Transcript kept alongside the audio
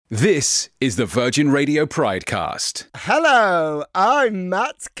This is the Virgin Radio Pridecast. Hello, I'm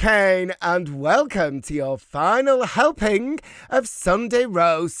Matt Kane and welcome to your final helping of Sunday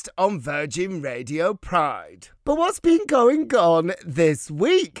Roast on Virgin Radio Pride. But what's been going on this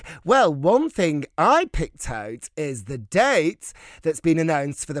week? Well, one thing I picked out is the date that's been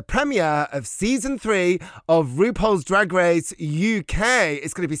announced for the premiere of Season 3 of RuPaul's Drag Race UK.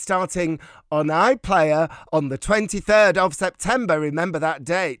 It's going to be starting on iPlayer on the 23rd of September. Remember that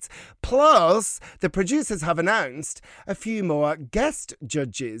date. Plus, the producers have announced a few more guest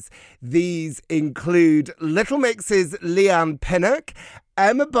judges. These include Little Mix's Leanne Pinnock,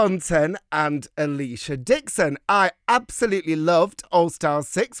 Emma Bunton and Alicia Dixon. I absolutely loved All Stars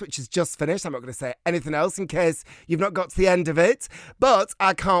 6, which is just finished. I'm not going to say anything else in case you've not got to the end of it. But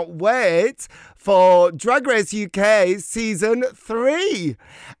I can't wait for Drag Race UK Season 3.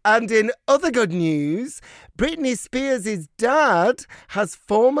 And in other good news, Britney Spears' dad has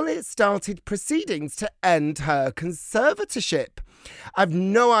formally started proceedings to end her conservatorship. I've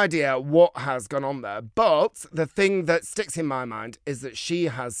no idea what has gone on there, but the thing that sticks in my mind is that she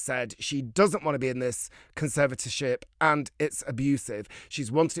has said she doesn't want to be in this conservatorship and it's abusive.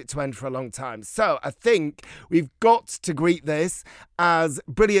 She's wanted it to end for a long time. So I think we've got to greet this as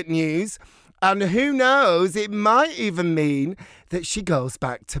brilliant news. And who knows, it might even mean that she goes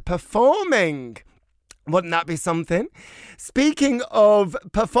back to performing. Wouldn't that be something? Speaking of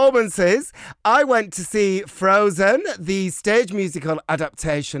performances, I went to see Frozen, the stage musical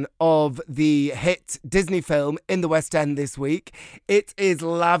adaptation of the hit Disney film in the West End this week. It is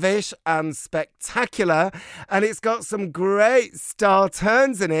lavish and spectacular, and it's got some great star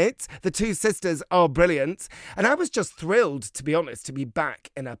turns in it. The two sisters are brilliant, and I was just thrilled, to be honest, to be back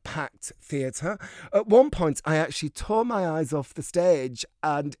in a packed theatre. At one point, I actually tore my eyes off the stage,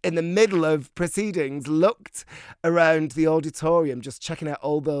 and in the middle of proceedings, looked around the auditorium just checking out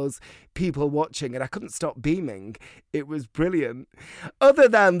all those people watching, and I couldn't stop beaming. It was brilliant. Other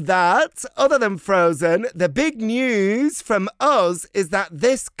than that, other than Frozen, the big news from us is that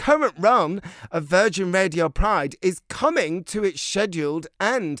this current run of Virgin Radio Pride is coming to its scheduled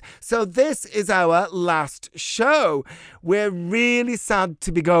end. So this is our last show. We're really sad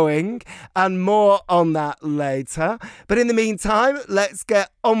to be going, and more on that later. But in the meantime, let's get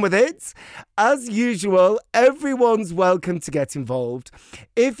on with it. As usual, everyone's welcome to get involved.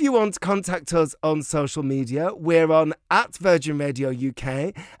 If you want to contact us on social media, we're on @Virgin Radio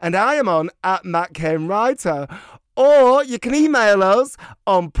UK, and I am on @MattKaneWriter. Or you can email us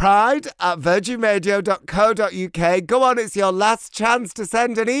on pride@virginradio.co.uk. Go on, it's your last chance to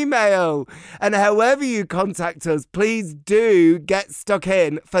send an email. And however you contact us, please do get stuck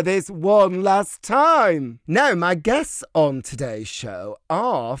in for this one last time. Now, my guests on today's show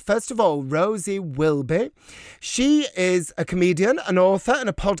are, first of all, Rosie Wilby. She is a comedian, an author, and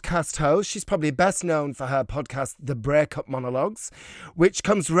a podcast host. She's probably best known for her podcast, The Breakup Monologues, which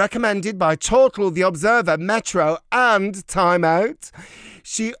comes recommended by Chortle, The Observer, Metro, and Time Out.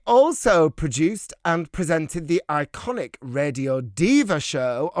 She also produced and presented the iconic Radio Diva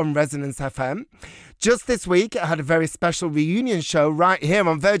show on Resonance FM. Just this week, it had a very special reunion show right here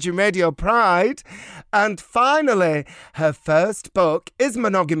on Virgin Radio Pride. And finally, her first book, Is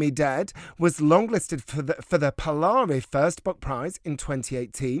Monogamy Dead?, was longlisted for the Polari First Book Prize in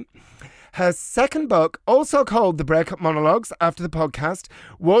 2018. Her second book, also called The Breakup Monologues, after the podcast,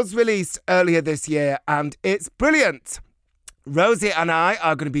 was released earlier this year, and it's brilliant. Rosie and I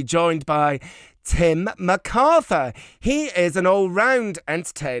are going to be joined by Tim MacArthur. He is an all-round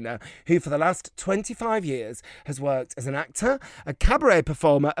entertainer who for the last 25 years has worked as an actor, a cabaret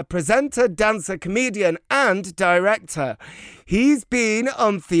performer, a presenter, dancer, comedian and director. He's been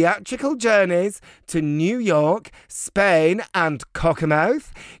on theatrical journeys to New York, Spain and Cockermouth.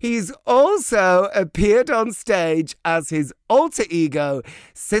 He's also appeared on stage as his alter ego,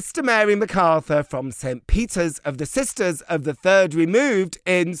 Sister Mary MacArthur from St. Peter's of the Sisters of the Third Removed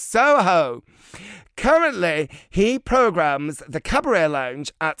in Soho. Currently, he programmes the Cabaret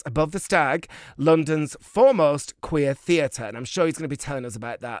Lounge at Above the Stag, London's foremost queer theatre, and I'm sure he's going to be telling us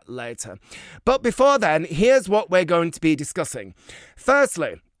about that later. But before then, here's what we're going to be discussing.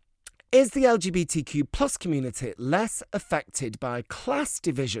 Firstly, is the LGBTQ plus community less affected by class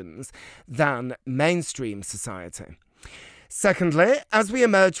divisions than mainstream society? Secondly, as we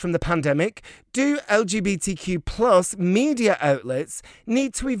emerge from the pandemic, do LGBTQ plus media outlets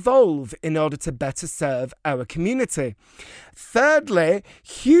need to evolve in order to better serve our community? Thirdly,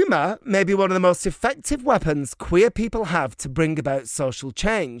 humour may be one of the most effective weapons queer people have to bring about social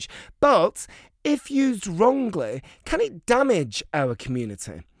change, but if used wrongly, can it damage our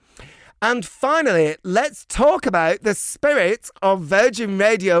community? And finally, let's talk about the spirit of Virgin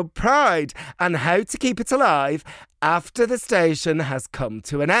Radio Pride and how to keep it alive after the station has come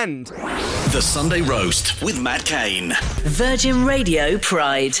to an end. The Sunday Roast with Matt Kane. Virgin Radio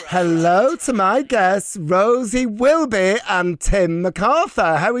Pride. Hello to my guests, Rosie Wilby and Tim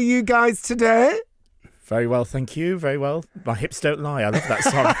MacArthur. How are you guys today? Very well, thank you. Very well. My hips don't lie. I love that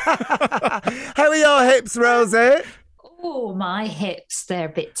song. How are your hips, Rosie? Oh, my hips, they're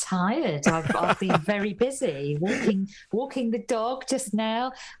a bit tired. I've been very busy walking the dog just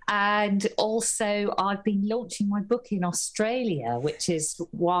now. And also I've been launching my book in Australia, which is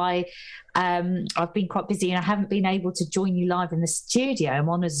why I've been quite busy and I haven't been able to join you live in the studio. I'm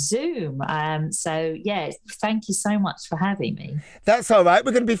on a Zoom. So, yeah, thank you so much for having me. That's all right.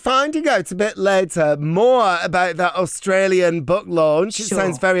 We're going to be finding out a bit later more about that Australian book launch. It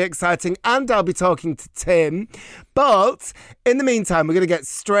sounds very exciting. And I'll be talking to Tim. But in the meantime, we're going to get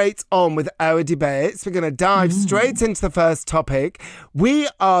straight on with our debates. We're going to dive straight into the first topic. We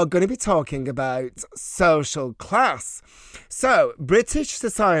are going to be talking about social class. So, British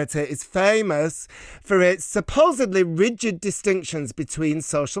society is famous for its supposedly rigid distinctions between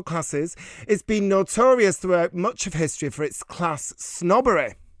social classes. It's been notorious throughout much of history for its class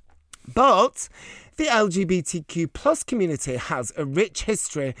snobbery. But the LGBTQ plus community has a rich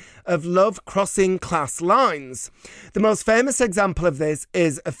history of love crossing class lines. The most famous example of this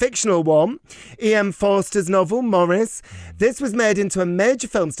is a fictional one, E.M. Forster's novel, Morris. This was made into a major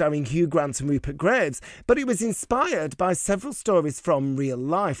film starring Hugh Grant and Rupert Graves, but it was inspired by several stories from real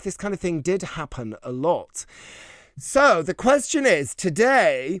life. This kind of thing did happen a lot. So the question is,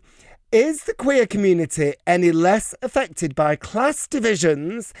 today, is the queer community any less affected by class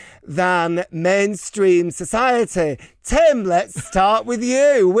divisions than mainstream society? Tim, let's start with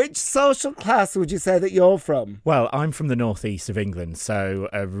you. Which social class would you say that you're from? Well, I'm from the northeast of England, so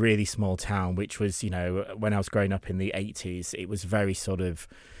a really small town, which was, when I was growing up in the 80s, it was very sort of,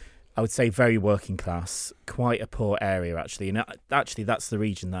 I would say, very working class, quite a poor area, actually. And actually, that's the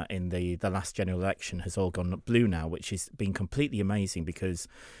region that in the last general election has all gone blue now, which has been completely amazing because,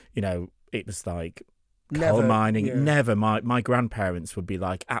 it was like coal mining. Yeah. Never. My grandparents would be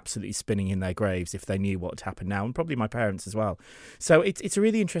like absolutely spinning in their graves if they knew what had happened now, and probably my parents as well. So it's a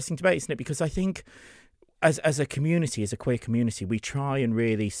really interesting debate, isn't it? Because I think as a community, as a queer community, we try and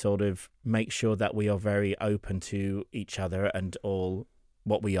really sort of make sure that we are very open to each other and all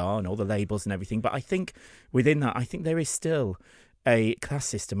what we are and all the labels and everything. But I think within that, I think there is still a class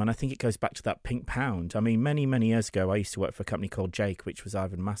system, and I think it goes back to that pink pound. I mean, many, many years ago, I used to work for a company called Jake, which was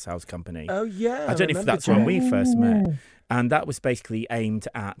Ivan Massow's company. Oh, yeah. I don't know if that's when we first met. And that was basically aimed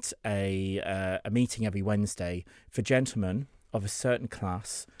at a meeting every Wednesday for gentlemen of a certain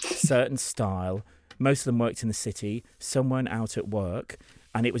class, certain style. Most of them worked in the city. Some weren't out at work.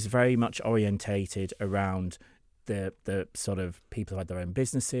 And it was very much orientated around the sort of people who had their own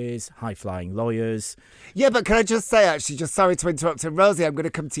businesses, high-flying lawyers. Yeah, but can I just say, actually, just sorry to interrupt, Rosie, I'm going to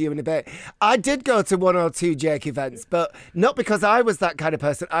come to you in a bit. I did go to one or two Jake events, but not because I was that kind of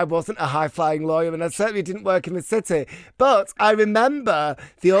person. I wasn't a high-flying lawyer, and I certainly didn't work in the city. But I remember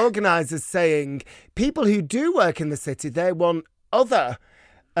the organisers saying, people who do work in the city, they want other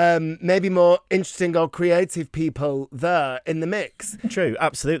maybe more interesting or creative people there in the mix. True,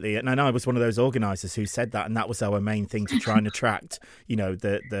 absolutely. And I was one of those organisers who said that, and that was our main thing, to try and attract,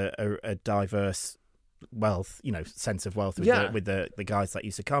 a diverse wealth, sense of wealth with the guys that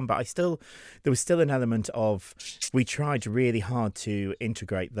used to come. But there was still an element of, we tried really hard to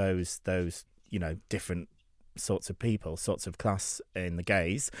integrate those different sorts of people, sorts of class in the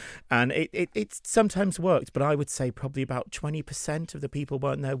gays, and it sometimes worked, but I would say probably about 20% of the people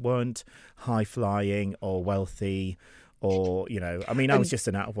weren't high flying or wealthy, or I was just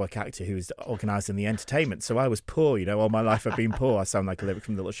an out of work actor who was organising the entertainment, so I was poor. All my life I've been poor. I sound like a lyric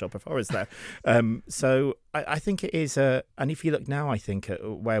from the Little Shop of Horrors there. So I think it is and if you look now, I think at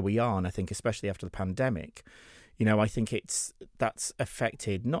where we are, and I think especially after the pandemic, I think that's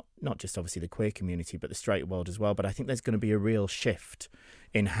affected not just obviously the queer community, but the straight world as well. But I think there's going to be a real shift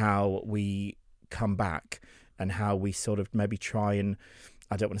in how we come back and how we sort of maybe try and,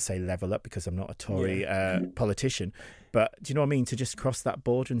 I don't want to say level up because I'm not a Tory politician, but do you know what I mean? To just cross that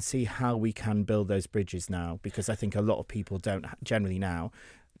border and see how we can build those bridges now, because I think a lot of people don't have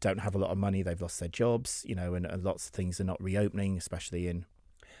a lot of money. They've lost their jobs, and lots of things are not reopening, especially in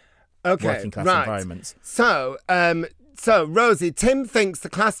working class environments. So, Rosie, Tim thinks the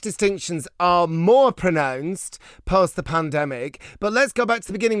class distinctions are more pronounced post the pandemic. But let's go back to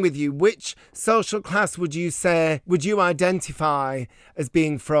the beginning with you. Which social class would you identify as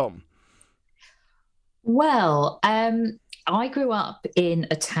being from? Well, I grew up in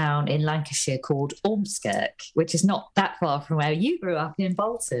a town in Lancashire called Ormskirk, which is not that far from where you grew up in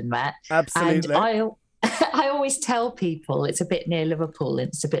Bolton, Matt. Absolutely. And I always tell people it's a bit near Liverpool, and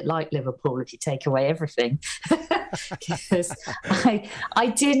it's a bit like Liverpool if you take away everything. Because I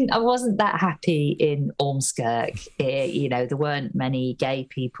wasn't that happy in Ormskirk. There weren't many gay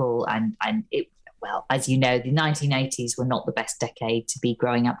people, and it, well, as you know, the 1980s were not the best decade to be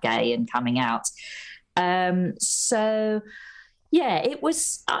growing up gay and coming out. So yeah, it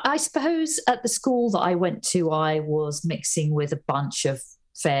was, I suppose at the school that I went to, I was mixing with a bunch of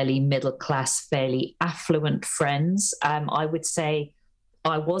fairly middle class, fairly affluent friends. I would say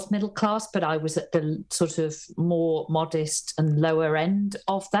I was middle class, but I was at the sort of more modest and lower end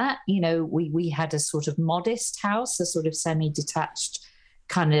of that. We had a sort of modest house, a sort of semi-detached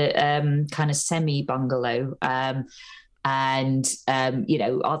kind of semi-bungalow.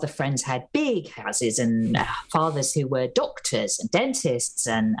 Other friends had big houses and fathers who were doctors and dentists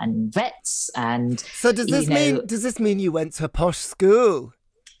and vets. And so does this mean you went to a posh school?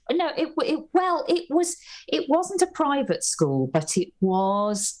 No, it wasn't a private school, but it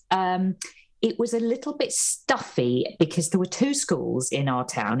was a little bit stuffy because there were two schools in our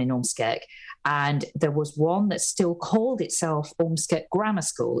town in Ormskirk, and there was one that still called itself Ormskirk Grammar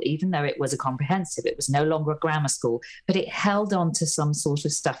School, even though it was a comprehensive. It was no longer a grammar school, but it held on to some sort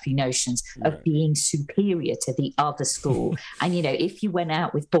of stuffy notions of being superior to the other school. And, if you went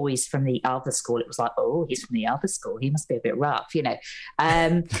out with boys from the other school, it was like, oh, he's from the other school. He must be a bit rough,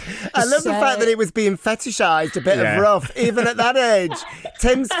 I love the fact that it was being fetishized, a bit of rough, even at that age.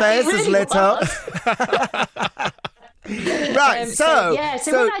 Tim's face is lit up. Right, so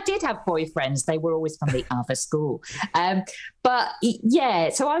when I did have boyfriends, they were always from the other school. So I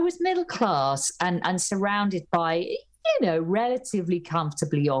was middle class and surrounded by, relatively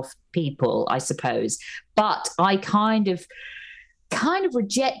comfortably off people, I suppose. But I kind of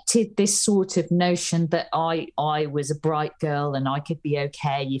rejected this sort of notion that I was a bright girl and I could be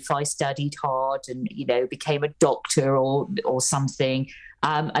okay if I studied hard and, became a doctor or something.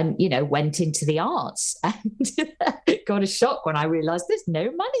 Went into the arts and got a shock when I realised there's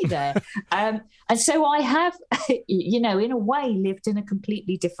no money there. And so I have, in a way, lived in a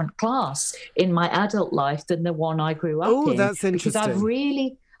completely different class in my adult life than the one I grew up in. Oh, that's interesting.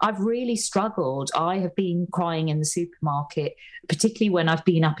 Because I've really struggled. I have been crying in the supermarket, particularly when I've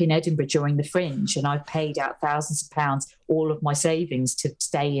been up in Edinburgh during the Fringe, and I've paid out thousands of pounds, all of my savings, to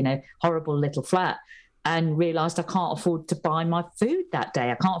stay in a horrible little flat, and realised I can't afford to buy my food that day.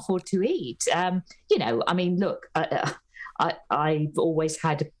 I can't afford to eat. Look, I've always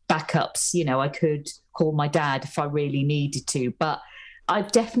had backups. I could call my dad if I really needed to, but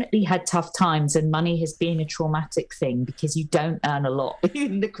I've definitely had tough times, and money has been a traumatic thing because you don't earn a lot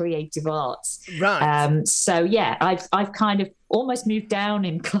in the creative arts. Right. I've kind of almost moved down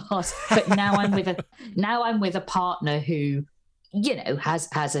in class, but now I'm with a partner who,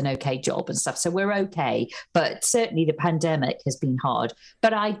 has an okay job and stuff. So we're okay. But certainly the pandemic has been hard.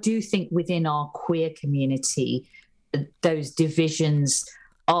 But I do think within our queer community, those divisions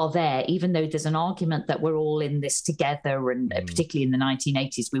are there, even though there's an argument that we're all in this together. And particularly in the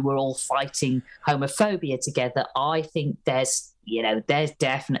 1980s, we were all fighting homophobia together. I think there's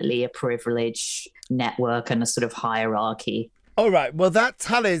definitely a privilege network and a sort of hierarchy. All right, well, that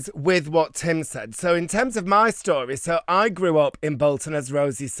tallies with what Tim said. So in terms of my story, I grew up in Bolton, as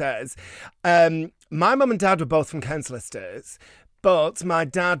Rosie says. My mum and dad were both from Kensal Estates, but my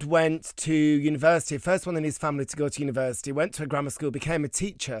dad went to university, first one in his family to go to university, went to a grammar school, became a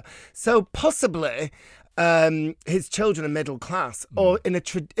teacher. So possibly his children are middle class or in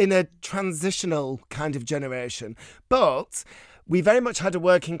a transitional kind of generation. But we very much had a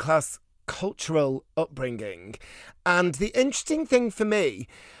working class cultural upbringing. And the interesting thing for me,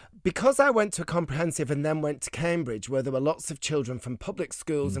 because I went to a comprehensive and then went to Cambridge, where there were lots of children from public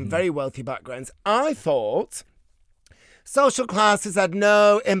schools and very wealthy backgrounds, I thought social classes had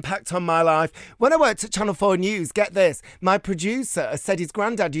no impact on my life. When I worked at Channel 4 News, get this, my producer said his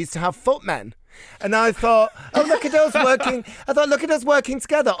granddad used to have footmen. And I thought, look at us working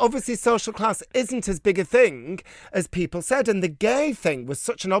together. Obviously, social class isn't as big a thing as people said. And the gay thing was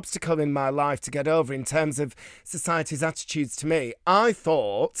such an obstacle in my life to get over in terms of society's attitudes to me. I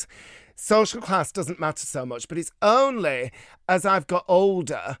thought social class doesn't matter so much, but it's only as I've got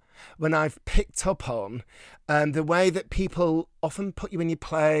older when I've picked up on the way that people often put you in your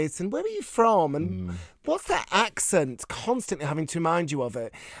place and where are you from and what's that accent, constantly having to remind you of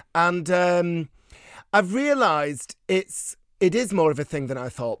it. And I've realised it's it is more of a thing than I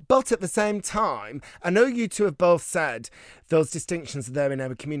thought. But at the same time, I know you two have both said those distinctions are there in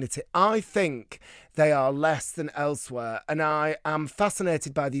our community. I think they are less than elsewhere. And I am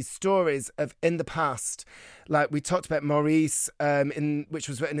fascinated by these stories of in the past, like we talked about Maurice, which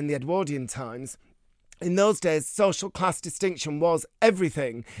was written in the Edwardian times. In those days, social class distinction was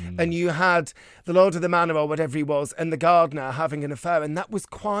everything. And you had the Lord of the Manor or whatever he was and the gardener having an affair. And that was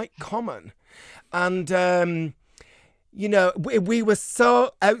quite common. And, you know, we were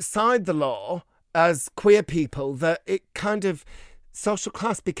so outside the law as queer people that it kind of, social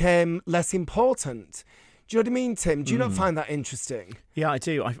class became less important. Do you know what I mean, Tim? Do you not find that interesting? Yeah, I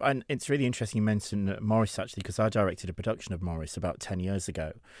do. And it's really interesting you mentioned Maurice, actually, because I directed a production of Maurice about 10 years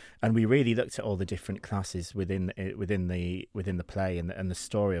ago. And we really looked at all the different classes within the play and the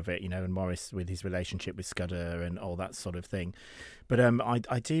story of it, you know, and Maurice with his relationship with Scudder and all that sort of thing. But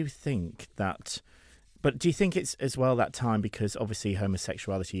I do think that... But do you think it's as well that time because obviously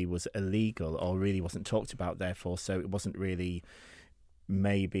homosexuality was illegal or really wasn't talked about, therefore, so it wasn't really...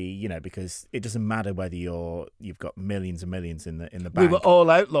 Maybe, you know, because it doesn't matter whether you've got millions and millions in the bank. We were all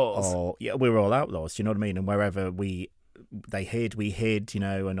outlaws. We were all outlaws. Do you know what I mean? And wherever we hid, you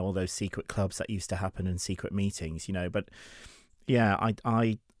know, and all those secret clubs that used to happen and secret meetings, you know. But yeah,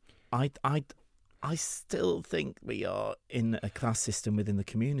 I still think we are in a class system within the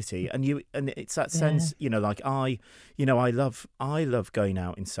community, and it's that sense, you know, like I love going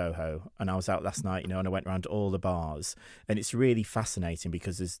out in Soho, and I was out last night, you know, and I went around to all the bars, and it's really fascinating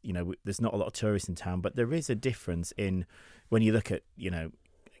because there's not a lot of tourists in town, but there is a difference in when you look at, you know,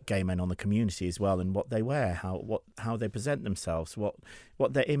 gay men on the community as well, and what they wear, how they present themselves, what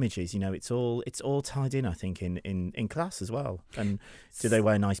their image is. You know, it's all tied in, I think, in class as well. And do they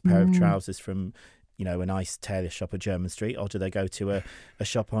wear a nice pair of trousers from, you know, a nice tailor shop at Jermyn Street, or do they go to a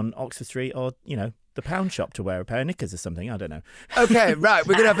shop on Oxford Street, or, you know, the pound shop to wear a pair of knickers or something? I don't know. Okay, right.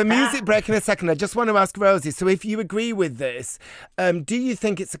 We're going to have a music break in a second. I just want to ask Rosie, so if you agree with this, do you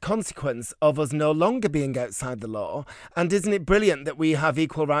think it's a consequence of us no longer being outside the law? And isn't it brilliant that we have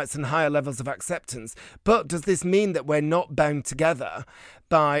equal rights and higher levels of acceptance? But does this mean that we're not bound together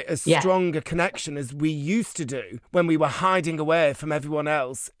by a stronger connection as we used to do when we were hiding away from everyone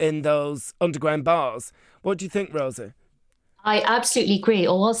else in those underground bars? What do you think, Rosie? I absolutely agree.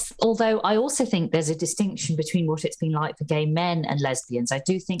 Although I also think there's a distinction between what it's been like for gay men and lesbians. I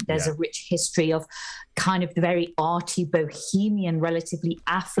do think there's a rich history of kind of the very arty, bohemian, relatively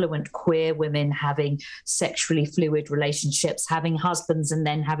affluent queer women having sexually fluid relationships, having husbands and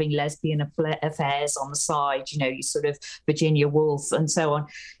then having lesbian affairs on the side, you know, you sort of Virginia Woolf and so on.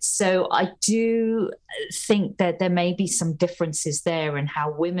 So I do think that there may be some differences there in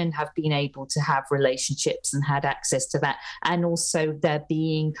how women have been able to have relationships and had access to that. And also there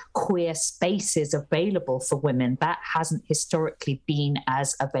being queer spaces available for women. That hasn't historically been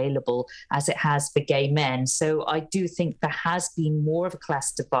as available as it has for gay men. So I do think there has been more of a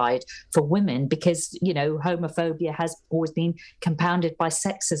class divide for women because, you know, homophobia has always been compounded by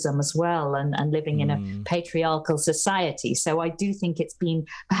sexism as well and living in a patriarchal society. So I do think it's been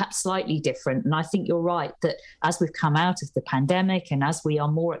perhaps slightly different. And I think you're right that as we've come out of the pandemic and as we are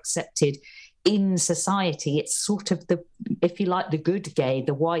more accepted in society, it's sort of the, if you like, the good gay,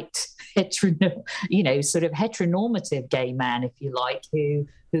 the white, you know, sort of heteronormative gay man, if you like, who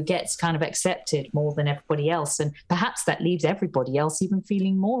gets kind of accepted more than everybody else. And perhaps that leaves everybody else even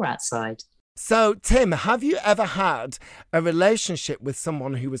feeling more outside. So, Tim, have you ever had a relationship with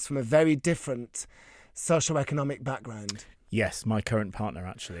someone who was from a very different socioeconomic background? Yes, my current partner,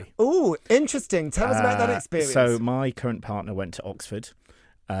 actually. Oh, interesting. Tell us about that experience. So my current partner went to Oxford.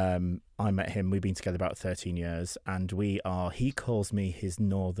 I met him, we've been together about 13 years, and he calls me his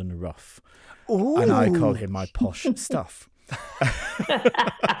northern rough. Ooh. And I call him my posh stuff.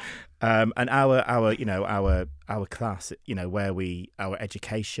 And our class, you know, our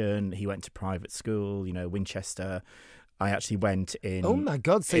education, he went to private school, you know, Winchester. I actually went in. Oh my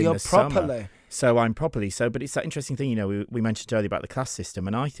God! So you're properly. Summer. So I'm properly. So, but it's that interesting thing, you know. We mentioned earlier about the class system,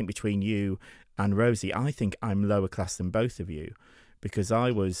 and I think between you and Rosie, I think I'm lower class than both of you, because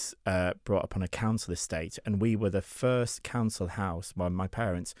I was brought up on a council estate, and we were the first council house. Well, my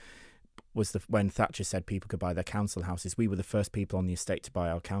parents was when Thatcher said people could buy their council houses. We were the first people on the estate to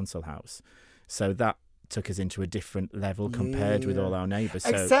buy our council house. So that took us into a different level compared with all our neighbours.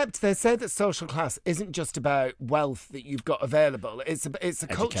 Except they say that social class isn't just about wealth that you've got available. It's a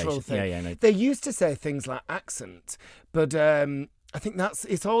cultural thing. No. They used to say things like accent, but I think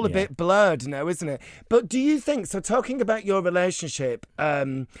it's all a bit blurred now, isn't it? But do you think, so talking about your relationship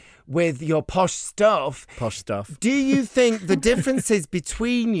with your posh stuff, do you think the differences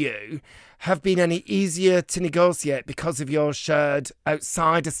between you have been any easier to negotiate because of your shared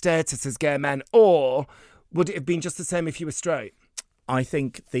outsider status as gay men, or would it have been just the same if you were straight? I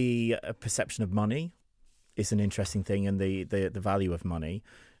think the perception of money is an interesting thing, and the value of money.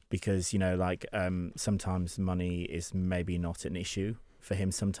 Because, sometimes money is maybe not an issue for him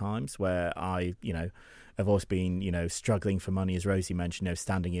sometimes, where I, have always been, struggling for money, as Rosie mentioned,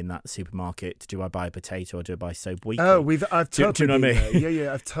 standing in that supermarket. Do I buy a potato or do I buy soap weekly? Oh, I've totally do you know what I mean?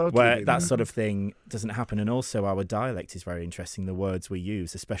 Yeah, I've totally where that sort of thing doesn't happen. And also our dialect is very interesting, the words we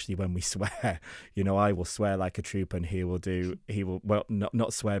use, especially when we swear. I will swear like a troop, and he will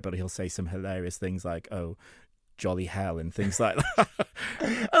not swear, but he'll say some hilarious things like, oh, jolly hell, and things like that.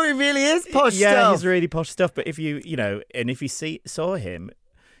 Oh, it really is posh stuff. Yeah, he's really posh stuff. But if you saw him,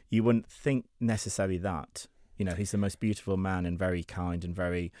 you wouldn't think necessarily that. He's the most beautiful man and very kind and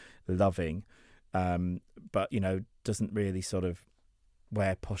very loving. But doesn't really sort of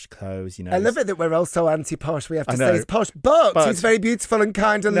wear posh clothes. I love it that we're all so anti-posh. We have to say he's posh, but he's very beautiful and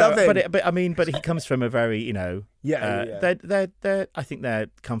kind and loving. But he comes from a very They're I think they're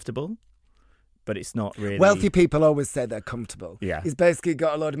comfortable. But it's not really... Wealthy people always say they're comfortable. Yeah. He's basically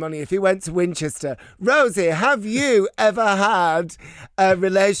got a lot of money. If he went to Winchester... Rosie, have you ever had a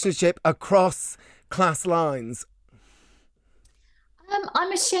relationship across class lines?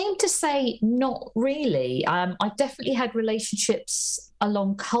 I'm ashamed to say not really. I've definitely had relationships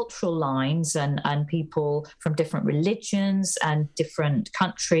along cultural lines and people from different religions and different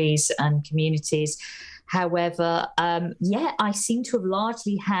countries and communities. However, I seem to have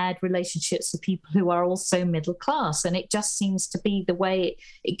largely had relationships with people who are also middle class. And it just seems to be the way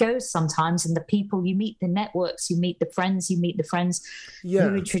it goes sometimes. And the people you meet, the networks, you meet the friends who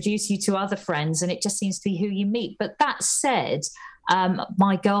introduce you to other friends. And it just seems to be who you meet. But that said,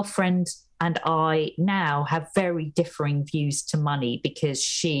 my girlfriend and I now have very differing views to money, because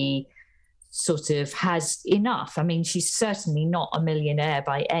she sort of has enough. I mean, she's certainly not a millionaire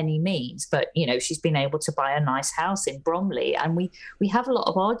by any means, but, she's been able to buy a nice house in Bromley. And we have a lot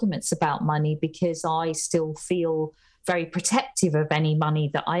of arguments about money, because I still feel very protective of any money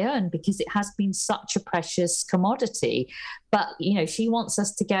that I earn, because it has been such a precious commodity. But, she wants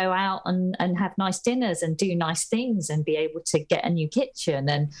us to go out and have nice dinners and do nice things and be able to get a new kitchen.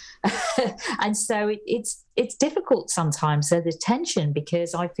 And and so it's difficult sometimes, the tension,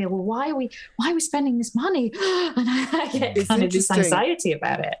 because I feel, well, why are we spending this money? And I get kind of this anxiety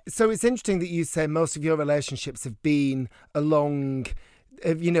about it. So it's interesting that you say most of your relationships have been along...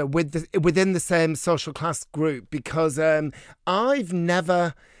 within the same social class group, because I've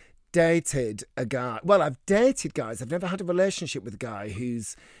never dated a guy. Well, I've dated guys. I've never had a relationship with a guy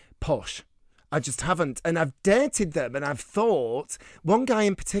who's posh. I just haven't. And I've dated them, and I've thought, one guy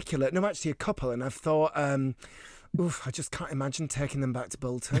in particular, no, actually a couple, and I've thought, I just can't imagine taking them back to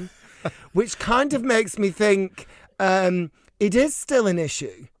Bolton, which kind of makes me think it is still an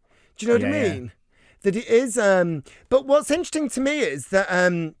issue. Do you know what I mean? Yeah. That it is, but what's interesting to me is that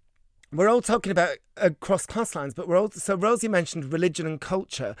we're all talking about across class lines, but so Rosie mentioned religion and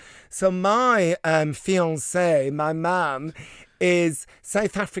culture. So my fiancé, my man, is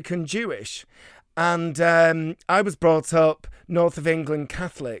South African Jewish, and I was brought up north of England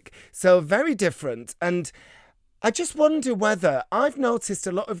Catholic, so very different. And I just wonder whether I've noticed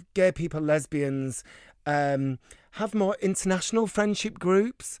a lot of gay people, lesbians, have more international friendship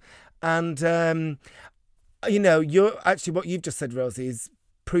groups. And, you're actually, what you've just said, Rosie, is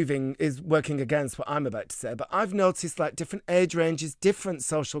working against what I'm about to say. But I've noticed different age ranges, different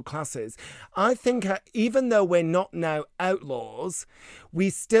social classes. I think even though we're not now outlaws,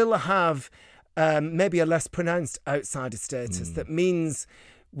 we still have maybe a less pronounced outsider status. That means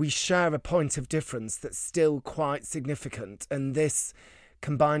we share a point of difference that's still quite significant. And this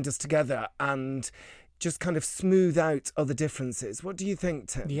combined us together and just kind of smooth out other differences. What do you think,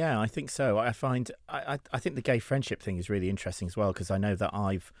 Tim? Yeah, I think so. I think the gay friendship thing is really interesting as well, because I know that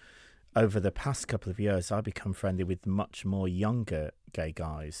over the past couple of years, I've become friendly with much more younger gay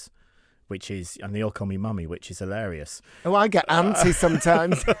guys, and they all call me mummy, which is hilarious. Oh, I get antsy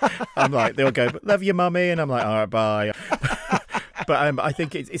sometimes. I'm like, they'll go, love you, mummy, and I'm like, all right, bye. But I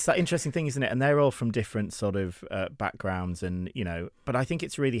think it's that interesting thing, isn't it? And they're all from different sort of backgrounds, and but I think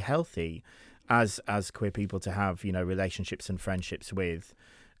it's really healthy as queer people to have relationships and friendships with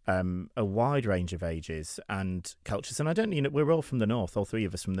a wide range of ages and cultures. And I don't we're all from the north, all three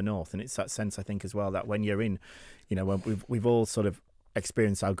of us from the north, and it's that sense, I think, as well, that when you're in when we've all sort of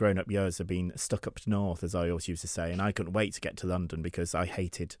experience our grown-up years have been stuck up north, as I always used to say, and I couldn't wait to get to London because I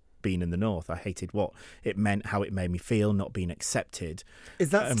hated being in the north. I hated what it meant, how it made me feel, not being accepted. Is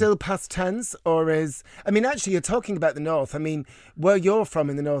that still past tense, or actually you're talking about the north. I mean, where you're from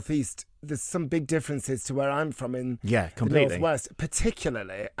in the northeast, there's some big differences to where I'm from in completely. the northwest,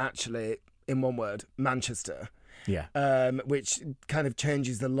 particularly, actually, in one word, Manchester. Yeah. Which kind of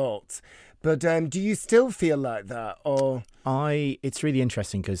changes a lot. But do you still feel like that, or? It's really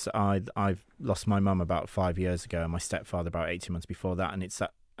interesting because I've lost my mum about 5 years ago and my stepfather about 18 months before that, and it's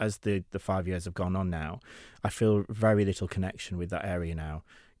that as the 5 years have gone on now, I feel very little connection with that area now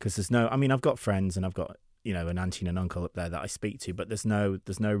because I've got friends and I've got, an auntie and an uncle up there that I speak to, but there's no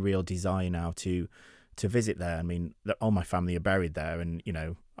real desire now to visit there. I mean, all my family are buried there, and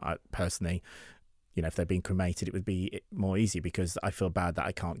I personally, if they're being cremated, it would be more easy because I feel bad that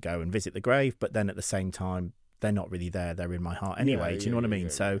I can't go and visit the grave, but then at the same time, they're not really there. They're in my heart anyway. Do you know what I mean?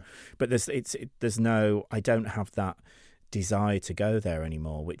 But I don't have that desire to go there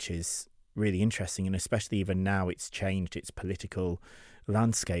anymore, which is really interesting. And especially even now, it's changed its political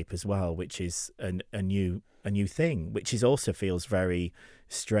landscape as well, which is a new thing, which is also feels very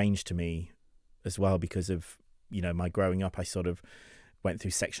strange to me as well because of, my growing up. I sort of went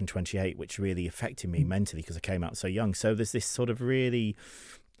through Section 28, which really affected me mentally because I came out so young. So there's this sort of really,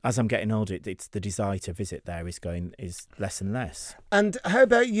 as I'm getting older, it's the desire to visit there is less and less. And how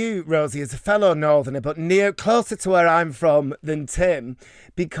about you, Rosie, as a fellow northerner, but closer to where I'm from than Tim,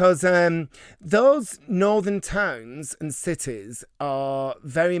 because those northern towns and cities are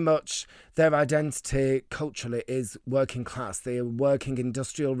very much, their identity culturally is working class. They are working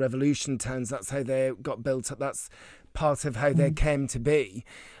industrial revolution towns. That's how they got built up. That's part of how they came to be.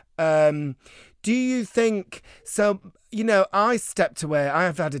 Do you think so? I stepped away. I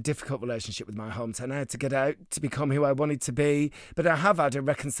have had a difficult relationship with my hometown. I had to get out to become who I wanted to be, but I have had a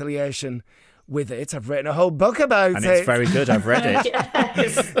reconciliation with it. I've written a whole book about it. And it's very good. I've read it.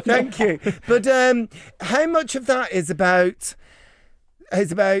 Yes. Thank you. But how much of that is about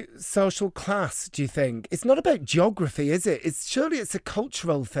social class, do you think? It's not about geography, is it? Surely it's a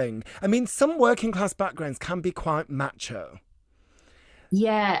cultural thing. I mean, some working class backgrounds can be quite macho.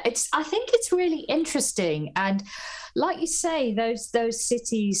 Yeah, I think it's really interesting. And like you say, those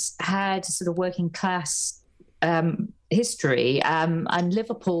cities had sort of working class history. And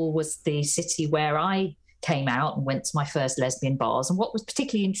Liverpool was the city where I came out and went to my first lesbian bars. And what was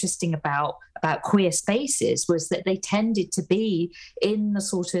particularly interesting about queer spaces was that they tended to be in the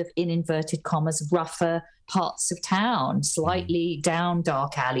sort of, in inverted commas, rougher parts of town, slightly down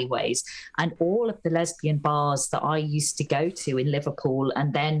dark alleyways. And all of the lesbian bars that I used to go to in Liverpool,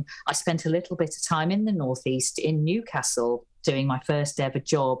 and then I spent a little bit of time in the northeast in Newcastle doing my first ever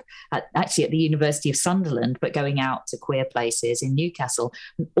job at the University of Sunderland, but going out to queer places in Newcastle.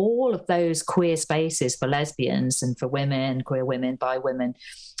 And all of those queer spaces for lesbians and for women, queer women, bi women,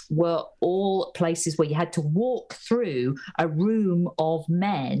 were all places where you had to walk through a room of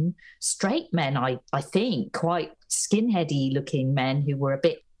men, straight men, I think, quite skinheady looking men who were a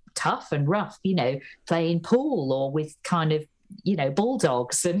bit tough and rough, playing pool or with kind of,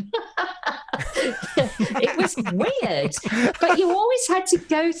 bulldogs. And it was weird. But you always had to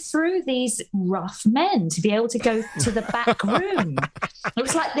go through these rough men to be able to go to the back room. It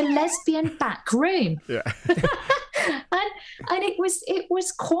was like the lesbian back room. Yeah. And it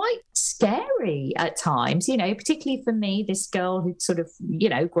was quite scary at times, particularly for me, this girl who'd sort of,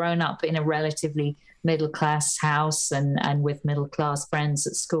 grown up in a relatively middle-class house and with middle-class friends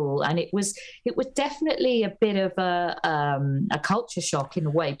at school. And it was definitely a bit of a culture shock in a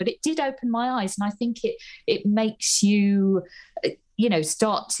way, but it did open my eyes. And I think it makes you,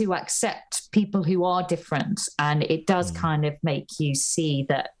 start to accept people who are different. And it does kind of make you see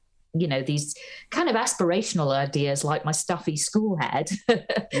that, these kind of aspirational ideas like my stuffy school had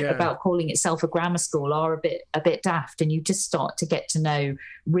about calling itself a grammar school are a bit daft, and you just start to get to know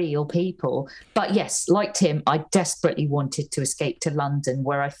real people. But yes, like Tim, I desperately wanted to escape to London,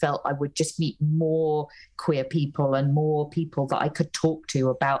 where I felt I would just meet more queer people and more people that I could talk to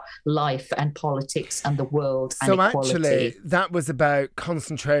about life and politics and the world and equality. So actually, that was about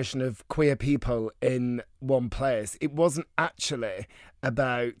concentration of queer people in one place. It wasn't actually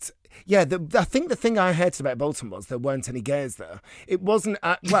about... Yeah, I think the thing I hated about Bolton was there weren't any gays there. It wasn't...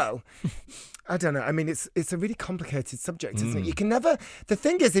 well, I don't know. I mean, it's a really complicated subject, isn't it? You can never... The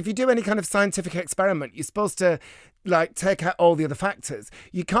thing is, if you do any kind of scientific experiment, you're supposed to, take out all the other factors.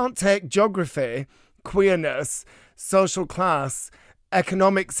 You can't take geography, queerness, social class,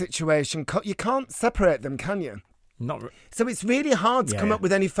 economic situation. You can't separate them, can you? So it's really hard to come up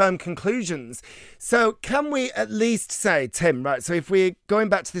with any firm conclusions. So can we at least say, Tim, right, so if we're going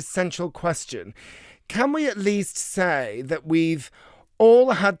back to this central question, can we at least say that we've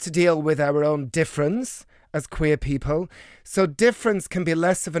all had to deal with our own difference as queer people? So difference can be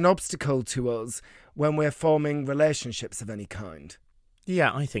less of an obstacle to us when we're forming relationships of any kind.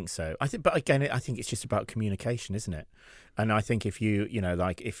 Yeah, I think so. But again, I think it's just about communication, isn't it? And I think if you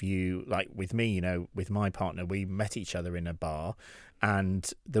with me, with my partner, we met each other in a bar and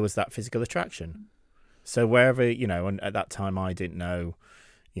there was that physical attraction. So wherever, and at that time I didn't know,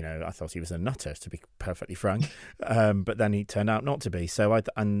 I thought he was a nutter, to be perfectly frank. But then he turned out not to be. So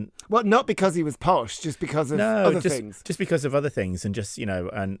Well, not because he was posh, just because of other things. Just because of other things and just,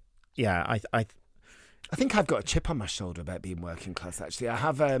 I think I've got a chip on my shoulder about being working class, actually. I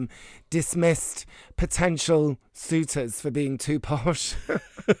have dismissed potential suitors for being too posh.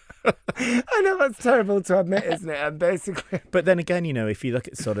 I know that's terrible to admit, isn't it? And basically... But then again, if you look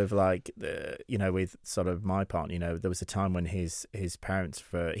at sort of like, with sort of my partner, there was a time when his parents,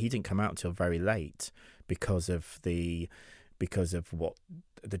 he didn't come out until very late because of what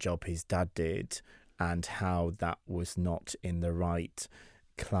the job his dad did and how that was not in the right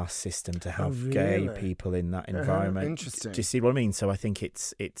class system to have gay people in that environment. Interesting. Do you see what I mean? So I think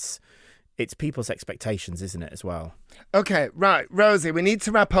it's people's expectations, isn't it, as well? Okay, right, Rosie, we need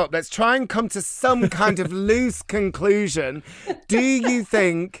to wrap up. Let's try and come to some kind of loose conclusion. Do you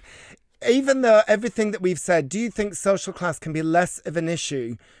think, even though everything that we've said, do you think social class can be less of an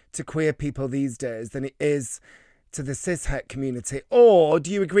issue to queer people these days than it is to the cis-het community? Or do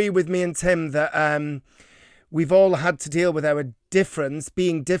you agree with me and Tim that we've all had to deal with our difference,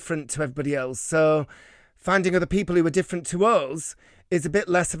 being different to everybody else? So finding other people who are different to us is a bit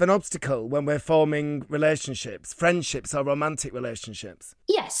less of an obstacle when we're forming relationships, friendships or romantic relationships.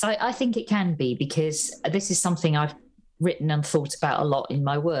 Yes, I think it can be, because this is something I've written and thought about a lot in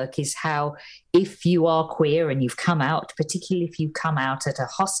my work, is how if you are queer and you've come out, particularly if you come out at a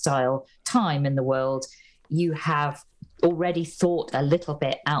hostile time in the world, you have already thought a little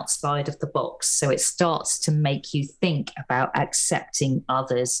bit outside of the box. So it starts to make you think about accepting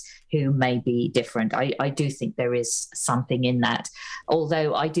others who may be different. I do think there is something in that.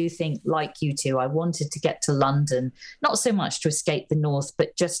 Although I do think, like you two, I wanted to get to London, not so much to escape the North,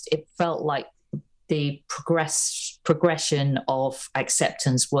 but just it felt like the progression of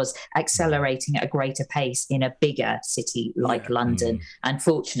acceptance was accelerating at a greater pace in a bigger city like London.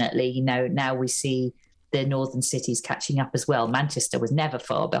 Unfortunately, now we see the northern cities catching up as well. Manchester was never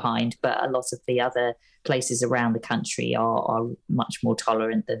far behind, but a lot of the other places around the country are much more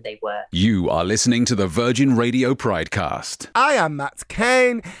tolerant than they were. You are listening to the Virgin Radio Pridecast. I am Matt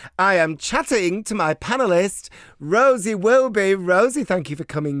Kane. I am chatting to my panellist, Rosie Wilby. Rosie, thank you for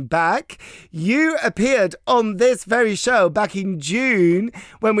coming back. You appeared on this very show back in June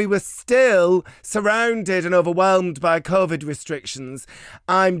when we were still surrounded and overwhelmed by COVID restrictions.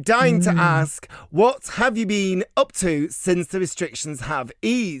 I'm dying to ask, what have you been up to since the restrictions have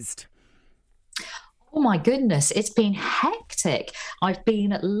eased? Oh my goodness, it's been hectic. I've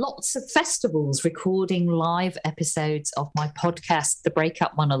been at lots of festivals recording live episodes of my podcast, The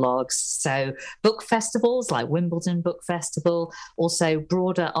Breakup Monologues. So book festivals like Wimbledon Book Festival, also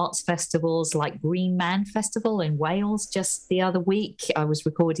broader arts festivals like Green Man Festival in Wales. Just the other week, I was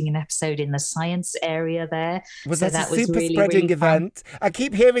recording an episode in the science area there. Was that a super spreading event? I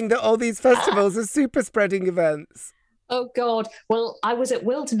keep hearing that all these festivals are super spreading events. Oh, God. Well, I was at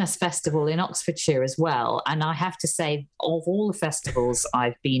Wilderness Festival in Oxfordshire as well. And I have to say, of all the festivals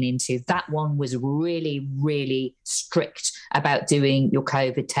I've been into, that one was really, really strict about doing your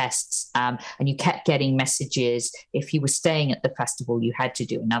COVID tests. And you kept getting messages. If you were staying at the festival, you had to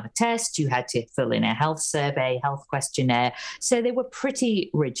do another test. You had to fill in a health survey, health questionnaire. So they were pretty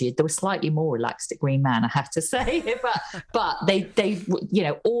rigid. They were slightly more relaxed at Green Man, I have to say. But they,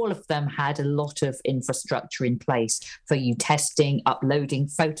 all of them had a lot of infrastructure in place for you testing, uploading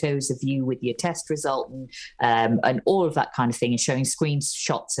photos of you with your test result and all of that kind of thing, and showing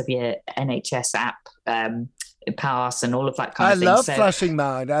screenshots of your NHS app pass and all of that kind of thing. I love flashing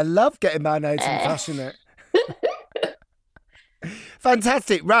mine. I love getting mine out and flashing it.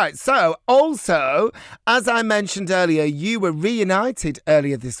 Fantastic. Right. So also, as I mentioned earlier, you were reunited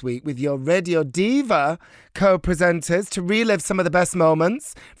earlier this week with your Radio Diva co-presenters to relive some of the best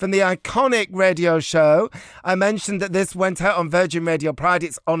moments from the iconic radio show. I mentioned that this went out on Virgin Radio Pride.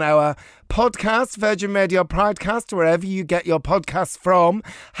 It's on our podcast, Virgin Radio Pridecast, wherever you get your podcasts from.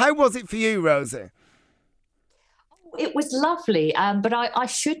 How was it for you, Rosie? it was lovely, but I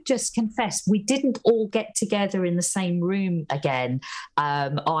should just confess, we didn't all get together in the same room again.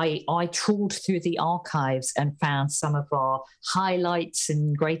 I trawled through the archives and found some of our highlights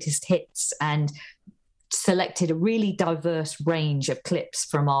and greatest hits, and selected a really diverse range of clips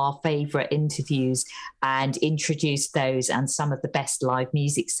from our favourite interviews and introduced those and some of the best live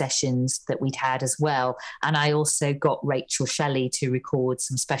music sessions that we'd had as well. And I also got Rachel Shelley to record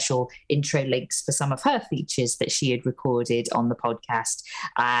some special intro links for some of her features that she had recorded on the podcast.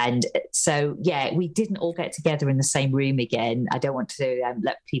 And so, yeah, we didn't all get together in the same room again. I don't want to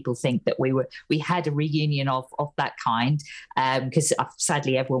let people think that we had a reunion of that kind, because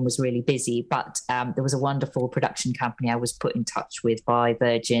sadly everyone was really busy. But there was a wonderful production company I was put in touch with by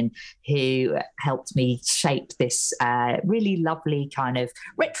Virgin, who helped me shape this really lovely kind of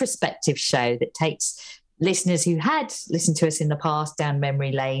retrospective show that takes listeners who had listened to us in the past down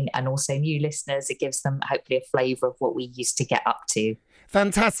memory lane, and also new listeners. It gives them hopefully a flavour of what we used to get up to.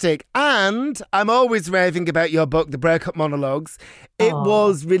 Fantastic. And I'm always raving about your book, The Breakup Monologues. It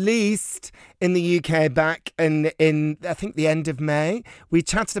was released in the UK back in I think the end of May. We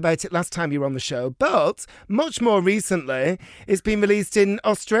chatted about it last time you were on the show, but much more recently, it's been released in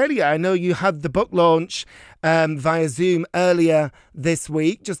Australia. I know you had the book launch via Zoom earlier this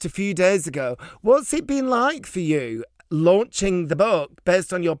week, just a few days ago. What's it been like for you launching the book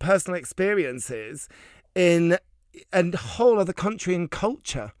based on your personal experiences in a whole other country and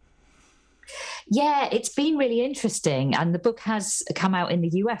culture? Yeah, it's been really interesting. And the book has come out in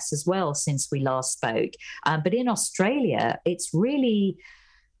the US as well since we last spoke. But in Australia, it's really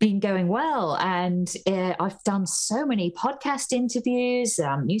been going well. And I've done so many podcast interviews,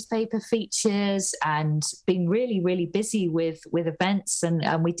 newspaper features, and been really, really busy with events.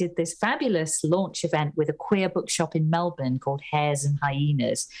 And we did this fabulous launch event with a queer bookshop in Melbourne called Hares and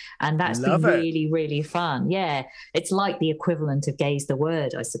Hyenas. And that's been really, really fun. Yeah, it's like the equivalent of Gay's the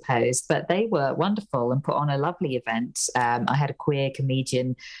Word, I suppose. But they were wonderful and put on a lovely event. I had a queer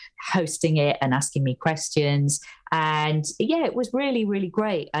comedian hosting it and asking me questions. And yeah, it was really, really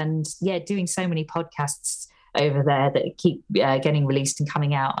great. And yeah, doing so many podcasts over there that keep getting released and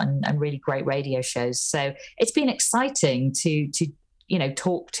coming out, and really great radio shows. So it's been exciting to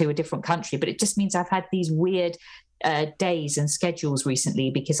talk to a different country, but it just means I've had these weird days and schedules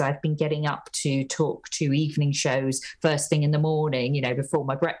recently, because I've been getting up to talk to evening shows first thing in the morning, before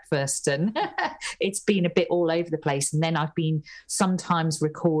my breakfast, and it's been a bit all over the place. And then I've been sometimes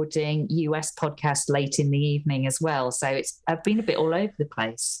recording US podcasts late in the evening as well. So I've been a bit all over the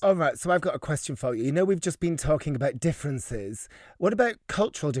place. All right, so I've got a question for you. We've just been talking about differences. What about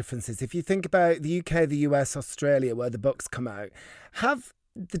cultural differences? If you think about the UK, the US, Australia, where the books come out, have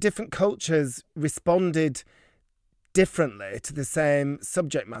the different cultures responded differently to the same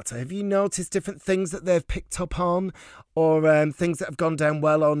subject matter? Have you noticed different things that they've picked up on, or things that have gone down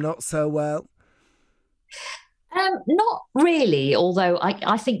well or not so well? Not really, although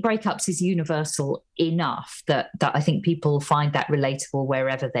I think breakups is universal enough that I think people find that relatable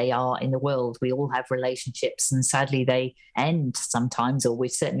wherever they are in the world. We all have relationships, and sadly they end sometimes, or we've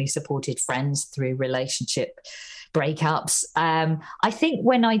certainly supported friends through relationship breakups. I think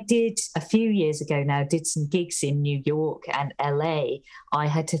when I did a few years ago now, did some gigs in New York and LA, I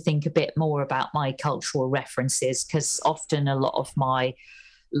had to think a bit more about my cultural references, because often a lot of my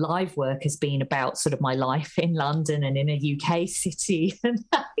live work has been about sort of my life in London and in a UK city, and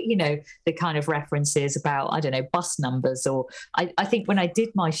the kind of references about, I don't know, bus numbers. Or I think when I did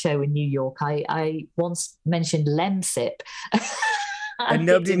my show in New York, I once mentioned Lemsip. And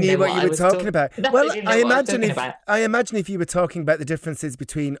nobody knew what you were talking about. Well, I imagine if you were talking about the differences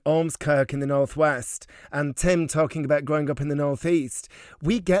between Ormskirk in the northwest and Tim talking about growing up in the northeast,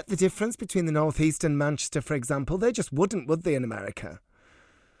 we get the difference between the northeast and Manchester, for example. They just wouldn't, would they, in America?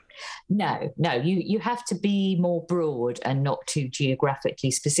 No, you have to be more broad and not too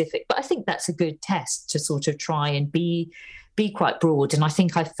geographically specific. But I think that's a good test to sort of try and be quite broad. And I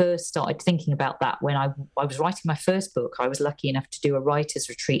think I first started thinking about that when I was writing my first book. I was lucky enough to do a writer's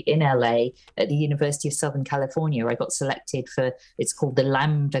retreat in LA at the University of Southern California. I got selected for, it's called the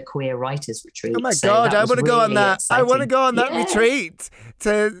Lambda Queer Writers Retreat. Oh my God, I want to go on that. Exciting. I want to go on that retreat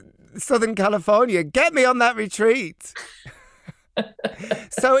to Southern California. Get me on that retreat.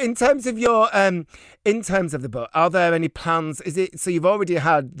 So in terms of the book, are there any plans? So you've already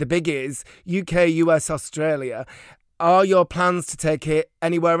had the biggies, UK, US, Australia. Are your plans to take it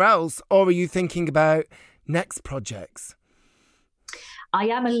anywhere else, or are you thinking about next projects? I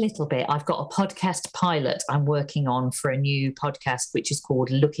am a little bit. I've got a podcast pilot I'm working on for a new podcast, which is called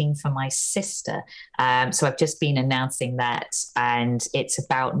Looking for My Sister. So I've just been announcing that, and it's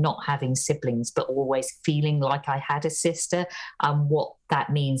about not having siblings, but always feeling like I had a sister, and what that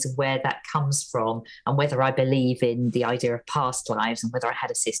means, where that comes from, and whether I believe in the idea of past lives and whether I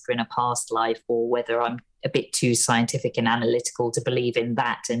had a sister in a past life, or whether I'm a bit too scientific and analytical to believe in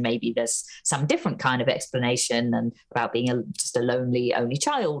that, and maybe there's some different kind of explanation and about being just a lonely only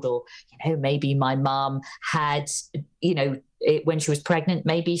child, or maybe my mum had when she was pregnant,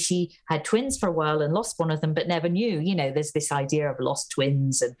 maybe she had twins for a while and lost one of them but never knew. There's this idea of lost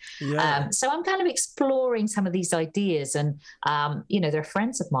twins, and so I'm kind of exploring some of these ideas, and there are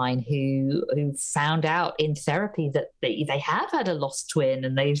friends of mine who found out in therapy that they have had a lost twin,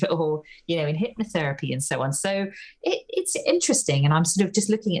 and they've in hypnotherapy and so on. So it's interesting, and I'm sort of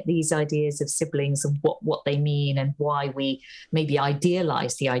just looking at these ideas of siblings and what they mean, and why we maybe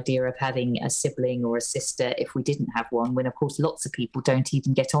idealize the idea of having a sibling or a sister if we didn't have one, when of course lots of people don't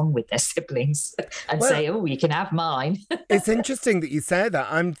even get on with their siblings and say, oh, you can have mine. It's interesting that you say that.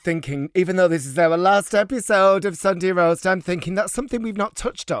 I'm thinking, even though this is our last episode of Sunday Roast, I'm thinking that's something we've not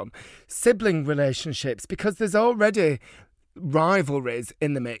touched on, sibling relationships, because there's already rivalries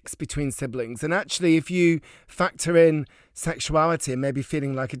in the mix between siblings. And actually, if you factor in sexuality and maybe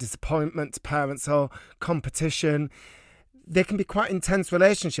feeling like a disappointment to parents or competition, they can be quite intense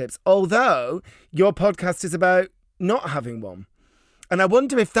relationships, although your podcast is about not having one. And I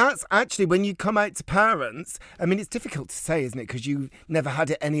wonder if that's actually, when you come out to parents, I mean, it's difficult to say, isn't it? Because you've never had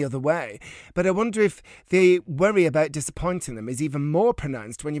it any other way. But I wonder if the worry about disappointing them is even more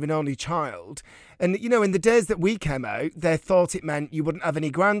pronounced when you're an only child. And, in the days that we came out, they thought it meant you wouldn't have any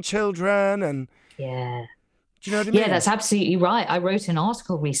grandchildren. And yeah. Do you know what I mean? Yeah, that's absolutely right. I wrote an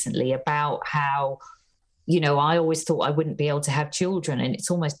article recently about how I always thought I wouldn't be able to have children, and it's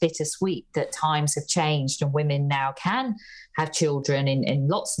almost bittersweet that times have changed and women now can have children in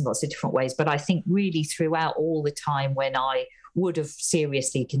lots and lots of different ways. But I think really throughout all the time when I would have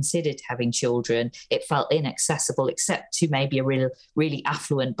seriously considered having children, it felt inaccessible, except to maybe a really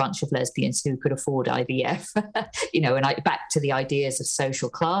affluent bunch of lesbians who could afford IVF, and back to the ideas of social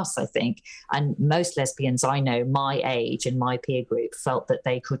class, I think. And most lesbians I know, my age and my peer group, felt that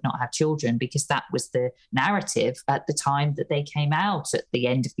they could not have children because that was the narrative at the time that they came out, at the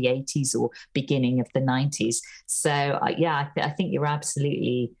end of the 80s or beginning of the 90s. So, I think you're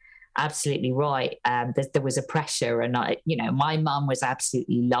absolutely right. There was a pressure, and my mum was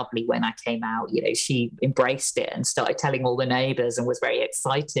absolutely lovely when I came out. She embraced it and started telling all the neighbours and was very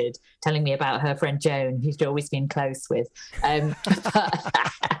excited, telling me about her friend Joan, who she'd always been close with. But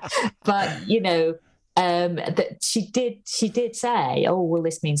that she did say, oh, well,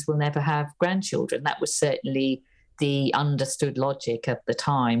 this means we'll never have grandchildren. That was certainly the understood logic of the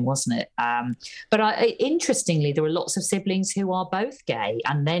time, wasn't it? But interestingly, there are lots of siblings who are both gay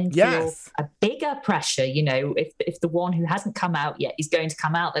and then feel a bigger pressure. If the one who hasn't come out yet is going to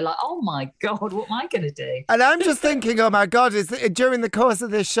come out, they're like, oh my God, what am I going to do? And I'm just thinking, oh my God, during the course of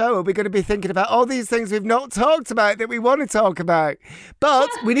this show, are we going to be thinking about all these things we've not talked about that we want to talk about?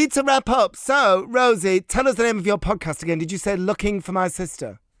 But we need to wrap up. So, Rosie, tell us the name of your podcast again. Did you say Looking for My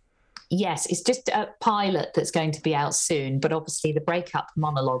Sister? Yes, it's just a pilot that's going to be out soon, but obviously the Breakup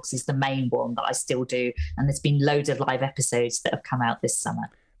Monologues is the main one that I still do, and there's been loads of live episodes that have come out this summer.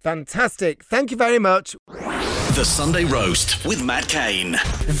 Fantastic. Thank you very much. The Sunday Roast with Matt Cain.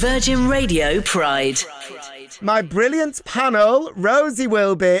 Virgin Radio Pride. My brilliant panel, Rosie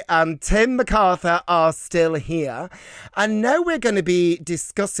Wilby and Tim MacArthur, are still here. And now we're going to be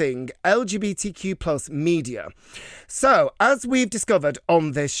discussing LGBTQ plus media. So, as we've discovered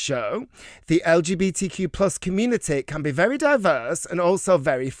on this show, the LGBTQ plus community can be very diverse and also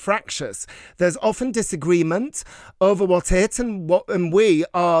very fractious. There's often disagreement over what it and we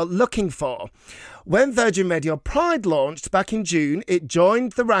are looking for. When Virgin Radio Pride launched back in June, it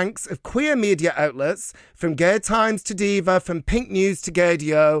joined the ranks of queer media outlets, from Gay Times to Diva, from Pink News to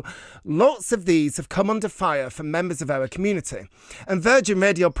Gaydio. Lots of these have come under fire from members of our community. And Virgin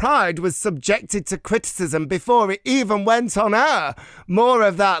Radio Pride was subjected to criticism before it even went on air. More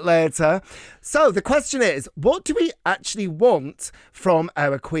of that later. So the question is, what do we actually want from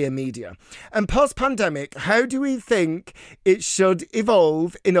our queer media? And post-pandemic, how do we think it should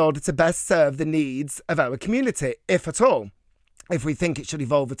evolve in order to best serve the needs of our community, if at all? if we think it should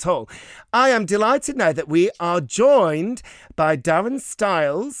evolve at all. I am delighted now that we are joined by Darren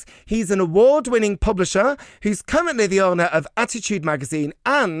Styles. He's an award-winning publisher who's currently the owner of Attitude magazine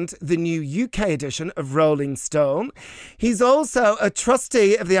and the new UK edition of Rolling Stone. He's also a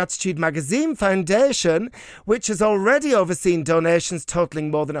trustee of the Attitude Magazine Foundation, which has already overseen donations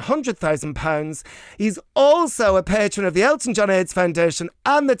totalling more than £100,000. He's also a patron of the Elton John AIDS Foundation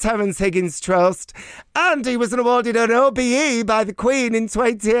and the Terence Higgins Trust, and he was awarded an OBE by the Queen in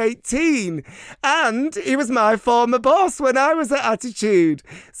 2018. And he was my former boss when I was at Attitude.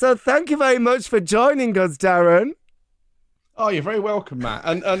 So thank you very much for joining us, Darren. Oh, you're very welcome, Matt.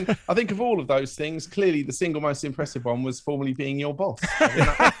 And I think of all of those things, clearly the single most impressive one was formerly being your boss.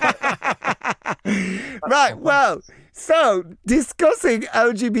 Right, well, so discussing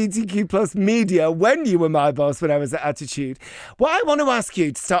LGBTQ plus media when you were my boss when I was at Attitude, what I want to ask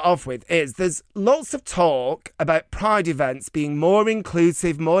you to start off with is there's lots of talk about Pride events being more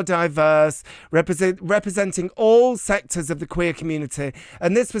inclusive, more diverse, representing all sectors of the queer community.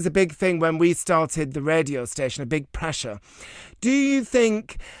 And this was a big thing when we started the radio station, a big pressure. Do you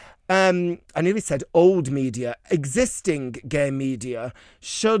think... I nearly said old media, existing gay media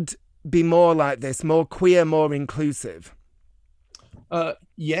should be more like this, more queer, more inclusive?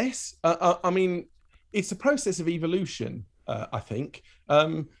 Yes. I mean, it's a process of evolution, I think.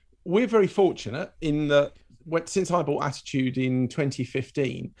 We're very fortunate in that since I bought Attitude in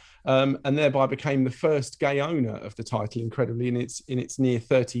 2015, and thereby became the first gay owner of the title, incredibly, in its near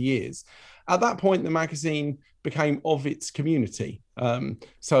 30 years. At that point, the magazine became of its community.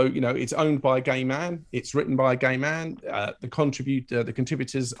 So, it's owned by a gay man. It's written by a gay man. The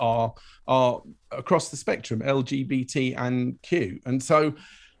contributors are across the spectrum, LGBT and Q. And so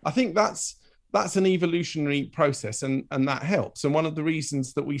I think that's an evolutionary process, and that helps. And one of the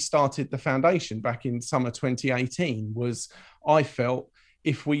reasons that we started the foundation back in summer 2018 was I felt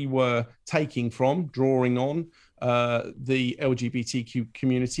if we were drawing on the LGBTQ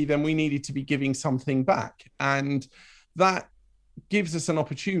community, then we needed to be giving something back. And that gives us an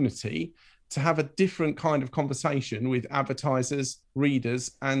opportunity to have a different kind of conversation with advertisers,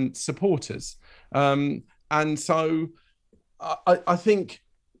 readers, and supporters. And so I think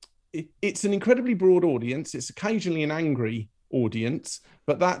it's an incredibly broad audience. It's occasionally an angry audience,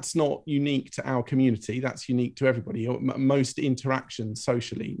 but that's not unique to our community. That's unique to everybody. Most interactions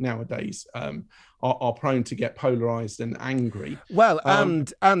socially nowadays are prone to get polarized and angry. Well,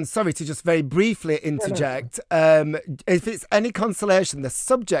 and sorry to just very briefly interject, if it's any consolation, the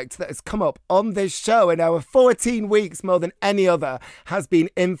subject that has come up on this show in our 14 weeks more than any other has been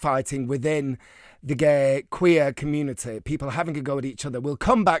infighting within the gay queer community, people having a go at each other. We'll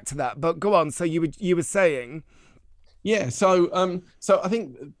come back to that, but go on. So you were saying... Yeah, so I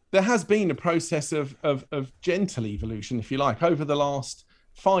think there has been a process of gentle evolution, if you like, over the last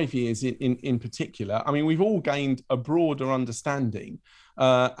 5 years in particular. I mean, we've all gained a broader understanding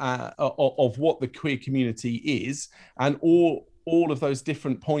of what the queer community is and all of those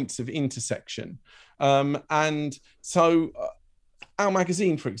different points of intersection. And so our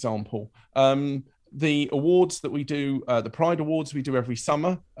magazine, for example, the awards that we do, the Pride Awards we do every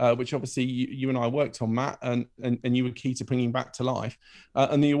summer, which obviously you and I worked on, Matt, and you were key to bringing back to life.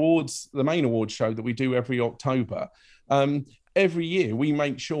 And the main awards show that we do every October. Every year we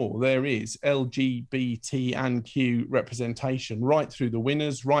make sure there is LGBT and Q representation right through the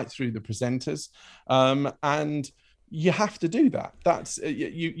winners, right through the presenters. And you have to do that. That's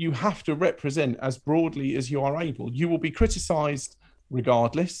you have to represent as broadly as you are able. You will be criticised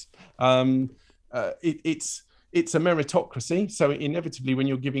regardless. It's a meritocracy. So inevitably, when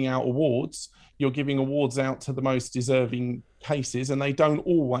you're giving out awards, you're giving awards out to the most deserving cases, and they don't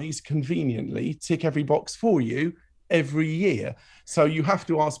always conveniently tick every box for you every year. So you have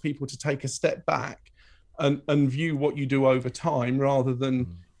to ask people to take a step back and view what you do over time rather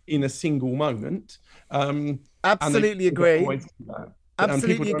than in a single moment. Absolutely agree.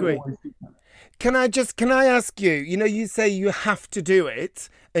 Absolutely agree. Can I ask you, you say you have to do it,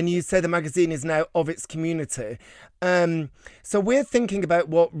 and you say the magazine is now of its community. So we're thinking about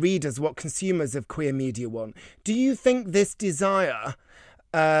what readers, what consumers of queer media want. Do you think this desire,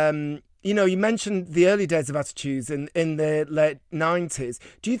 you mentioned the early days of Attitudes in the late 90s.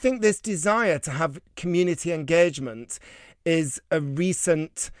 Do you think this desire to have community engagement is a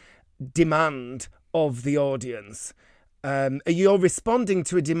recent demand of the audience? Are you responding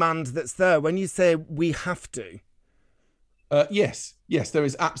to a demand that's there when you say we have to? Yes, there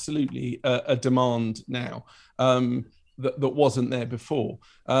is absolutely a demand now that wasn't there before.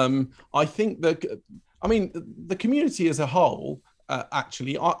 I think the community as a whole,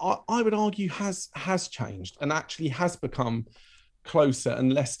 actually, I would argue has changed and actually has become closer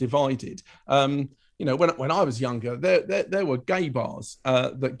and less divided. You know, when I was younger, there were gay bars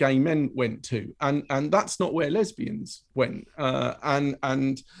that gay men went to, and that's not where lesbians went.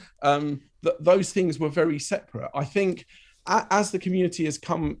 Those things were very separate. I think as the community has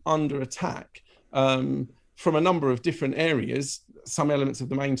come under attack from a number of different areas, some elements of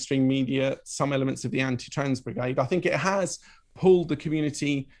the mainstream media, some elements of the anti-trans brigade, I think it has pulled the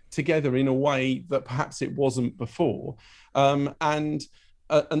community together in a way that perhaps it wasn't before.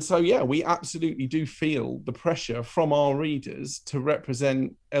 And so, yeah, we absolutely do feel the pressure from our readers to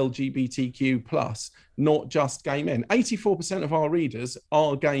represent LGBTQ plus, not just gay men. 84% of our readers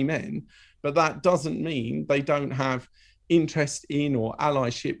are gay men, but that doesn't mean they don't have interest in or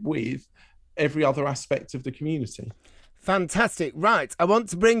allyship with every other aspect of the community. Fantastic. Right, I want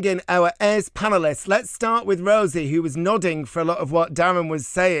to bring in our Airs panellists. Let's start with Rosie, who was nodding for a lot of what Darren was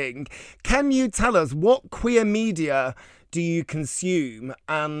saying. Can you tell us what queer media do you consume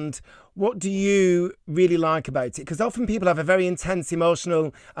and what do you really like about it? Because often people have a very intense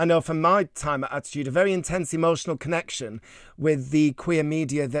emotional, I know from my time at Attitude, a very intense emotional connection with the queer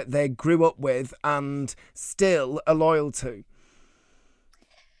media that they grew up with and still are loyal to.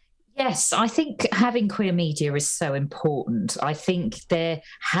 Yes, I think having queer media is so important. I think there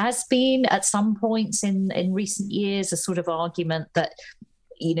has been at some points in recent years a sort of argument that,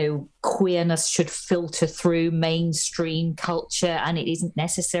 you know, queerness should filter through mainstream culture and it isn't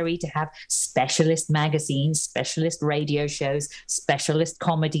necessary to have specialist magazines, specialist radio shows, specialist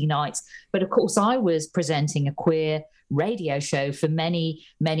comedy nights. But of course, I was presenting a queer radio show for many,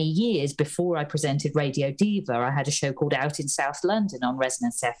 many years before I presented Radio Diva. I had a show called Out in South London on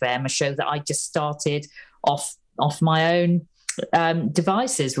Resonance FM, a show that I just started off my own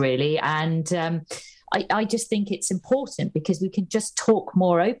devices, really. And I just think it's important because we can just talk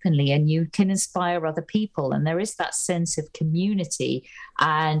more openly and you can inspire other people. And there is that sense of community.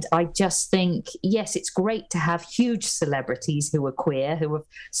 And I just think, yes, it's great to have huge celebrities who are queer, who have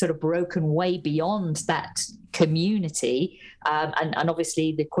sort of broken way beyond that community. And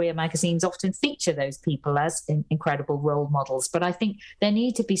obviously the queer magazines often feature those people as incredible role models. But I think there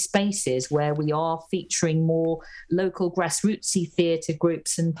need to be spaces where we are featuring more local grassrootsy theatre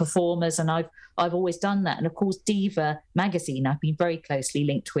groups and performers. And I've always done that. And of course, Diva magazine, I've been very closely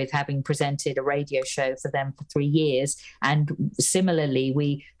linked with, having presented a radio show for them for 3 years. And similarly,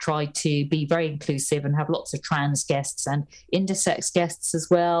 we try to be very inclusive and have lots of trans guests and intersex guests as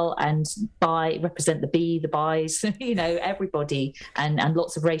well, and represent the B, the bis, you know, everybody, and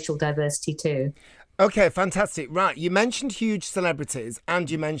lots of racial diversity too. Okay, fantastic. Right, you mentioned huge celebrities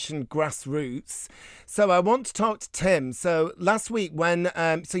and you mentioned grassroots. So I want to talk to Tim. So last week when,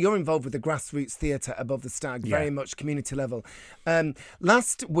 so you're involved with the Grassroots Theatre Above the Stag, very much community level.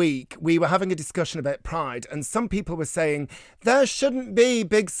 Last week we were having a discussion about Pride and some people were saying there shouldn't be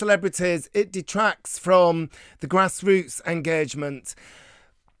big celebrities. It detracts from the grassroots engagement.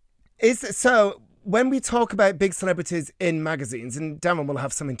 When we talk about big celebrities in magazines, and Darren will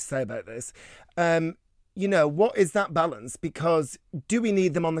have something to say about this, you know, what is that balance? Because do we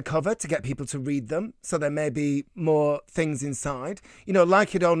need them on the cover to get people to read them? So there may be more things inside. You know,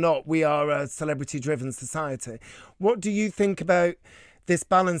 like it or not, we are a celebrity-driven society. What do you think about this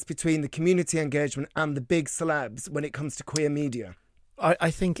balance between the community engagement and the big celebs when it comes to queer media? I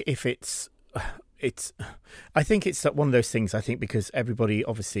think I think it's one of those things, I think, because everybody,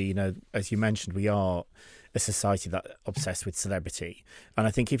 obviously, you know, as you mentioned, we are a society that obsessed with celebrity. And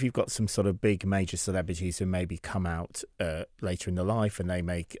I think if you've got some sort of big major celebrities who maybe come out later in their life and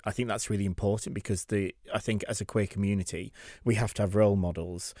I think that's really important because I think as a queer community, we have to have role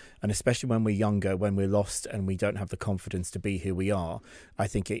models. And especially when we're younger, when we're lost and we don't have the confidence to be who we are, I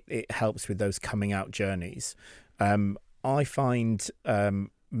think it helps with those coming out journeys. I find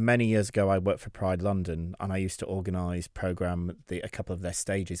many years ago, I worked for Pride London and I used to programme a couple of their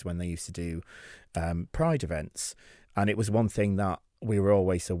stages when they used to do Pride events. And it was one thing that we were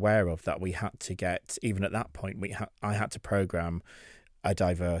always aware of, that we had to get, even at that point, I had to programme a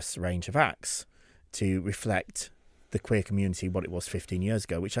diverse range of acts to reflect the queer community, what it was 15 years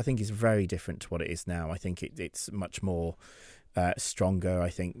ago, which I think is very different to what it is now. I think it's much more stronger. I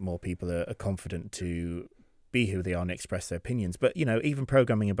think more people are confident to be who they are and express their opinions. But, you know, even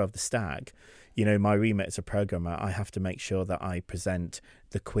programming Above the Stag, you know, my remit as a programmer, I have to make sure that I present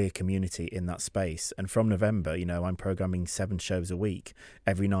the queer community in that space. And from November, you know, I'm programming 7 shows a week.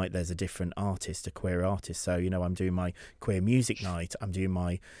 Every night there's a different artist, a queer artist. So, you know, I'm doing my queer music night. I'm doing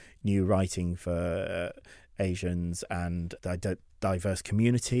my new writing for Asians, and I diverse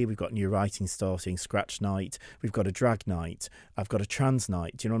community. We've got new writing starting, Scratch Night. We've got a drag night. I've got a trans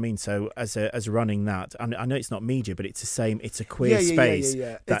night. Do you know what I mean? So as running that, and I know it's not media, but it's the same. It's a queer space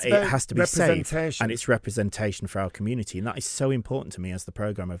that it has to be safe, and it's representation for our community, and that is so important to me as the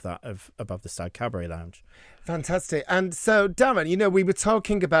programme of Above the Stag Cabaret Lounge. Fantastic. And so, Darren, we were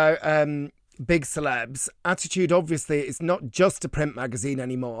talking about big celebs. Attitude, obviously, is not just a print magazine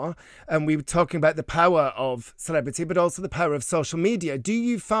anymore. And we were talking about the power of celebrity, but also the power of social media. Do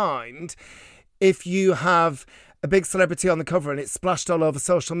you find if you have a big celebrity on the cover and it's splashed all over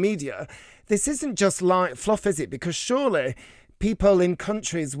social media, this isn't just light fluff, is it? Because surely people in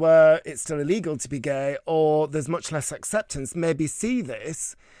countries where it's still illegal to be gay or there's much less acceptance maybe see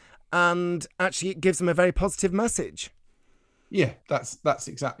this, and actually it gives them a very positive message. Yeah, that's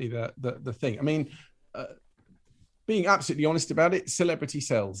exactly the thing. I mean, being absolutely honest about it, celebrity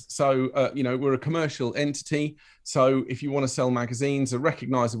sells. So, we're a commercial entity. So if you want to sell magazines, a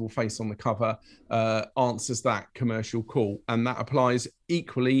recognisable face on the cover answers that commercial call. And that applies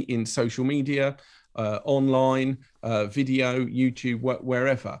equally in social media, online, video, YouTube,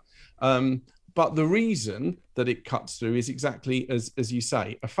 wherever. But the reason that it cuts through is exactly as you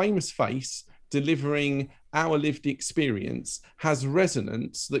say. A famous face delivering our lived experience has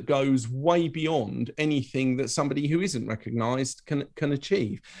resonance that goes way beyond anything that somebody who isn't recognised can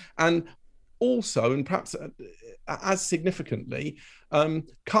achieve. And also, and perhaps as significantly,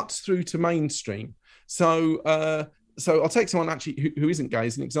 cuts through to mainstream. So I'll take someone actually who isn't gay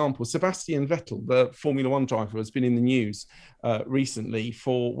as an example. Sebastian Vettel, the Formula One driver, has been in the news recently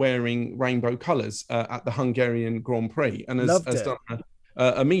for wearing rainbow colours at the Hungarian Grand Prix, and has done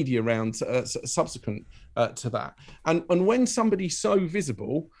a media round subsequent to that. And when somebody so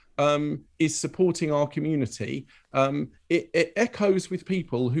visible is supporting our community, it echoes with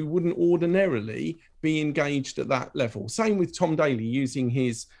people who wouldn't ordinarily be engaged at that level. Same with Tom Daley using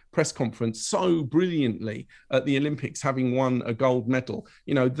his press conference so brilliantly at the Olympics, having won a gold medal.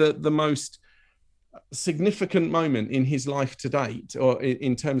 The most significant moment in his life to date, or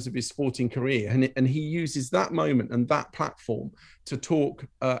in terms of his sporting career, and he uses that moment and that platform to talk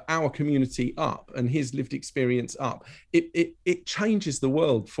our community up and his lived experience up. It changes the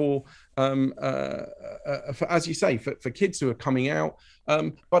world for as you say, for kids who are coming out,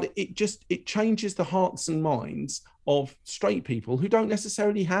 but it changes the hearts and minds of straight people who don't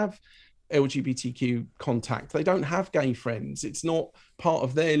necessarily have LGBTQ contact. They don't have gay friends. It's not part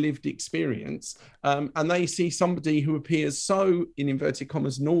of their lived experience. And they see somebody who appears so, in inverted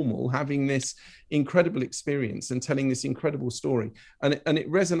commas, normal, having this incredible experience and telling this incredible story. And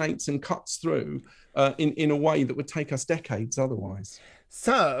it resonates and cuts through in a way that would take us decades otherwise.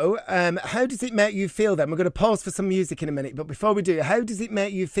 So, how does it make you feel then? We're going to pause for some music in a minute, but before we do, how does it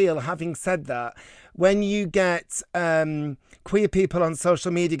make you feel, having said that, when you get queer people on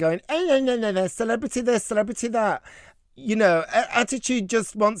social media going, hey, no, celebrity this, celebrity that? Attitude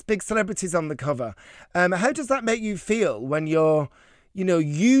just wants big celebrities on the cover. How does that make you feel when you're,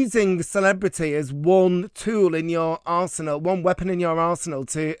 using celebrity as one tool in your arsenal, one weapon in your arsenal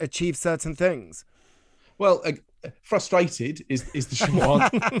to achieve certain things? Well, frustrated is the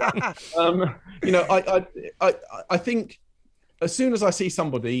short answer. I think as soon as I see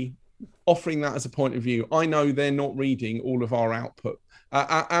somebody offering that as a point of view, I know they're not reading all of our output.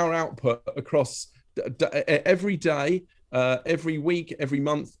 Our output across every day, every week, every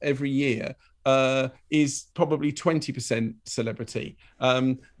month, every year is probably 20% celebrity.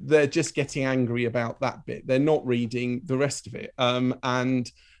 They're just getting angry about that bit. They're not reading the rest of it.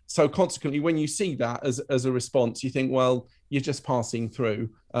 And so consequently, when you see that as a response, you think, well, you're just passing through,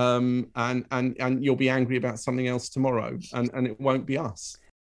 and you'll be angry about something else tomorrow, and it won't be us.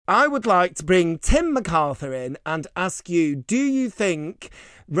 I would like to bring Tim MacArthur in and ask you, do you think,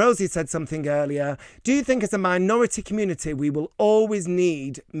 Rosie said something earlier, do you think as a minority community we will always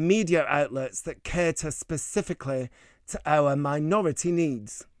need media outlets that cater specifically to our minority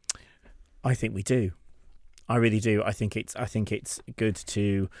needs? I think we do. I really do. I think it's good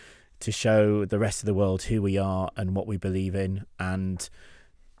to show the rest of the world who we are and what we believe in. And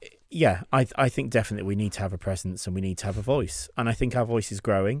yeah, I think definitely we need to have a presence and we need to have a voice. And I think our voice is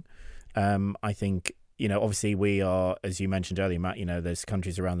growing. I think, obviously we are, as you mentioned earlier, Matt, there's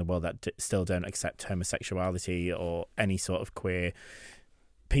countries around the world that still don't accept homosexuality or any sort of queer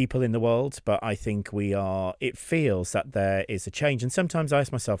people in the world, but I think it feels that there is a change. And sometimes I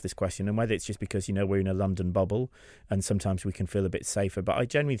ask myself this question, and whether it's just because we're in a London bubble and sometimes we can feel a bit safer, but I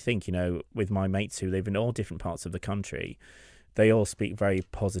generally think with my mates who live in all different parts of the country, they all speak very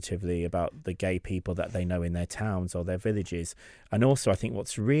positively about the gay people that they know in their towns or their villages. And also, I think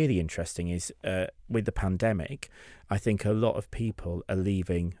what's really interesting is with the pandemic, I think a lot of people are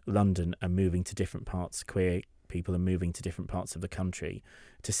leaving London and moving to different parts. Queer people are moving to different parts of the country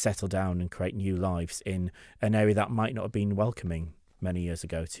to settle down and create new lives in an area that might not have been welcoming many years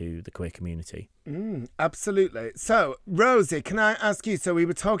ago to the queer community. Absolutely. So, Rosie, can I ask you, so we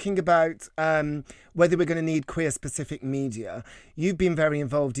were talking about whether we're going to need queer-specific media. You've been very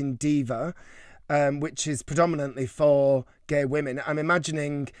involved in Diva, which is predominantly for gay women. I'm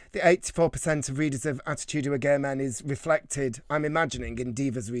imagining the 84% of readers of Attitude Who Are Gay Men is reflected, I'm imagining, in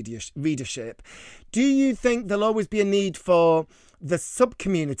Diva's readership. Do you think there'll always be a need for the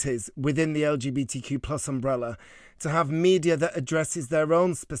sub-communities within the LGBTQ plus umbrella to have media that addresses their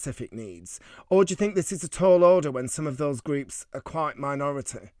own specific needs? Or do you think this is a tall order when some of those groups are quite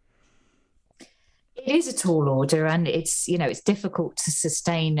minority? It is a tall order, and it's difficult to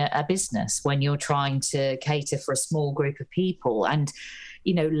sustain a business when you're trying to cater for a small group of people. And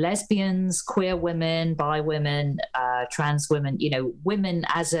lesbians, queer women, bi women, trans women, women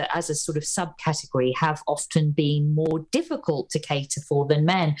as a sort of subcategory have often been more difficult to cater for than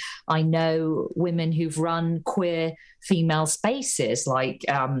men. I know women who've run queer female spaces, like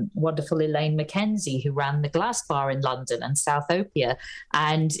wonderful Elaine Mackenzie, who ran the Glass Bar in London and Southopia.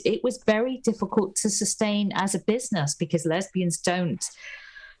 And it was very difficult to sustain as a business because lesbians don't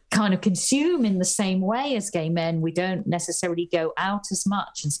kind of consume in the same way as gay men. We don't necessarily go out as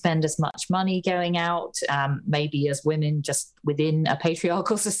much and spend as much money going out. Maybe as women, just within a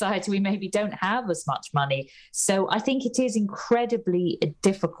patriarchal society, we maybe don't have as much money. So I think it is incredibly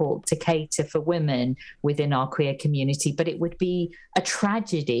difficult to cater for women within our queer community, but it would be a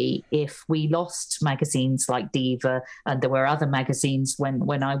tragedy if we lost magazines like Diva, and there were other magazines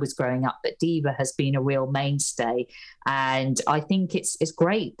when I was growing up, but Diva has been a real mainstay. And I think it's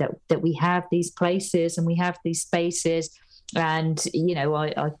great that we have these places and we have these spaces. And,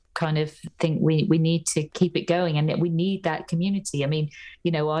 I kind of think we need to keep it going, and that we need that community. I mean,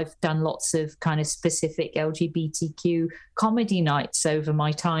 I've done lots of kind of specific LGBTQ comedy nights over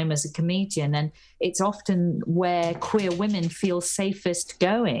my time as a comedian, and it's often where queer women feel safest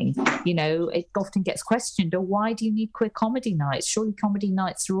going. It often gets questioned, why do you need queer comedy nights? Surely comedy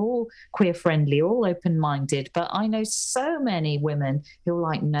nights are all queer friendly, all open-minded. But I know so many women who are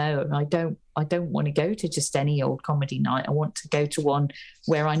like, no, I don't want to go to just any old comedy night. I want to go to one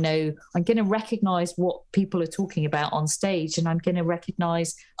where I know I'm going to recognise what people are talking about on stage, and I'm going to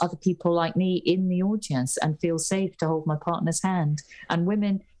recognise other people like me in the audience and feel safe to hold my partner's hand. And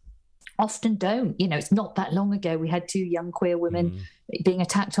women often don't. It's not that long ago we had 2 young queer women being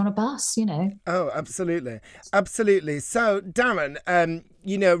attacked on a bus, Oh, absolutely. Absolutely. So, Darren,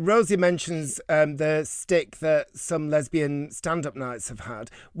 Rosie mentions the stick that some lesbian stand-up nights have had.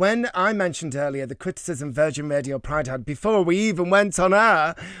 When I mentioned earlier the criticism Virgin Radio Pride had before we even went on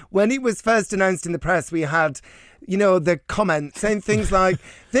air, when it was first announced in the press, we had the comments saying things like,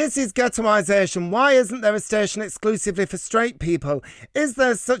 this is ghettoisation. Why isn't there a station exclusively for straight people? Is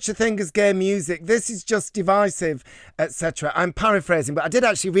there such a thing as gay music? This is just divisive, etc. I'm paraphrasing, but I did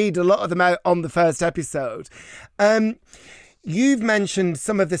actually read a lot of them out on the first episode. You've mentioned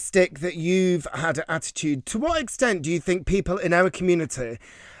some of the stick that you've had at Attitude. To what extent do you think people in our community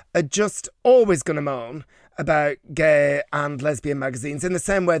are just always going to moan about gay and lesbian magazines in the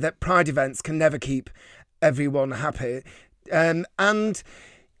same way that Pride events can never keep everyone happy? Do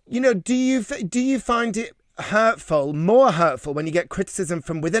you find it more hurtful when you get criticism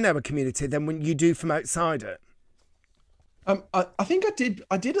from within our community than when you do from outside it? I think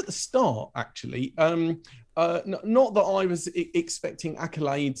I did at the start, actually. Not that I was expecting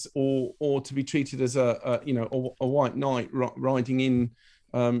accolades or to be treated as a white knight riding in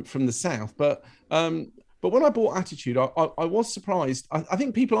from the south, but when I bought Attitude, I was surprised. I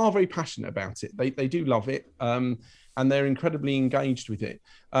think people are very passionate about it. They do love it, and they're incredibly engaged with it.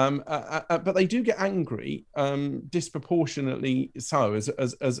 But they do get angry, disproportionately so,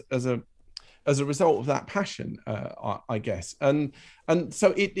 as a result of that passion, I guess. And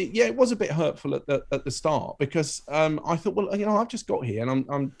so it was a bit hurtful at the start, because I thought, well, I've just got here and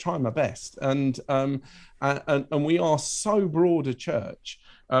I'm trying my best, and we are so broad a church.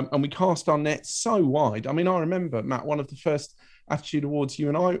 And we cast our net so wide. I mean, I remember, Matt, one of the first Attitude Awards you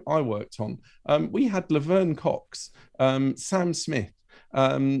and I worked on, we had Laverne Cox, Sam Smith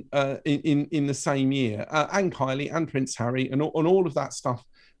in the same year, and Kylie and Prince Harry and all of that stuff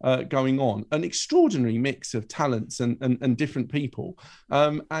going on. An extraordinary mix of talents and different people.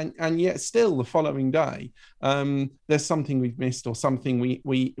 And yet still the following day, there's something we've missed or something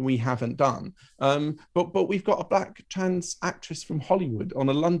we haven't done. But we've got a black trans actress from Hollywood on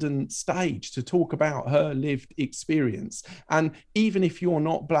a London stage to talk about her lived experience. And even if you're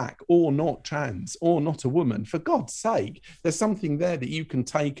not black or not trans or not a woman, for God's sake, there's something there that you can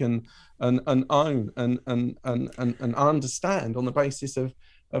take and own and understand on the basis of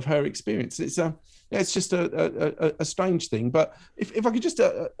her experience. It's just a strange thing. But if I could just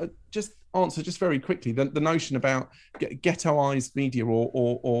answer just very quickly the notion about ghettoized media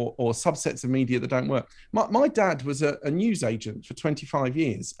or subsets of media that don't work. My dad was a news agent for 25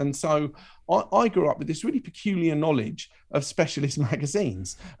 years, and so I grew up with this really peculiar knowledge of specialist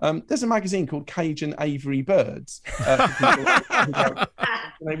magazines. There's a magazine called Cage and Avery Birds.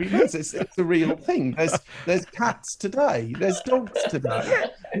 It's a real thing. There's cats today. There's dogs today.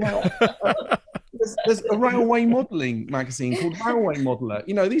 Now, there's a railway modelling magazine called Railway Modeller.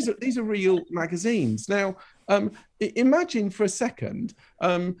 These are real magazines. Now, imagine for a second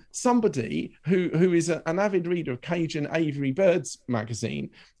somebody who is an avid reader of Cage and Avery Birds magazine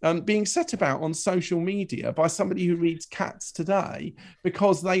being set about on social media by somebody who reads Cats Today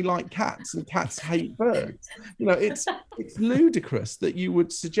because they like cats and cats hate birds. It's ludicrous that you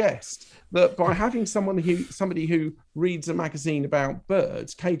would suggest that by having somebody who reads a magazine about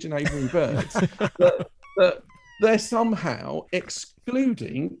birds, Cage and Avery Birds, that they're somehow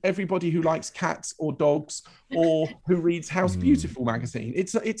excluding everybody who likes cats or dogs or who reads House Beautiful magazine.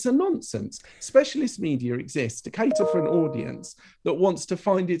 It's a nonsense. Specialist media exists to cater for an audience that wants to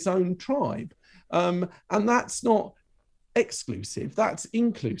find its own tribe. And that's not exclusive, that's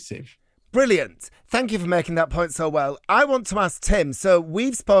inclusive. Brilliant. Thank you for making that point so well. I want to ask Tim, so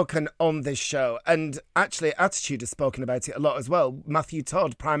we've spoken on this show, and actually Attitude has spoken about it a lot as well. Matthew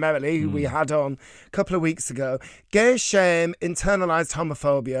Todd, primarily, who we had on a couple of weeks ago. Gay shame, internalised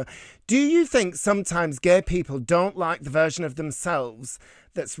homophobia. Do you think sometimes gay people don't like the version of themselves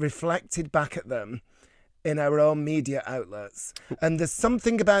that's reflected back at them in our own media outlets? And there's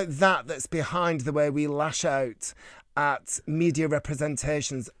something about that that's behind the way we lash out at media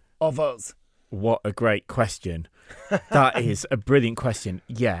representations of us. What a great question. That is a brilliant question.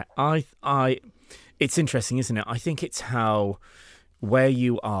 Yeah, I it's interesting, isn't it? I think it's where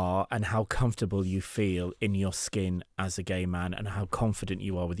you are and how comfortable you feel in your skin as a gay man and how confident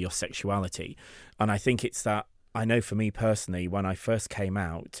you are with your sexuality. And I think it's that, I know for me personally, when I first came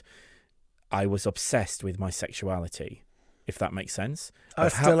out, I was obsessed with my sexuality, if that makes sense. I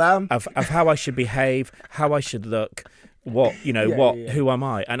still am. Of how I should behave, how I should look, who am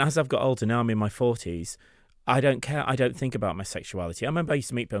I? And as I've got older, now I'm in my 40s, I don't care. I don't think about my sexuality. I remember I used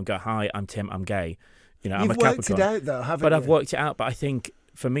to meet people and go, "Hi, I'm Tim, I'm gay." I'm a Capricorn. You've worked it out though, haven't you? But I've worked it out. But I think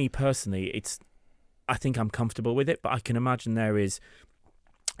for me personally, I think I'm comfortable with it. But I can imagine there is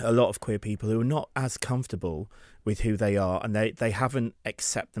a lot of queer people who are not as comfortable with who they are, and they haven't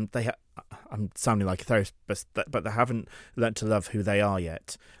accepted them. I'm sounding like a therapist, but they haven't learnt to love who they are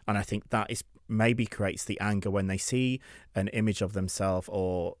yet. And I think that is maybe creates the anger when they see an image of themselves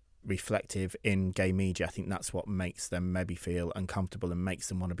or reflective in gay media. I think that's what makes them maybe feel uncomfortable and makes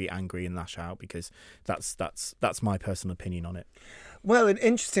them want to be angry and lash out, because that's my personal opinion on it. Well, and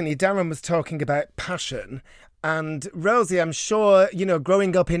interestingly, Darren was talking about passion. And Rosie, I'm sure,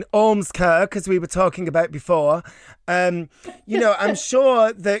 growing up in Ormskirk, as we were talking about before, I'm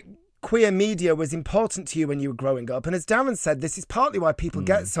sure that queer media was important to you when you were growing up. And as Darren said, this is partly why people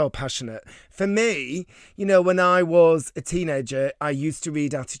get so passionate. For me, when I was a teenager, I used to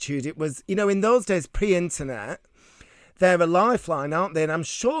read Attitude. It was, in those days, pre-internet, they're a lifeline, aren't they? And I'm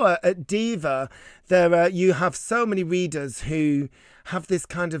sure at Diva, you have so many readers who have this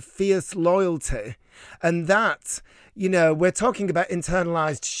kind of fierce loyalty. And that, we're talking about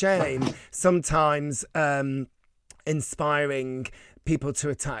internalised shame, sometimes inspiring people to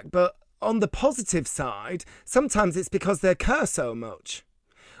attack. But on the positive side, sometimes it's because they care so much.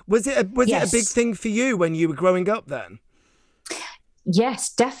 Was it a big thing for you when you were growing up then?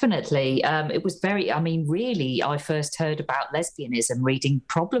 Yes, definitely. It was really, I first heard about lesbianism reading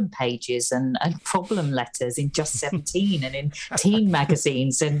problem pages and problem letters in Just 17 and in teen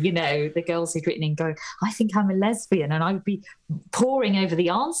magazines. And, the girls who'd written in going, "I think I'm a lesbian." And I would be poring over the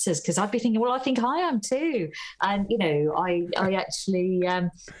answers because I'd be thinking, well, I think I am too. And, I actually,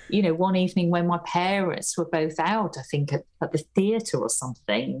 one evening when my parents were both out, I think at the theatre or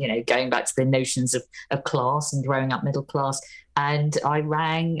something, going back to the notions of class and growing up middle class, and I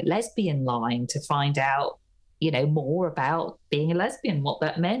rang Lesbian Line to find out, more about being a lesbian, what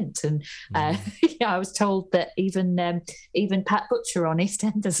that meant. And I was told that even Pat Butcher on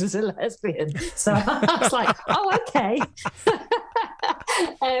EastEnders was a lesbian. So I was like, oh, okay.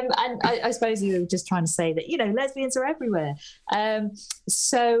 And I suppose you were just trying to say that, lesbians are everywhere.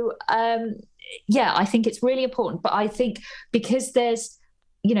 Yeah, I think it's really important. But I think because there's,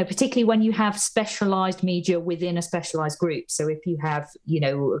 particularly when you have specialized media within a specialized group. So if you have,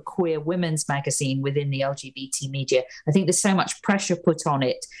 a queer women's magazine within the LGBT media, I think there's so much pressure put on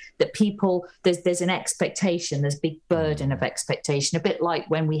it that people, there's an expectation, there's a big burden of expectation, a bit like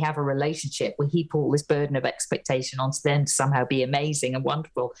when we have a relationship, we heap all this burden of expectation onto them to somehow be amazing and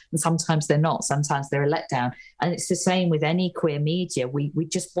wonderful. And sometimes they're not, sometimes they're a letdown. And it's the same with any queer media. We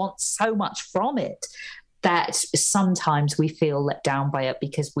just want so much from it that sometimes we feel let down by it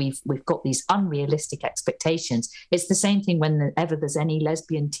because we've got these unrealistic expectations. It's the same thing whenever there's any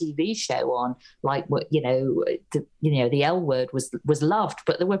lesbian TV show on, like what the L Word was loved,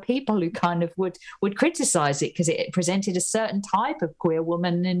 but there were people who kind of would criticize it because it presented a certain type of queer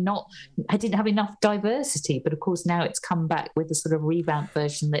woman and didn't have enough diversity. But of course now it's come back with a sort of revamped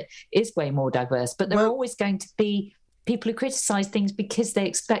version that is way more diverse. But there are always going to be people who criticise things because they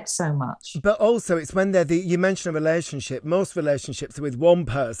expect so much. But also it's when you mentioned a relationship, most relationships are with one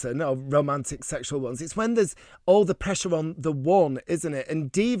person, or romantic sexual ones. It's when there's all the pressure on the one, isn't it?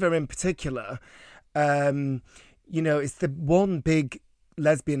 And Diva in particular, it's the one big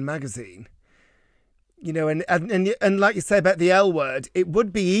lesbian magazine. And like you say about the L Word, it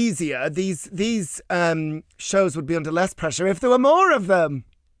would be easier. These shows would be under less pressure if there were more of them.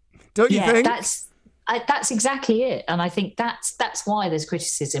 Don't you think? That's exactly it. And I think that's why there's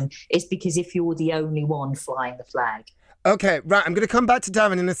criticism, is because if you're the only one flying the flag. Okay, right. I'm going to come back to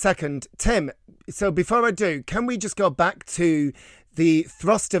Darren in a second. Tim, so before I do, can we just go back to the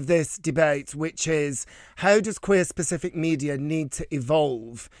thrust of this debate, which is how does queer-specific media need to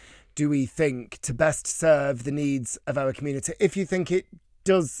evolve, do we think, to best serve the needs of our community? If you think it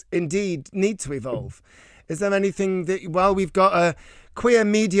does indeed need to evolve, is there anything that, while we've got a queer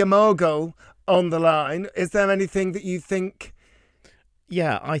media mogul on the line, is there anything that you think?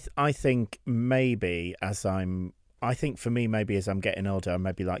 Yeah, I think maybe I think for me, maybe as I'm getting older, I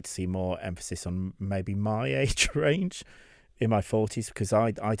maybe like to see more emphasis on maybe my age range in my 40s, because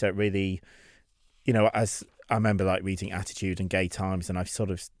I don't really, as I remember like reading Attitude and Gay Times, and I've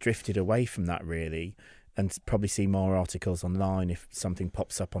sort of drifted away from that really, and probably see more articles online if something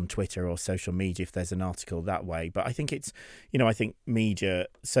pops up on Twitter or social media, if there's an article that way. But I think it's, I think the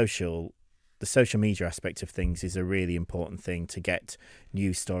social media aspect of things is a really important thing to get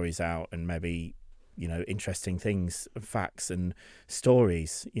news stories out and maybe, interesting things, facts and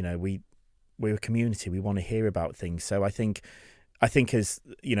stories. We're a community, we want to hear about things. So I think as,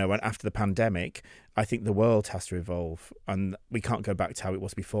 after the pandemic, I think the world has to evolve and we can't go back to how it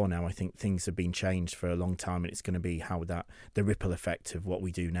was before now. I think things have been changed for a long time and it's going to be the ripple effect of what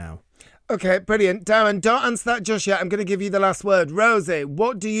we do now. Okay, brilliant. Darren, don't answer that just yet. I'm going to give you the last word. Rosie,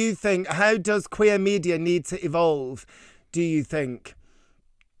 what do you think? How does queer media need to evolve, do you think?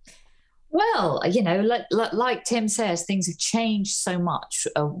 Well, like Tim says, things have changed so much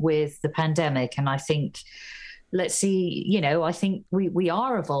with the pandemic. And I think, let's see, I think we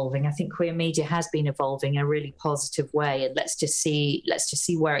are evolving. I think queer media has been evolving in a really positive way, and let's just see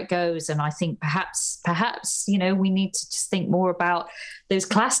where it goes. And I think perhaps, we need to just think more about those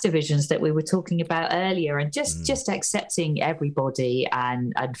class divisions that we were talking about earlier, and just accepting everybody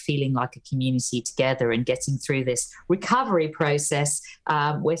and feeling like a community together and getting through this recovery process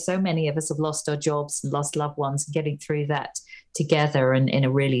where so many of us have lost our jobs and lost loved ones, and getting through that together and in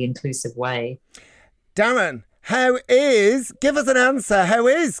a really inclusive way. Darren, give us an answer. How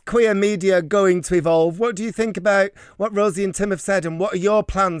is queer media going to evolve? What do you think about what Rosie and Tim have said, and what are your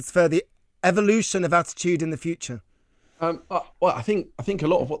plans for the evolution of Attitude in the future? Well, I think a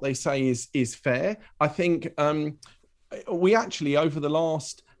lot of what they say is fair. I think we actually, over the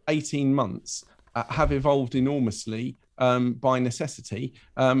last 18 months, have evolved enormously by necessity,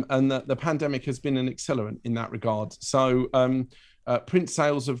 and the pandemic has been an accelerant in that regard. So print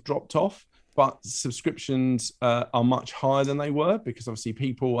sales have dropped off, but subscriptions are much higher than they were, because obviously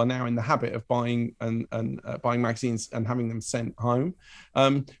people are now in the habit of buying and buying magazines and having them sent home.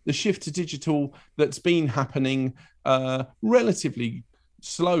 The shift to digital that's been happening relatively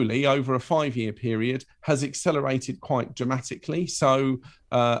slowly over a 5-year period has accelerated quite dramatically. So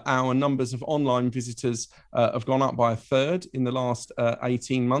our numbers of online visitors have gone up by a third in the last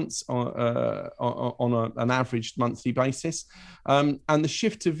 18 months on an average monthly basis. And the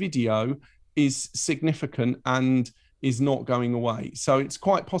shift to video is significant and is not going away. So it's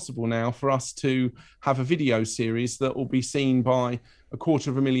quite possible now for us to have a video series that will be seen by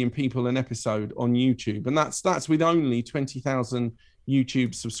 250,000 people an episode on YouTube. And that's with only 20,000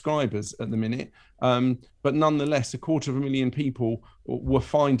 YouTube subscribers at the minute. But nonetheless, 250,000 people were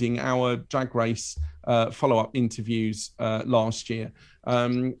finding our Drag Race follow-up interviews last year.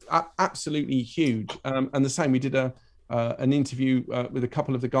 Absolutely huge. And the same, we did an interview with a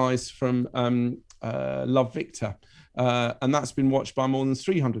couple of the guys from Love Victor, and that's been watched by more than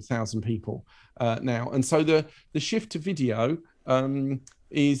 300,000 people now. And so the shift to video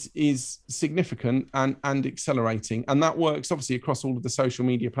is significant and accelerating, and that works obviously across all of the social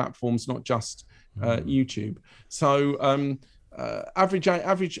media platforms, not just YouTube. So our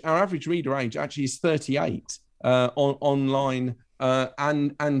average reader age actually is 38 online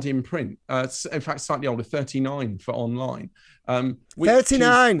and in print. In fact, slightly older, 39 for online.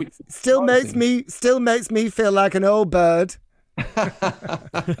 39 still makes me feel like an old bird.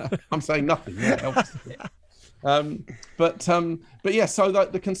 I'm saying nothing. Yeah, obviously. But yeah, so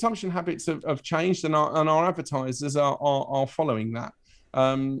the consumption habits have changed, and our advertisers are following that.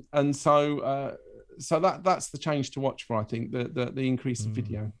 And so that's the change to watch for, I think, the increase in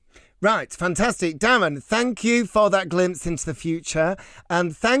video. Right, fantastic. Darren, thank you for that glimpse into the future,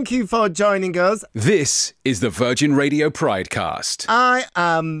 and thank you for joining us. This is the Virgin Radio Pridecast. I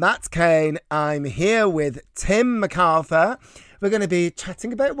am Matt Kane. I'm here with Tim MacArthur. We're going to be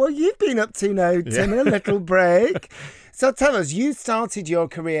chatting about what you've been up to now, Tim, in a little break. So tell us, you started your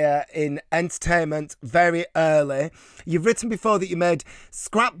career in entertainment very early. You've written before that you made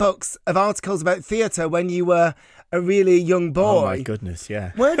scrapbooks of articles about theatre when you were a really young boy. Oh my goodness,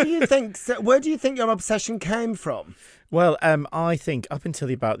 yeah. Where do you think your obsession came from? Well, I think up until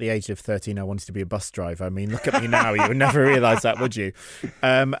about the age of 13, I wanted to be a bus driver. I mean, look at me now. You would never realise that, would you?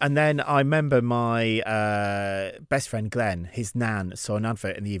 And then I remember my best friend, Glenn, his nan, saw an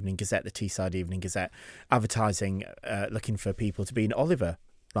advert in the Evening Gazette, the Teesside Evening Gazette, advertising, looking for people to be an Oliver,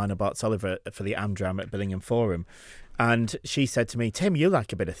 Lionel Bart's Oliver, for the Amdram at Billingham Forum. And she said to me, Tim, you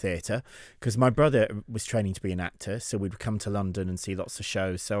like a bit of theatre, because my brother was training to be an actor, so we'd come to London and see lots of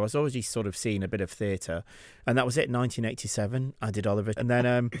shows. So I was already sort of seeing a bit of theatre. And that was it, 1987, I did Oliver. And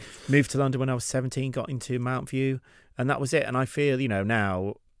then moved to London when I was 17, got into Mount View, and that was it. And I feel,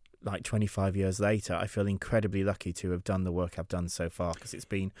 now, like 25 years later, I feel incredibly lucky to have done the work I've done so far, because it's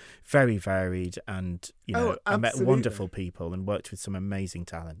been very varied, and I met wonderful people and worked with some amazing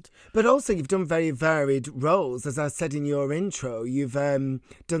talent. But also you've done very varied roles, as I said in your intro. You've done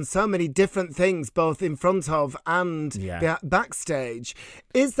so many different things, both in front of and backstage.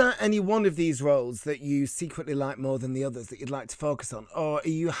 Is there any one of these roles that you secretly like more than the others that you'd like to focus on, or are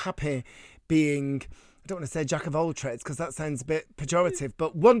you happy being, I don't want to say jack of all trades because that sounds a bit pejorative,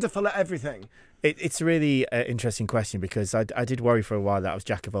 but wonderful at everything? It's a really interesting question, because I did worry for a while that I was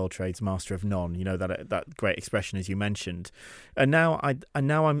jack of all trades, master of none. That great expression, as you mentioned. And now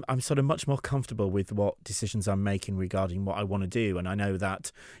I'm sort of much more comfortable with what decisions I'm making regarding what I want to do. And I know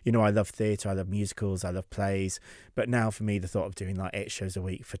that I love theatre, I love musicals, I love plays. But now for me, the thought of doing like 8 shows a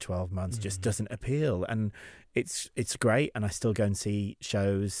week for 12 months just doesn't appeal. And it's great, and I still go and see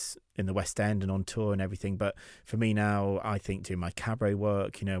shows in the West End and on tour and everything. But for me now, I think doing my cabaret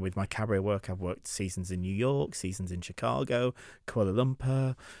work, with my cabaret work, I've worked seasons in New York, seasons in Chicago, Kuala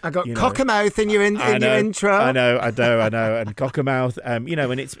Lumpur. I got Cockermouth in your intro. I know, and Cockermouth.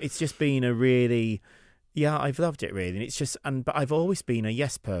 And it's just been a really, I've loved it really. And it's just, but I've always been a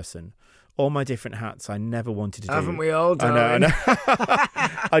yes person. All my different hats I never wanted to do. Haven't we all done? I know.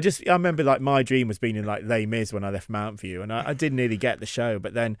 I remember like my dream was being in like Les Mis when I left Mount View, and I didn't nearly get the show.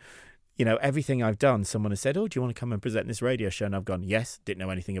 But then, everything I've done, someone has said, "Oh, do you want to come and present this radio show?" And I've gone, "Yes." Didn't know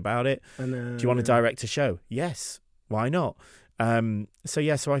anything about it. Do you want to direct a show? Yes. Why not? So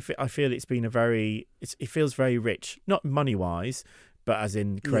I feel it's been it feels very rich, not money wise, but as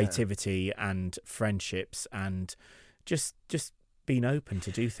in creativity and friendships and just being open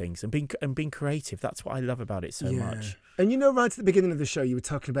to do things and being creative. That's what I love about it so much. And right at the beginning of the show, you were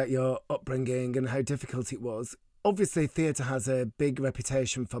talking about your upbringing and how difficult it was. Obviously, theatre has a big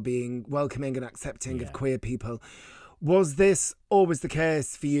reputation for being welcoming and accepting of queer people. Was this always the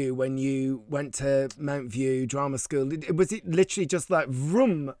case for you when you went to Mount View Drama School? Was it literally just like,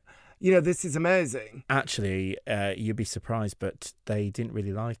 vroom, this is amazing? Actually, you'd be surprised, but they didn't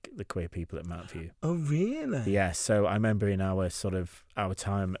really like the queer people at Mount View. Oh, really? Yeah, so I remember in our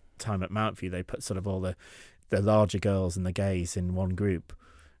time at Mount View, they put sort of all the larger girls and the gays in one group.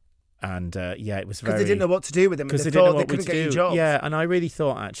 And it was very... Because they didn't know what to do with them. Because they thought they couldn't get you jobs. Yeah, and I really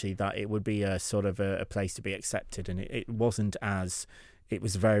thought, actually, that it would be a sort of a place to be accepted. And it wasn't as... It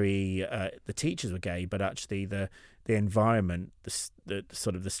was very... the teachers were gay, but actually the environment, the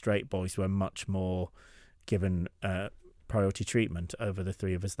sort of the straight boys were much more given priority treatment over the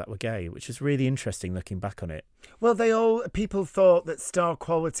three of us that were gay, which was really interesting looking back on it. Well, people thought that star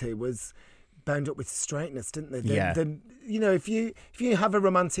quality was bound up with straightness, didn't they? If you have a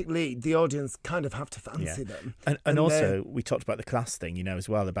romantic lead, the audience kind of have to fancy them. And also, we talked about the class thing, as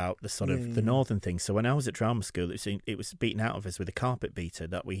well, about the sort of the northern thing. So when I was at drama school, it was beaten out of us with a carpet beater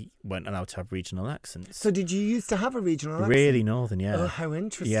that we weren't allowed to have regional accents. So did you used to have a regional accent? Really northern, yeah. Oh, how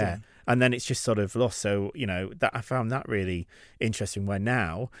interesting. Yeah. And then it's just sort of lost. So, that I found that really interesting, where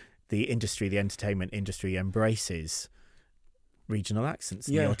now the entertainment industry embraces regional accents,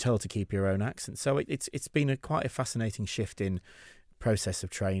 and you're told to keep your own accent. So it's been quite a fascinating shift in process of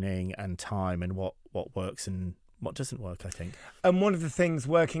training and time and what works and what doesn't work, I think. And one of the things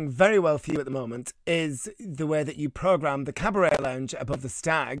working very well for you at the moment is the way that you program the Cabaret Lounge above the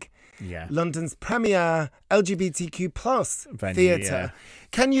Stag, London's premier LGBTQ plus theatre.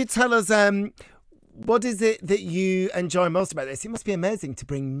 Can you tell us what is it that you enjoy most about this? It must be amazing to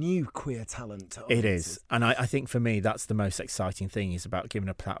bring new queer talent to audiences. It is. And I think for me, that's the most exciting thing, is about giving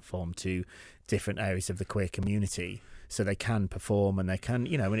a platform to different areas of the queer community so they can perform and they can,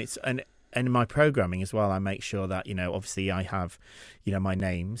 and in my programming as well, I make sure that, obviously I have, my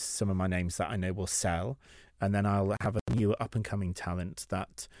names, some of my names that I know will sell. And then I'll have a new up and coming talent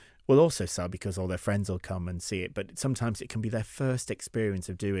that will also sell because all their friends will come and see it. But sometimes it can be their first experience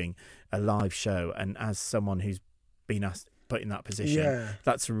of doing a live show. And as someone who's been put in that position,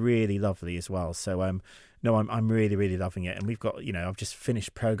 that's really lovely as well. So, I'm really, really loving it. And we've got, I've just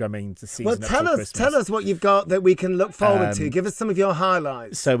finished programming the season. Well, tell us what you've got that we can look forward to. Give us some of your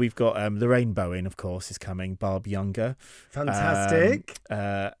highlights. So we've got Lorraine Bowen, of course, is coming. Barb Younger. Fantastic.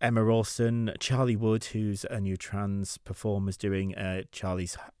 Emma Rawson. Charlie Wood, who's a new trans performer, doing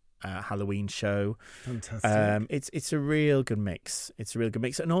Charlie's Halloween show. Fantastic. It's a real good mix.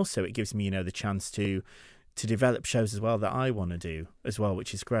 And also it gives me, the chance to develop shows as well that I want to do as well,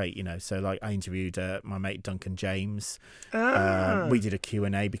 which is great, So like I interviewed my mate Duncan James. We did a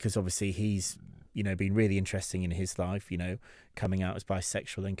Q&A because obviously he's, been really interesting in his life, coming out as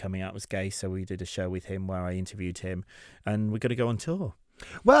bisexual and coming out as gay. So we did a show with him where I interviewed him, and we're going to go on tour.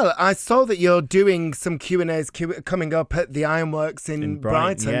 Well, I saw that you're doing some Q&As coming up at the Ironworks in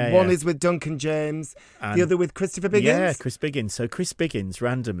Brighton. One is with Duncan James, and the other with Christopher Biggins. Yeah, Chris Biggins. So Chris Biggins,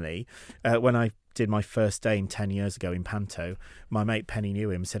 randomly, when I did my first day 10 years ago in Panto, my mate Penny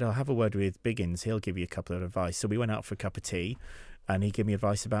knew him, said, have a word with Biggins. He'll give you a couple of advice. So we went out for a cup of tea, and he gave me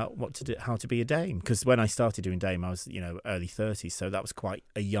advice about what to do, how to be a dame. Because when I started doing dame, I was, early 30s. So that was quite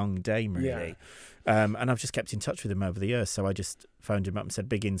a young dame, really. Yeah. And I've just kept in touch with him over the years. So I just phoned him up and said,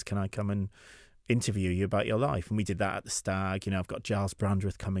 Biggins, can I come and interview you about your life? And we did that at the Stag. I've got Giles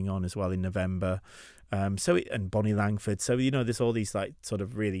Brandreth coming on as well in November. And Bonnie Langford. So, there's all these like sort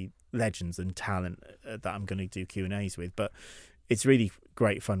of really legends and talent that I'm going to do Q&As with. But it's really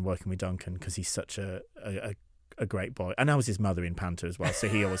great fun working with Duncan because he's such a great boy. And I was his mother in Panto as well, so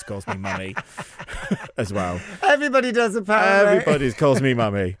he always calls me mummy as well. Everybody does, apparently. Everybody calls me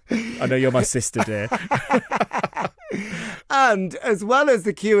mummy. I know you're my sister, dear. And as well as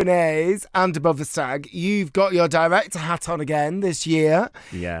the Q&As and Above the Stag, you've got your director hat on again this year.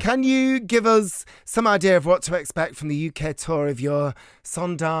 Yeah. Can you give us some idea of what to expect from the UK tour of your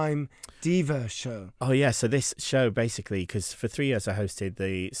Sondheim Diva show? Oh, yeah. So this show, basically, because for 3 years I hosted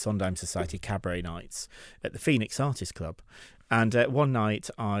the Sondheim Society Cabaret Nights at the Phoenix Artists Club. And one night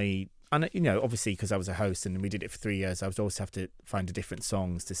obviously because I was a host and we did it for 3 years, I would always have to find a different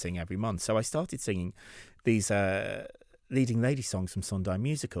songs to sing every month. So I started singing these leading lady songs from Sondheim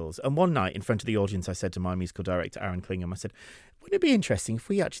musicals. And one night in front of the audience, I said to my musical director, Aaron Klingham, I said, wouldn't it be interesting if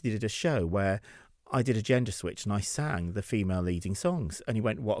we actually did a show where I did a gender switch and I sang the female leading songs? And he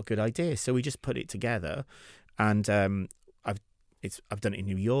went, what a good idea. So we just put it together. And I've done it in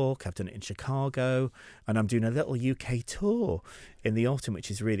New York, I've done it in Chicago, and I'm doing a little UK tour in the autumn, which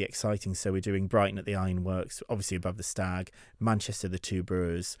is really exciting. So we're doing Brighton at the Ironworks, obviously Above the Stag, Manchester, the Two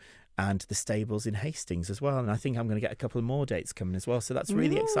Brewers, and the Stables in Hastings as well. And I think I'm going to get a couple of more dates coming as well. So that's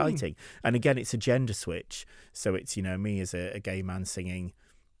really exciting. And again, it's a gender switch. So it's, me as a gay man singing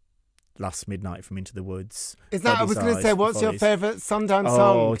Last Midnight from Into the Woods. Is that, I was going to say, what's your favourite Sondheim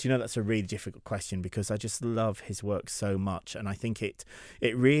song? Oh, do you know, that's a really difficult question because I just love his work so much. And I think it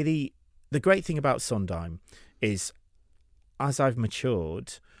really, the great thing about Sondheim is as I've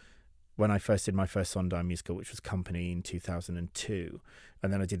matured, when I first did my first Sondheim musical, which was Company in 2002,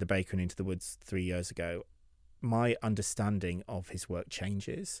 and then I did The Baker and Into the Woods 3 years ago, my understanding of his work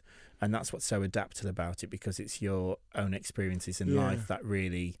changes. And that's what's so adaptable about it, because it's your own experiences in life that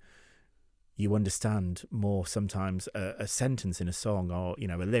really... you understand more sometimes a sentence in a song or,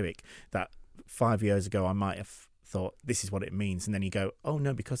 a lyric that 5 years ago I might have thought, this is what it means. And then you go, oh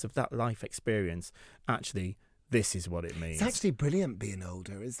no, because of that life experience, actually, this is what it means. It's actually brilliant being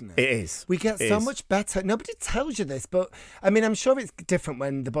older, isn't it? It is. We get so much better. Nobody tells you this, but I mean, I'm sure it's different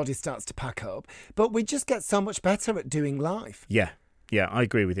when the body starts to pack up, but we just get so much better at doing life. Yeah, I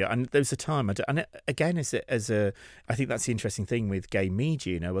agree with you. And there's a time, and again, I think that's the interesting thing with gay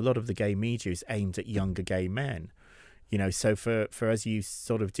media. You know, a lot of the gay media is aimed at younger gay men. You know, so for as you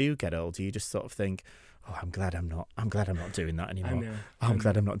sort of do get older, you just sort of think, oh, I'm glad I'm not doing that anymore. I'm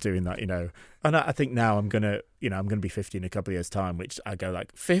glad I'm not doing that, you know. And I think now I'm going to be 50 in a couple of years' time, which I go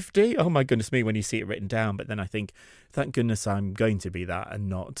like, 50? Oh my goodness me, when you see it written down. But then I think, thank goodness I'm going to be that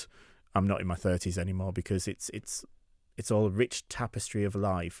and I'm not in my 30s anymore, because it's all a rich tapestry of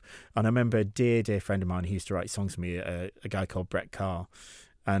life. And I remember a dear friend of mine who used to write songs for me, a guy called Brett Carr.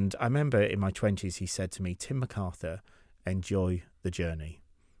 And I remember in my 20s, he said to me, Tim MacArthur, enjoy the journey.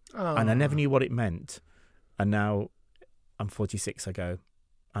 Oh. And I never knew what it meant. And now I'm 46, I go,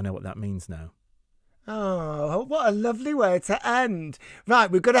 I know what that means now. Oh, what a lovely way to end.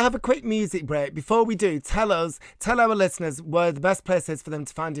 Right, we're going to have a quick music break. Before we do, tell our listeners where the best place is for them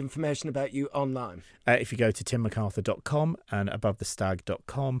to find information about you online. If you go to timmacarthur.com and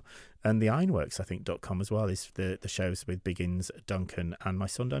abovethestag.com, and the Ironworks, I think, .com as well, is the shows with Biggins, Duncan, and my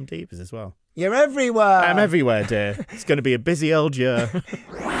Sundome Divas as well. You're everywhere. I'm everywhere, dear. It's going to be a busy old year.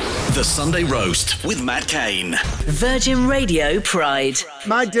 The Sunday Roast with Matt Cain. Virgin Radio Pride.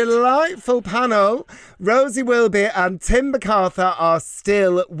 My delightful panel, Rosie Wilby and Tim MacArthur, are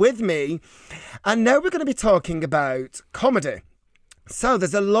still with me. And now we're going to be talking about comedy. So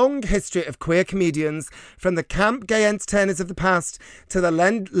there's a long history of queer comedians, from the camp gay entertainers of the past to the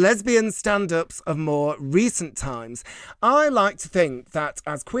lesbian stand-ups of more recent times. I like to think that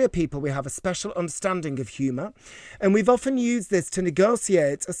as queer people we have a special understanding of humour, and we've often used this to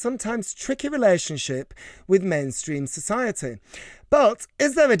negotiate a sometimes tricky relationship with mainstream society. But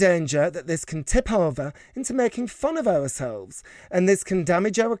is there a danger that this can tip over into making fun of ourselves, and this can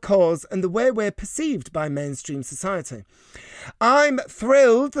damage our cause and the way we're perceived by mainstream society? I'm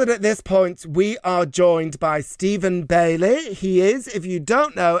thrilled that at this point we are joined by Stephen Bailey. He is, if you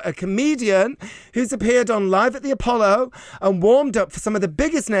don't know, a comedian who's appeared on Live at the Apollo and warmed up for some of the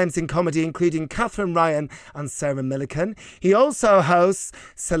biggest names in comedy, including Katherine Ryan and Sarah Millican. He also hosts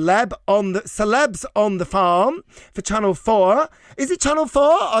Celebs on the Farm for Channel 4. Is it Channel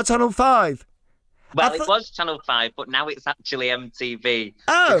 4 or Channel 5? Well, it was Channel 5, but now it's actually MTV.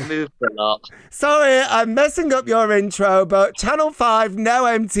 Oh. It's moved a lot. Sorry, I'm messing up your intro, but Channel 5, now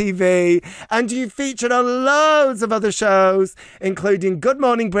MTV. And you featured on loads of other shows, including Good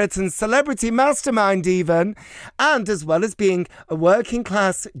Morning Britain, Celebrity Mastermind even. And as well as being a working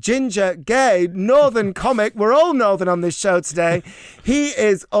class, ginger, gay, northern comic, we're all northern on this show today, he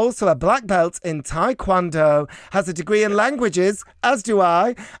is also a black belt in Taekwondo, has a degree in languages, as do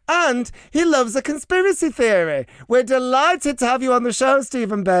I, and he loves a conspiracy theory. We're delighted to have you on the show,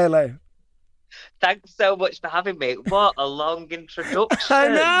 Stephen Bailey. Thanks so much for having me. What a long introduction. I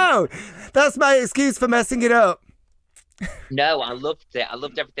know. That's my excuse for messing it up. No, I loved it. I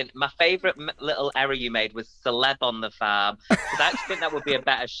loved everything. My favourite little error you made was Celeb on the Farm. Because I actually think that would be a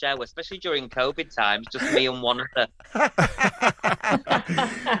better show, especially during COVID times, just me and one other.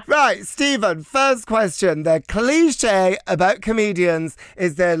 Right, Stephen, first question. The cliche about comedians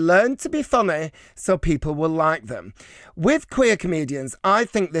is they learn to be funny so people will like them. With queer comedians, I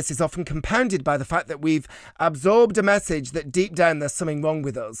think this is often compounded by the fact that we've absorbed a message that deep down there's something wrong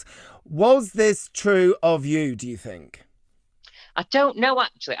with us. Was this true of you, do you think? I don't know,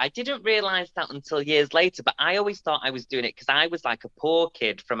 actually. I didn't realise that until years later, but I always thought I was doing it because I was like a poor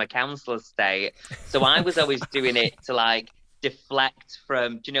kid from a council estate. So I was always doing it to like deflect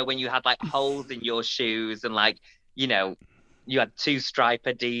from, do you know, when you had like holes in your shoes and like, you know, you had 2-stripe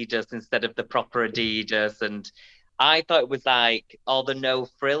Adidas instead of the proper Adidas. And I thought it was like all the no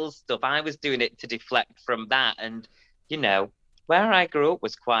frills stuff. I was doing it to deflect from that. And, you know, where I grew up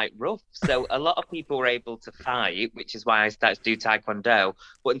was quite rough. So a lot of people were able to fight, which is why I started to do Taekwondo.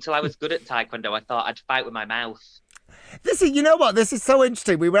 But until I was good at Taekwondo, I thought I'd fight with my mouth. You know what? This is so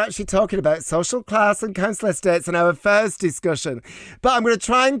interesting. We were actually talking about social class and council estates in our first discussion, but I'm going to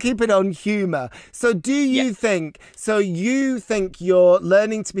try and keep it on humour. So you think your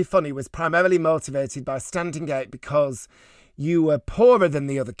learning to be funny was primarily motivated by standing out because you were poorer than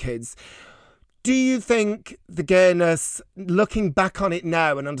the other kids? Do you think the gayness, looking back on it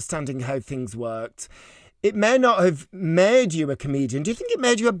now and understanding how things worked, it may not have made you a comedian? Do you think it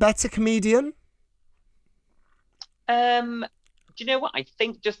made you a better comedian? Do you know what? I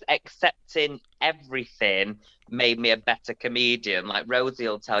think just accepting everything made me a better comedian. Like Rosie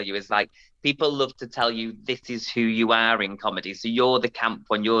will tell you, is like people love to tell you this is who you are in comedy. So you're the camp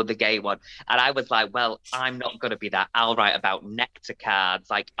one, you're the gay one. And I was like, well, I'm not going to be that. I'll write about nectar cards.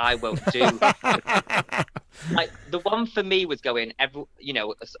 Like, I won't do. Like, the one for me was going,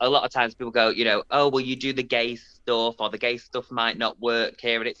 a lot of times people go, oh, well, you do the gay stuff, or the gay stuff might not work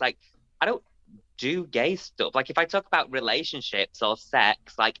here. And it's like, I don't do gay stuff. Like, if I talk about relationships or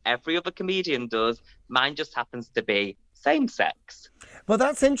sex, like every other comedian does, mine just happens to be same sex. Well,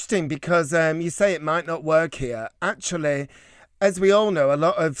 that's interesting because you say it might not work here. Actually, as we all know, a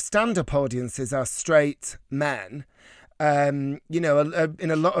lot of stand-up audiences are straight men, in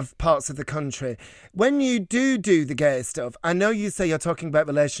a lot of parts of the country. When you do the gay stuff, I know you say you're talking about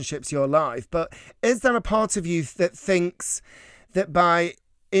relationships, your life, but is there a part of you that thinks that by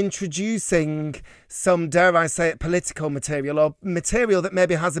introducing some, dare I say it, political material, or material that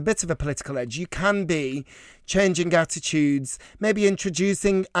maybe has a bit of a political edge, you can be changing attitudes, maybe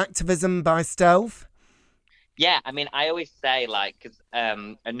introducing activism by stealth? Yeah, I mean, I always say, like, because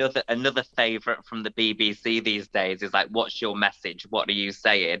another favourite from the BBC these days is like, what's your message? What are you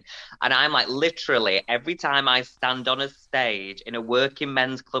saying? And I'm like, literally, every time I stand on a stage in a working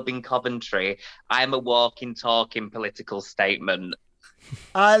men's club in Coventry, I'm a walking, talking political statement.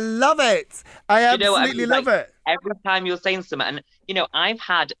 I love it. I absolutely love it. Every time you're saying something, and I've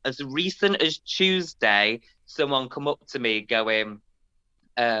had, as recent as Tuesday, someone come up to me going,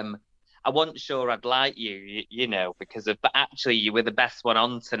 I wasn't sure I'd like you, but actually you were the best one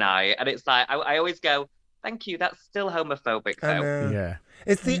on tonight. And it's like, I always go, thank you, that's still homophobic though. Yeah.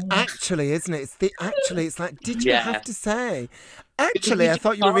 It's the actually, isn't it? It's the actually. It's like, did you have to say? Actually, I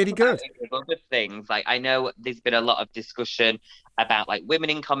thought you were really good. Other things, like, I know there's been a lot of discussion about like women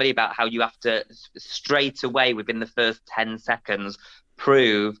in comedy, about how you have to straight away within the first 10 seconds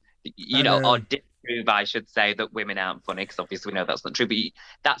prove, or disprove, I should say, that women aren't funny, because obviously we know that's not true. But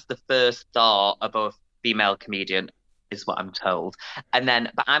that's the first thought of a female comedian, is what I'm told.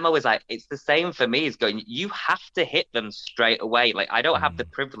 But I'm always like, it's the same for me, is going, you have to hit them straight away. Like, I don't have the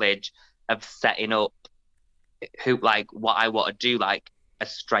privilege of setting up what I want to do, like a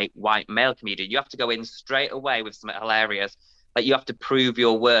straight white male comedian. You have to go in straight away with something hilarious. Like, you have to prove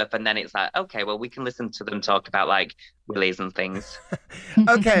your worth, and then it's like, okay, well, we can listen to them talk about like willies and things.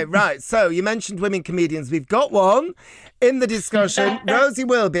 Okay, right. So you mentioned women comedians. We've got one in the discussion. Rosie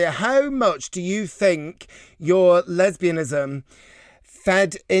Wilby, how much do you think your lesbianism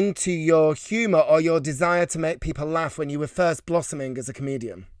fed into your humour or your desire to make people laugh when you were first blossoming as a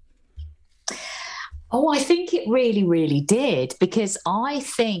comedian? Oh, I think it really, really did, because I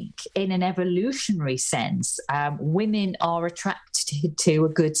think in an evolutionary sense, women are attracted to a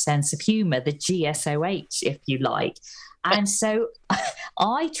good sense of humour, the GSOH, if you like. And so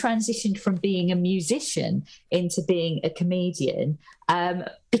I transitioned from being a musician into being a comedian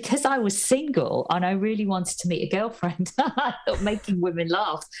because I was single and I really wanted to meet a girlfriend. I thought making women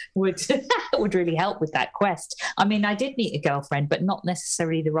laugh would really help with that quest. I mean, I did meet a girlfriend, but not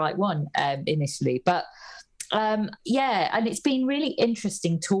necessarily the right one initially. But and it's been really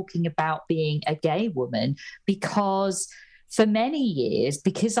interesting talking about being a gay woman, because for many years,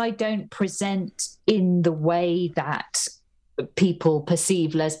 because I don't present in the way that people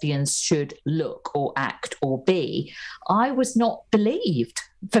perceive lesbians should look or act or be, I was not believed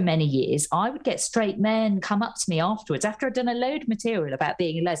for many years. I would get straight men come up to me afterwards, after I'd done a load of material about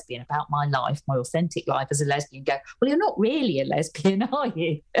being a lesbian, about my life, my authentic life as a lesbian, go, well, you're not really a lesbian, are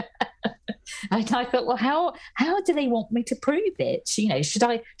you? And I thought, well, how do they want me to prove it? Should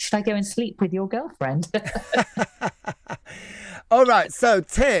I go and sleep with your girlfriend? All right, so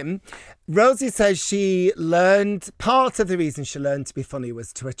Tim, Rosie says part of the reason she learned to be funny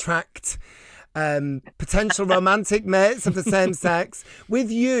was to attract potential romantic mates of the same sex.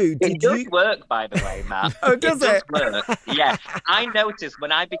 With you, it does work, by the way, Matt. Oh, does it? Does work. Yeah, I noticed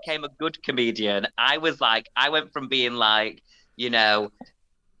when I became a good comedian, I went from being like,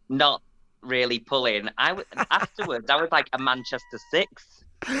 not really pulling. Afterwards, I was like a Manchester Six.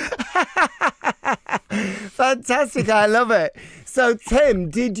 Fantastic, I love it. So Tim,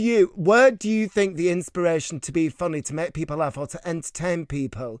 where do you think the inspiration to be funny, to make people laugh or to entertain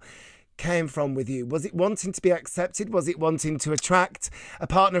people came from with you? Was it wanting to be accepted? Was it wanting to attract a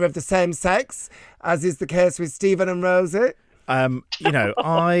partner of the same sex, as is the case with Stephen and Rosie? I've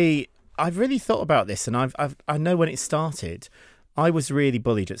really thought about this, and I know when it started. I was really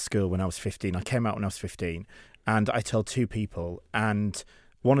bullied at school when I was 15. I came out when I was 15, and I told two people, and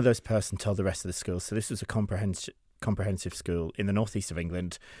one of those persons told the rest of the school. So this was a comprehensive school in the northeast of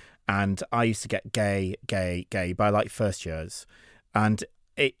England, and I used to get gay by like first years, and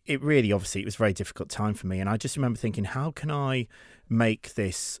it really, obviously, it was a very difficult time for me. And I just remember thinking, how can I make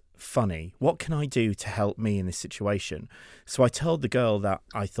this funny? What can I do to help me in this situation? So I told the girl that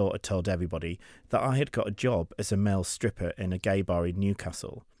I thought had told everybody that I had got a job as a male stripper in a gay bar in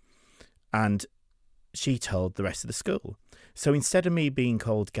Newcastle. And she told the rest of the school. So instead of me being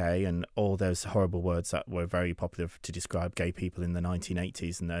called gay and all those horrible words that were very popular to describe gay people in the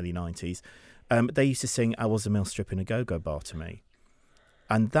 1980s and early 90s, they used to sing I Was a Male Stripper in a Go-Go Bar to me.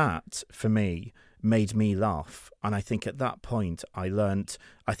 And that, for me, made me laugh. And I think at that point I learnt,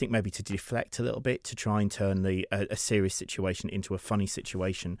 I think maybe to deflect a little bit, to try and turn a serious situation into a funny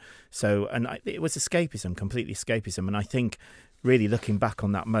situation. So, it was escapism, completely escapism. And I think really looking back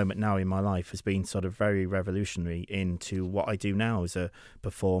on that moment now in my life has been sort of very revolutionary into what I do now as a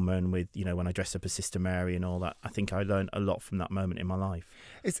performer, and with, you know, when I dress up as Sister Mary and all that. I think I learned a lot from that moment in my life.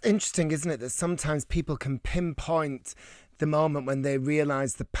 It's interesting, isn't it, that sometimes people can pinpoint the moment when they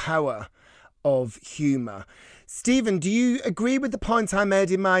realise the power of humour. Stephen, do you agree with the point I made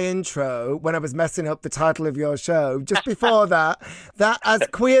in my intro when I was messing up the title of your show just before that as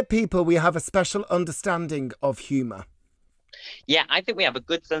queer people we have a special understanding of humour? Yeah, I think we have a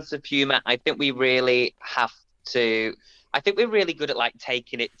good sense of humour. I think we really have to... I think we're really good at like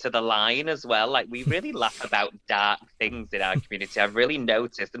taking it to the line as well. Like we really laugh about dark things in our community. I've really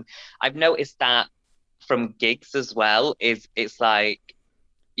noticed, and I've noticed that from gigs as well, it's like,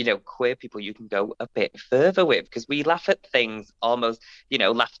 you know, queer people you can go a bit further with, because we laugh at things almost, you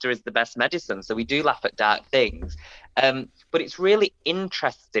know, laughter is the best medicine. So we do laugh at dark things. But it's really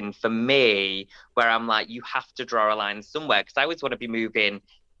interesting for me where I'm like, you have to draw a line somewhere, because I always want to be moving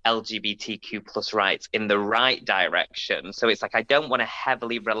LGBTQ plus rights in the right direction. So it's like, I don't want to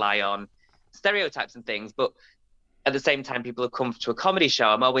heavily rely on stereotypes and things, but at the same time, people who come to a comedy show,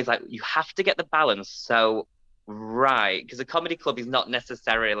 I'm always like, you have to get the balance so right, because a comedy club is not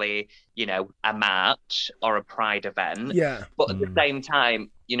necessarily, you know, a march or a pride event. Yeah. But at the same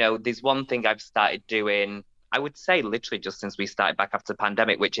time, you know, there's one thing I've started doing, I would say literally just since we started back after the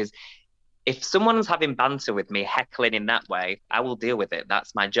pandemic, which is if someone's having banter with me, heckling in that way, I will deal with it.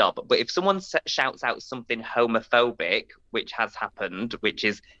 That's my job. But if someone shouts out something homophobic, which has happened, which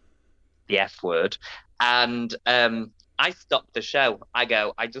is the F word, and I stop the show. I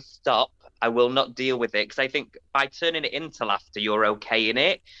just stop. I will not deal with it, because I think by turning it into laughter, you're okay in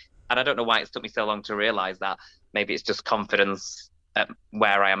it. And I don't know why it's took me so long to realise that. Maybe it's just confidence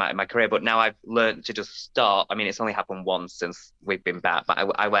where I am at in my career. But now I've learned to just stop. I mean, it's only happened once since we've been back. But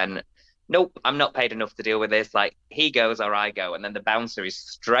I went, nope, I'm not paid enough to deal with this. Like, he goes or I go. And then the bouncer is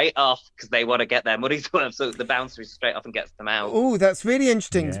straight off because they want to get their money's worth. So the bouncer is straight off and gets them out. Oh, that's really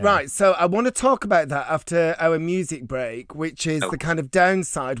interesting. Yeah. Right. So I want to talk about that after our music break, which is the kind of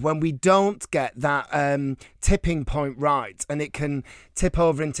downside when we don't get that tipping point right, and it can tip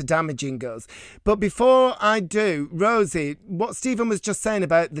over into damaging us. But before I do, Rosie, what Stephen was just saying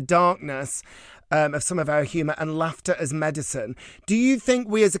about the darkness of some of our humour and laughter as medicine. Do you think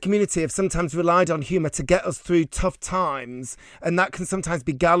we as a community have sometimes relied on humour to get us through tough times, and that can sometimes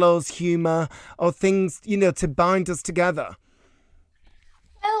be gallows humour or things, you know, to bind us together?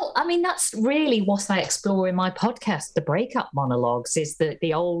 Well, I mean, that's really what I explore in my podcast, The Breakup Monologues, is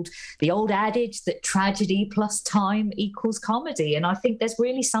the old adage that tragedy plus time equals comedy. And I think there's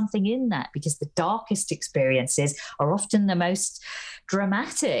really something in that, because the darkest experiences are often the most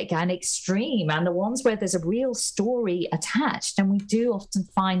dramatic and extreme, and the ones where there's a real story attached. And we do often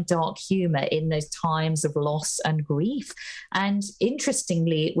find dark humour in those times of loss and grief. And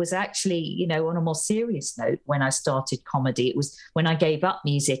interestingly, it was actually, you know, on a more serious note, when I started comedy, it was when I gave up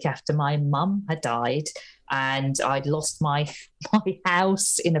music after my mum had died and I'd lost my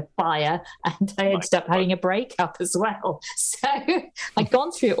house in a fire, and I ended up having a breakup as well. So I'd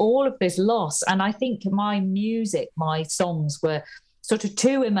gone through all of this loss, and I think my music, my songs were sort of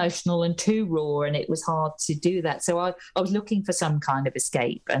too emotional and too raw, and it was hard to do that. So I was looking for some kind of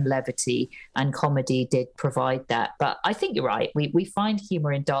escape, and levity and comedy did provide that. But I think you're right. We find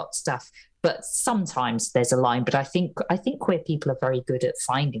humour in dark stuff, but sometimes there's a line. But I think queer people are very good at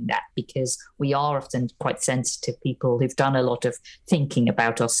finding that, because we are often quite sensitive people who've done a lot of thinking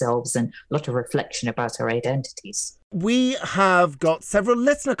about ourselves and a lot of reflection about our identities. We have got several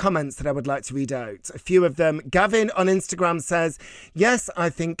listener comments that I would like to read out. A few of them. Gavin on Instagram says, yes, I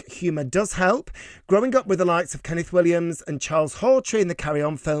think humour does help. Growing up with the likes of Kenneth Williams and Charles Hawtrey in the Carry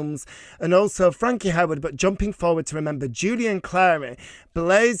On films, and also Frankie Howard, but jumping forward to remember Julie and Clary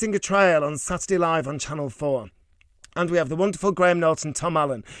blazing a trail on Saturday Live on Channel 4. And we have the wonderful Graham Norton, Tom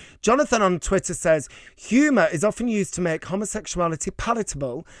Allen. Jonathan on Twitter says, humour is often used to make homosexuality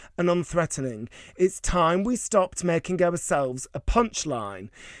palatable and unthreatening. It's time we stopped making ourselves a punchline.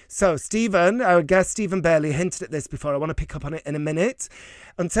 So Stephen, our guest Stephen Bailey, hinted at this before. I want to pick up on it in a minute.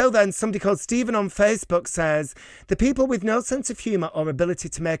 Until then, somebody called Stephen on Facebook says, the people with no sense of humour or ability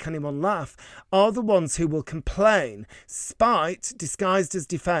to make anyone laugh are the ones who will complain. Spite disguised as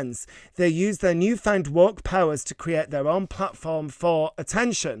defence. They use their newfound woke powers to create their own platform for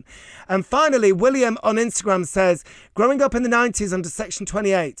attention. And finally, William on Instagram says, growing up in the 90s under Section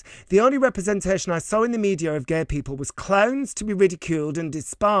 28, the only representation I saw in the media of gay people was clowns to be ridiculed and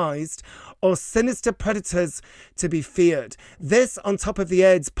despised or sinister predators to be feared. This, on top of the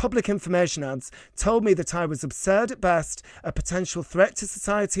AIDS public information ads, told me that I was absurd at best, a potential threat to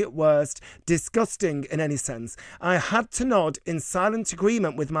society at worst, disgusting in any sense. I had to nod in silent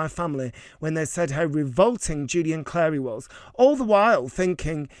agreement with my family when they said how revolting Julian Clary was, all the while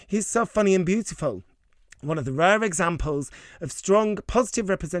thinking he's so funny and beautiful. One of the rare examples of strong positive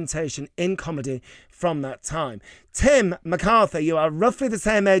representation in comedy from that time. Tim MacArthur, you are roughly the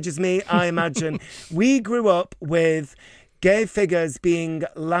same age as me, I imagine. We grew up with gay figures being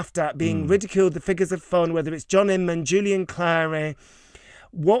laughed at, being ridiculed, the figures of fun, whether it's John Inman, Julian Clary.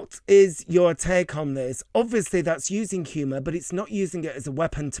 What is your take on this? Obviously, that's using humour, but it's not using it as a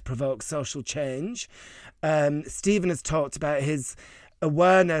weapon to provoke social change. Stephen has talked about his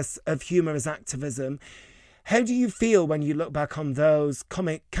awareness of humour as activism. How do you feel when you look back on those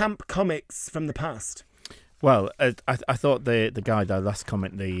camp comics from the past? Well, I thought the guy, the last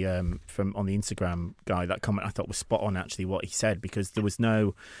comment, from on the Instagram guy, that comment I thought was spot on actually what he said, because there was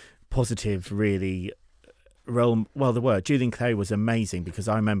no positive really role. Well, there were. Julian Clary was amazing, because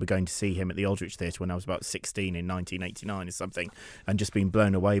I remember going to see him at the Aldrich Theatre when I was about 16 in 1989 or something, and just being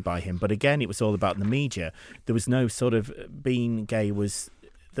blown away by him. But again, it was all about the media. There was no sort of being gay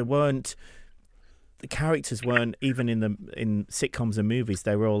the characters weren't even in sitcoms and movies.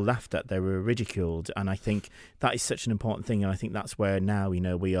 They were all laughed at. They were ridiculed, and I think that is such an important thing. And I think that's where now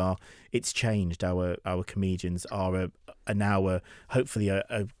we are. It's changed. Our comedians are now hopefully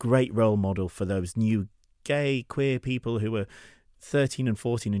a great role model for those new gay queer people who are 13 and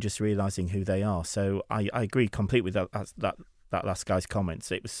 14 and just realizing who they are. So I agree completely with that last guy's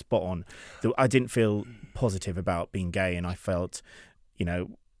comments. It was spot on. I didn't feel positive about being gay, and I felt,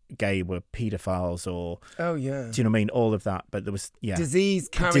 gay were paedophiles or do you know what I mean, all of that. But there was disease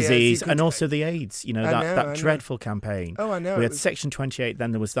carriers, and also the AIDS, that dreadful campaign. I know we had Section 28,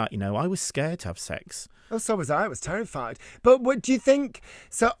 then there was that. I was scared to have sex. Oh, so was I. I was terrified. But what do you think?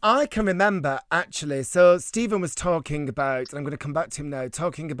 So I can remember, actually, so Stephen was talking about, and I'm going to come back to him now,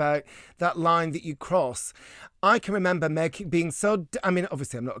 talking about that line that you cross. I can remember being so,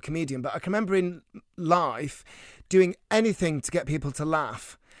 obviously I'm not a comedian, but I can remember in life doing anything to get people to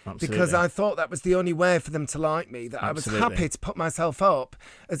laugh. Absolutely. Because I thought that was the only way for them to like me, that Absolutely. I was happy to put myself up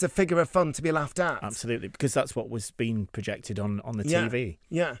as a figure of fun to be laughed at. Absolutely, because that's what was being projected on the TV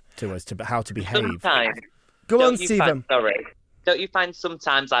to us, to how to behave. Sometimes, Go on, Stephen. Don't you find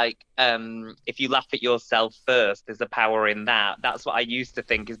sometimes, like, if you laugh at yourself first, there's a power in that? That's what I used to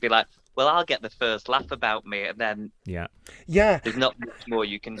think, is be like, well, I'll get the first laugh about me, and then there's not much more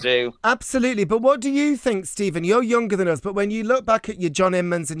you can do. Absolutely. But what do you think, Stephen? You're younger than us, but when you look back at your John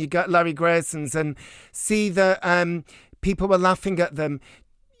Inmans and you got Larry Graysons and see that people were laughing at them,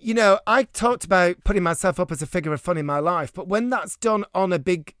 I talked about putting myself up as a figure of fun in my life, but when that's done on a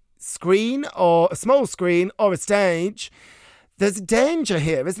big screen or a small screen or a stage, there's a danger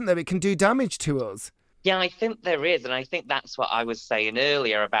here, isn't there? It can do damage to us. Yeah, I think there is. And I think that's what I was saying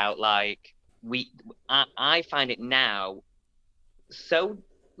earlier about, like, I find it now so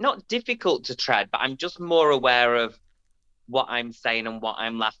not difficult to tread, but I'm just more aware of what I'm saying and what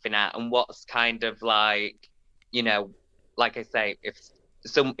I'm laughing at and what's kind of like, like I say, if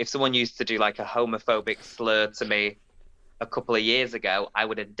someone used to do like a homophobic slur to me a couple of years ago, I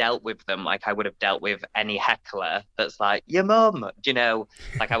would have dealt with them like I would have dealt with any heckler that's like, your mum,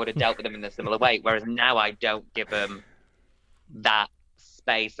 like I would have dealt with them in a similar way. Whereas now I don't give them that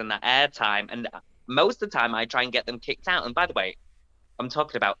space and that airtime. And most of the time I try and get them kicked out. And by the way, I'm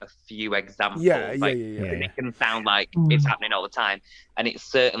talking about a few examples. It can sound like it's happening all the time, and it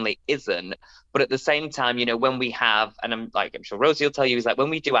certainly isn't. But at the same time, when we have, and I'm sure Rosie will tell you, is like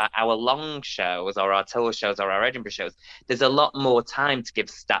when we do our long shows or our tour shows or our Edinburgh shows, there's a lot more time to give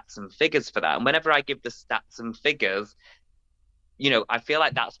stats and figures for that. And whenever I give the stats and figures, I feel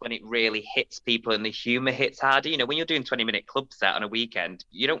like that's when it really hits people and the humour hits harder. When you're doing 20-minute club set on a weekend,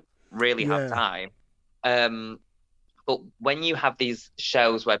 you don't really have time. But when you have these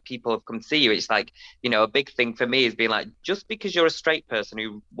shows where people have come to see you, it's like, you know, a big thing for me is being like, just because you're a straight person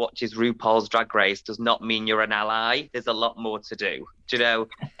who watches RuPaul's Drag Race does not mean you're an ally. There's a lot more to do. Do you know?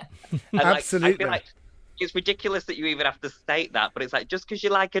 And Absolutely. I feel like it's ridiculous that you even have to state that, but it's like, just because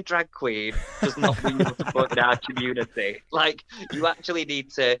you like a drag queen does not mean you're supporting our community. Like, you actually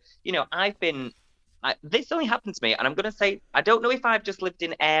need to, you know, this only happened to me, and I'm going to say, I don't know if I've just lived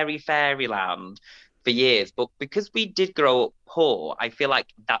in airy fairyland for years, but because we did grow up poor, I feel like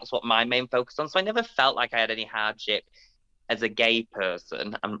that's what my main focus on. So I never felt like I had any hardship as a gay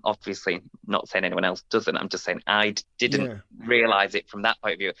person. I'm obviously not saying anyone else doesn't. I'm just saying I didn't realize it from that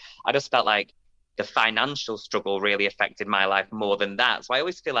point of view. I just felt like the financial struggle really affected my life more than that. So I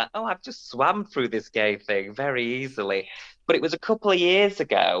always feel like, oh, I've just swam through this gay thing very easily. But it was a couple of years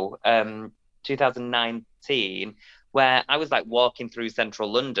ago, 2019, where I was like walking through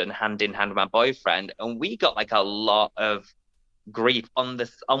central London hand in hand with my boyfriend, and we got like a lot of grief on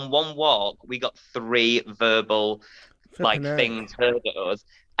one walk. We got 3 verbal things heard at us,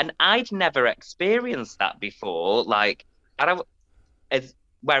 and I'd never experienced that before. Like,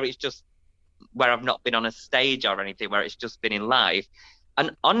 where I've not been on a stage or anything, where it's just been in life.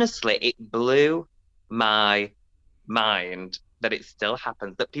 And honestly, it blew my mind that it still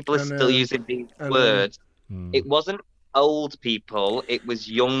happens, that people are still using these words. It wasn't old people, it was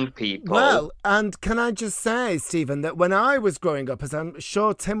young people. Well, and can I just say, Stephen, that when I was growing up, as I'm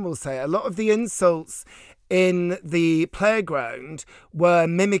sure Tim will say, a lot of the insults in the playground were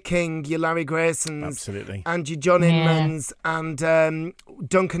mimicking your Larry Graysons, absolutely, and your John Inmans, and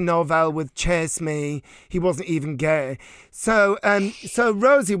Duncan Norvell with Chase Me. He wasn't even gay. So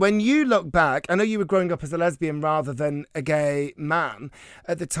Rosie, when you look back, I know you were growing up as a lesbian rather than a gay man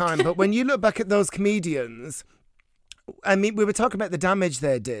at the time, but when you look back at those comedians, I mean, we were talking about the damage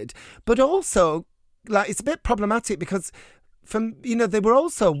they did, but also, like, it's a bit problematic because, they were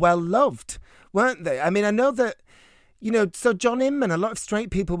also well loved, weren't they? I mean, I know that, so John Inman, a lot of straight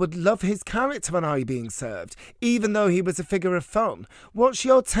people would love his character on Are You Being Served, even though he was a figure of fun. What's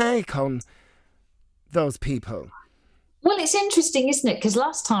your take on those people? Well, it's interesting, isn't it? Because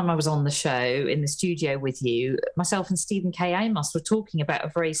last time I was on the show in the studio with you, myself and Stephen K. Amos were talking about a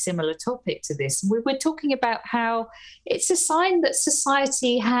very similar topic to this. We were talking about how it's a sign that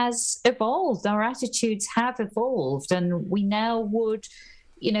society has evolved. Our attitudes have evolved, and we now would,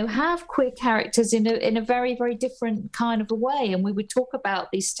 have queer characters in a very, very different kind of a way. And we would talk about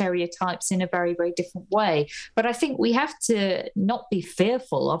these stereotypes in a very, very different way. But I think we have to not be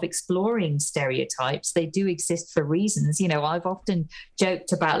fearful of exploring stereotypes. They do exist for reasons. I've often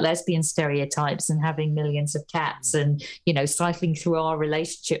joked about lesbian stereotypes and having millions of cats and, cycling through our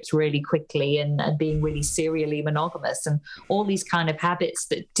relationships really quickly and being really serially monogamous and all these kind of habits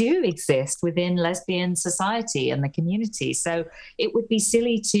that do exist within lesbian society and the community. So it would be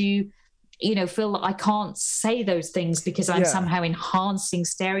silly to feel that I can't say those things because I'm somehow enhancing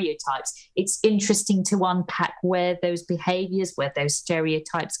stereotypes. It's interesting to unpack where those behaviors, where those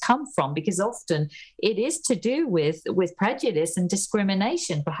stereotypes come from, because often it is to do with prejudice and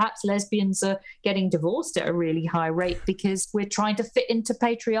discrimination. Perhaps lesbians are getting divorced at a really high rate because we're trying to fit into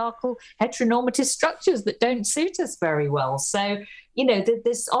patriarchal heteronormative structures that don't suit us very well. So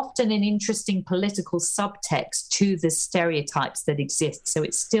there's often an interesting political subtext to the stereotypes that exist. So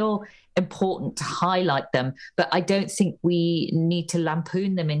it's still important to highlight them, but I don't think we need to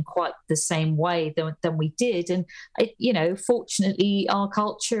lampoon them in quite the same way than we did. And, fortunately, our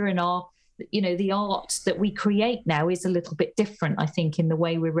culture and our, the art that we create now is a little bit different, I think, in the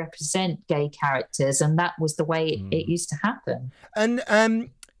way we represent gay characters. And that was the way it used to happen. And,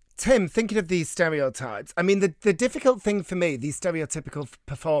 Tim, thinking of these stereotypes, I mean, the difficult thing for me, these stereotypical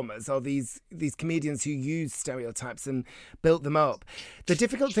performers or these comedians who use stereotypes and built them up, the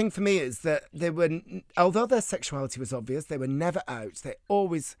difficult thing for me is that although their sexuality was obvious, they were never out. They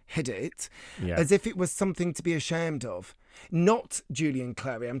always hid it as if it was something to be ashamed of. Not Julian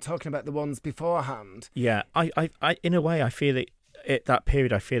Clary. I'm talking about the ones beforehand. Yeah, I in a way, I feel it. At that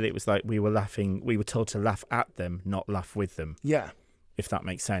period, I feel it was like we were told to laugh at them, not laugh with them. Yeah. If that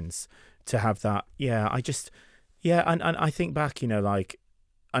makes sense, to have that. And I think back,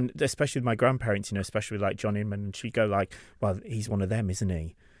 and especially with my grandparents, especially like John Inman, and she'd go like, well, he's one of them, isn't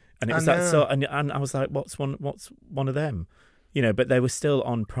he? And it was that so, and I was like, what's one of them? But they were still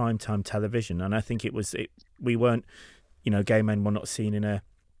on primetime television, and I think we weren't, gay men were not seen in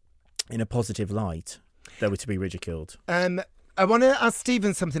a positive light. They were to be ridiculed. I want to ask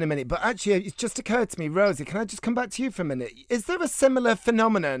Stephen something in a minute, but actually it just occurred to me, Rosie, can I just come back to you for a minute? Is there a similar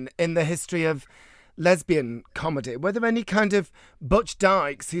phenomenon in the history of lesbian comedy? Were there any kind of butch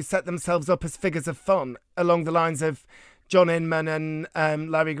dykes who set themselves up as figures of fun along the lines of John Inman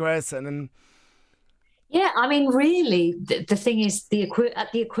and Larry Grayson? And yeah, I mean, really, the thing is,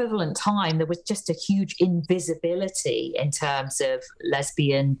 at the equivalent time, there was just a huge invisibility in terms of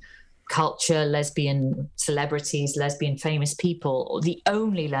lesbian culture, lesbian celebrities, lesbian famous people. The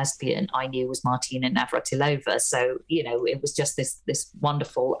only lesbian I knew was Martina Navratilova. So, it was just this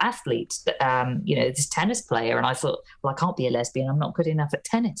wonderful athlete, this tennis player. And I thought, well, I can't be a lesbian. I'm not good enough at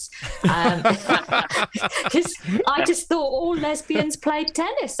tennis. Because I just thought all lesbians played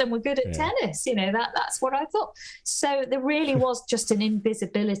tennis and were good at tennis. That's what I thought. So there really was just an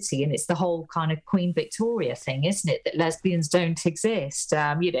invisibility. And it's the whole kind of Queen Victoria thing, isn't it? That lesbians don't exist.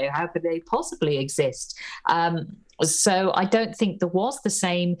 How could they possibly exist? So I don't think there was the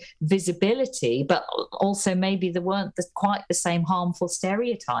same visibility, but also maybe there weren't quite the same harmful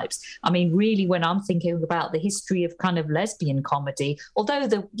stereotypes. I mean, really, when I'm thinking about the history of kind of lesbian comedy, although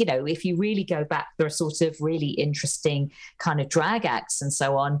if you really go back, there are sort of really interesting kind of drag acts and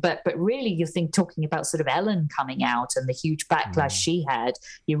so on. But really, talking about sort of Ellen coming out and the huge backlash she had,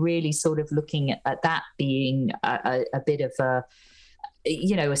 you're really sort of looking at that being a bit of a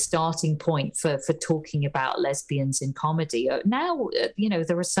starting point for talking about lesbians in comedy. Now,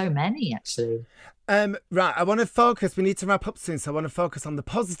 there are so many, actually. Right, I want to focus, we need to wrap up soon, so I want to focus on the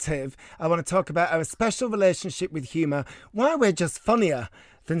positive. I want to talk about our special relationship with humour, why we're just funnier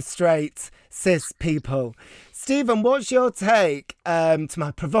than straight, cis people. Stephen, what's your take to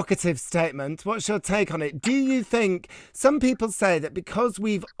my provocative statement? What's your take on it? Do you think, some people say that because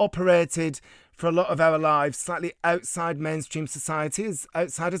we've operated for a lot of our lives slightly outside mainstream society, as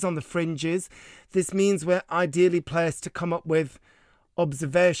outsiders on the fringes, this means we're ideally placed to come up with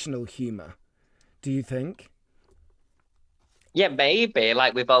observational humour? Do you think? Yeah, maybe.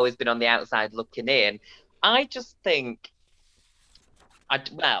 Like, we've always been on the outside looking in. I just think, I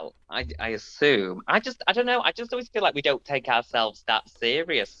assume. I don't know. I just always feel like we don't take ourselves that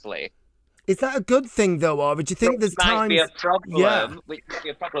seriously. Is that a good thing, though, or do you think there's times... Might be a problem, which might be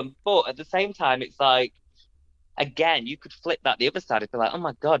a problem. But at the same time, it's like, again, you could flip that the other side and be like, oh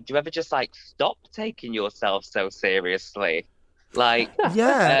my God, do you ever just like stop taking yourself so seriously? Like,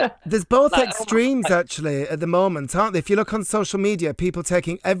 there's both extremes actually at the moment, aren't there? If you look on social media, people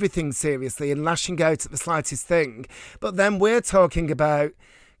taking everything seriously and lashing out at the slightest thing. But then we're talking about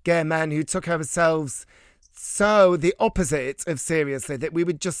gay men who took ourselves so the opposite of seriously, that we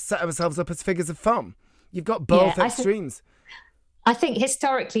would just set ourselves up as figures of fun. You've got both extremes. I think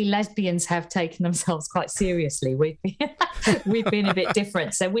historically lesbians have taken themselves quite seriously. We've been a bit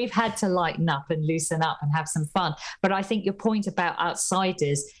different. So we've had to lighten up and loosen up and have some fun. But I think your point about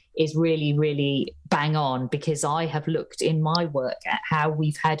outsiders is really, really bang on, because I have looked in my work at how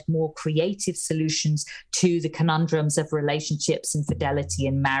we've had more creative solutions to the conundrums of relationships and fidelity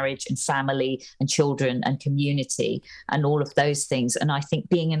and marriage and family and children and community and all of those things. And I think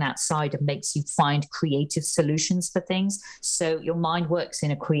being an outsider makes you find creative solutions for things. So your mind works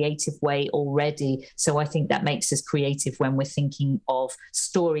in a creative way already. So I think that makes us creative when we're thinking of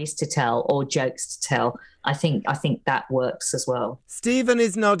stories to tell or jokes to tell. I think that works as well. Stephen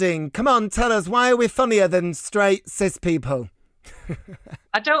is nodding. Come on, tell us, why are we funnier than straight cis people?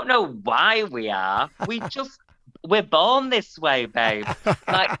 I don't know why we are. We're born this way, babe.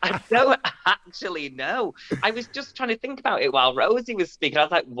 Like, I don't actually know. I was just trying to think about it while Rosie was speaking. I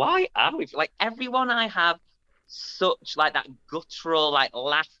was like, why are we? Like, everyone I have such like that guttural like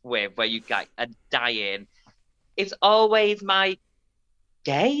laugh with, where you like are dying, it's always my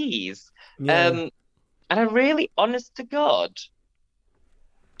gays. Yeah. And I really, honest to God,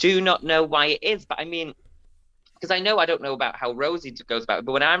 do not know why it is. But I mean, because I don't know about how Rosie goes about it,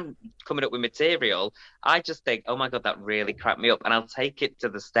 but when I'm coming up with material, I just think, oh my God, that really cracked me up. And I'll take it to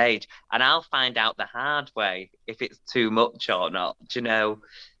the stage and I'll find out the hard way if it's too much or not, do you know?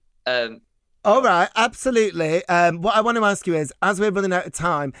 All right, absolutely. What I want to ask you is, as we're running out of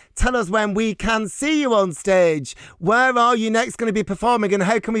time, tell us when we can see you on stage. Where are you next going to be performing and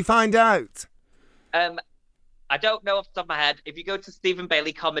how can we find out? I don't know off the top of my head. If you go to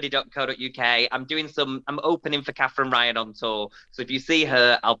stephenbaileycomedy.co.uk, I'm opening for Catherine Ryan on tour. So if you see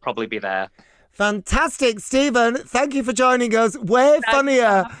her, I'll probably be there. Fantastic, Stephen. Thank you for joining us. We're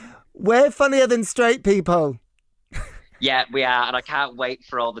funnier than straight people. Yeah, we are. And I can't wait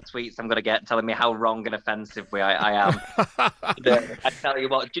for all the tweets I'm going to get telling me how wrong and offensive I am. I tell you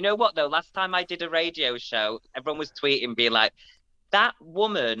what, do you know what though? Last time I did a radio show, everyone was tweeting being like, that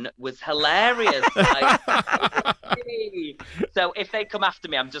woman was hilarious. Like, so if they come after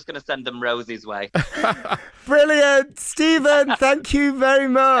me, I'm just going to send them Rosie's way. Brilliant. Stephen, thank you very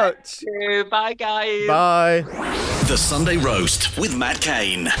much. Thank you. Bye, guys. Bye. The Sunday Roast with Matt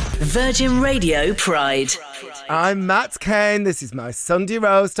Cain. Virgin Radio Pride. I'm Matt Cain. This is my Sunday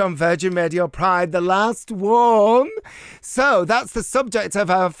Roast on Virgin Radio Pride, the last one. So that's the subject of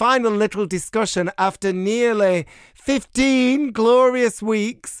our final little discussion after nearly 15 glorious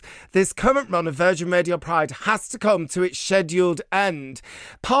weeks. This current run of Virgin Radio Pride has to come to its scheduled end.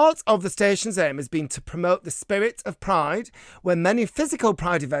 Part of the station's aim has been to promote the spirit of Pride when many physical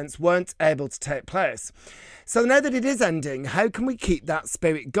Pride events weren't able to take place. So now that it is ending, how can we keep that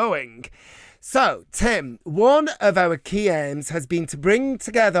spirit going? So, Tim, one of our key aims has been to bring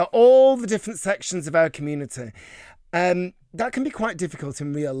together all the different sections of our community. That can be quite difficult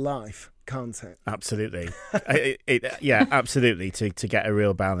in real life, can't it? Absolutely. Yeah, absolutely. To get a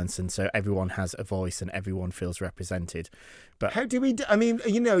real balance, and so everyone has a voice and everyone feels represented. But how do we I mean,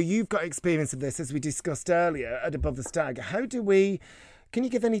 you know, you've got experience of this, as we discussed earlier at Above the Stag. Can you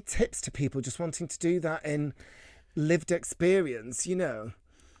give any tips to people just wanting to do that in lived experience, you know?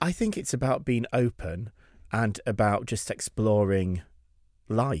 I think it's about being open and about just exploring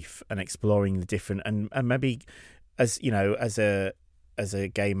life and exploring the different, and maybe, as you know, as a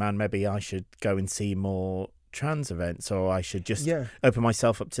gay man, maybe I should go and see more trans events, or I should just open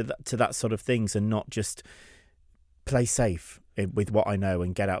myself up to that sort of things and not just play safe with what I know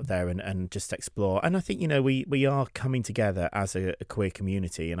and get out there and just explore. And I think, you know, we are coming together as a queer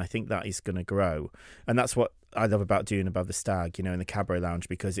community, and I think that is going to grow. And that's what I love about doing Above the Stag, you know, in the Cabaret Lounge,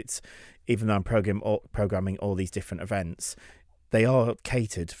 because it's, even though I'm programming all these different events, they are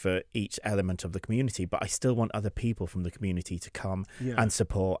catered for each element of the community, but I still want other people from the community to come and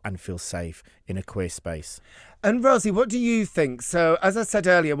support and feel safe in a queer space. And Rosie, what do you think? So, as I said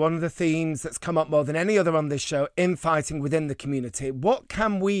earlier, one of the themes that's come up more than any other on this show, infighting within the community. What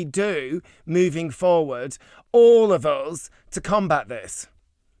can we do moving forward, all of us, to combat this?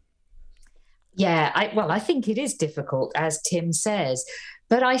 Yeah, I think it is difficult, as Tim says,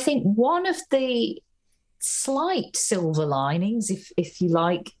 but I think one of the slight silver linings, if you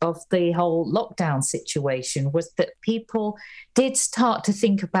like, of the whole lockdown situation was that people did start to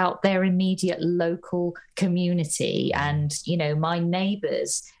think about their immediate local community. And, you know, my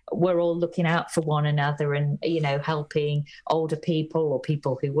neighbours were all looking out for one another and, you know, helping older people or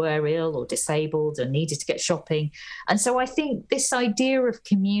people who were ill or disabled and needed to get shopping. And so I think this idea of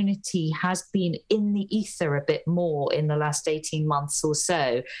community has been in the ether a bit more in the last 18 months or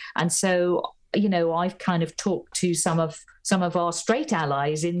so. And so, you know, I've kind of talked to some of our straight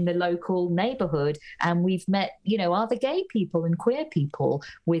allies in the local neighbourhood, and we've met, you know, other gay people and queer people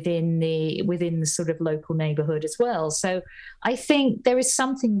within the sort of local neighbourhood as well. So I think there is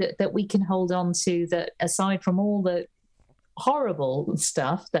something that we can hold on to, that aside from all the horrible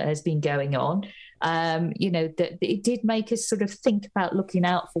stuff that has been going on, you know, that it did make us sort of think about looking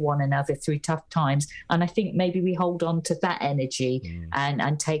out for one another through tough times. And I think maybe we hold on to that energy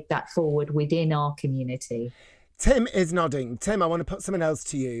and take that forward within our community. Tim is nodding. Tim, I want to put something else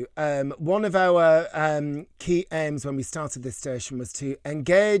to you. One of our key aims when we started this station was to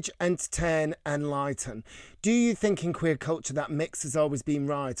engage, entertain, enlighten. Do you think in queer culture that mix has always been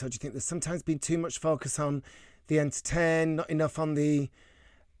right? Or do you think there's sometimes been too much focus on the entertain, not enough on the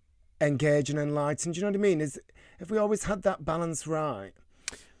engage and enlighten? Do you know what I mean? Have we always had that balance right?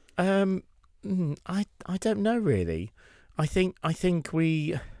 I don't know really. I think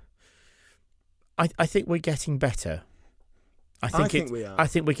we're getting better. I think we are. I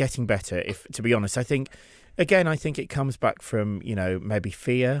think we're getting better. If to be honest, I think it comes back from, you know, maybe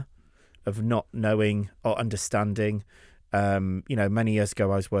fear of not knowing or understanding. You know, many years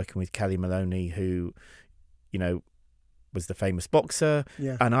ago I was working with Kelly Maloney, who, you know, was the famous boxer,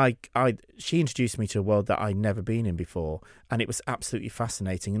 and she introduced me to a world that I'd never been in before, and it was absolutely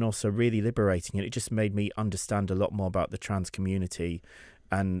fascinating and also really liberating, and it just made me understand a lot more about the trans community,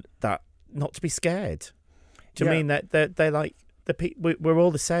 and that not to be scared. Do you mean that they're like we're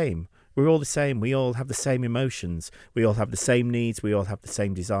all the same. We're all the same. We all have the same emotions. We all have the same needs. We all have the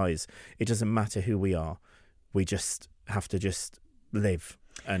same desires. It doesn't matter who we are. We just have to just live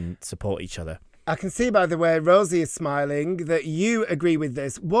and support each other. I can see, by the way, Rosie is smiling, that you agree with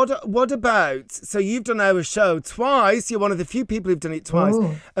this. What about, so you've done our show twice. You're one of the few people who've done it twice.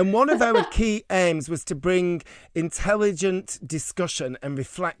 Ooh. And one of our key aims was to bring intelligent discussion and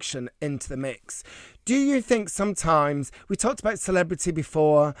reflection into the mix. Do you think sometimes, we talked about celebrity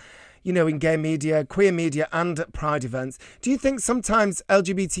before, in gay media, queer media and at Pride events. Do you think sometimes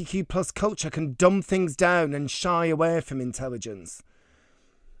LGBTQ plus culture can dumb things down and shy away from intelligence?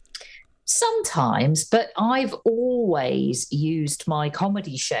 Sometimes, but I've always used my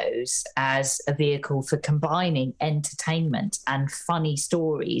comedy shows as a vehicle for combining entertainment and funny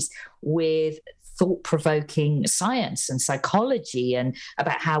stories with thought-provoking science and psychology and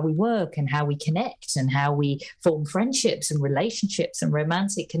about how we work and how we connect and how we form friendships and relationships and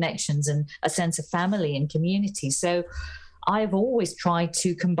romantic connections and a sense of family and community. So I've always tried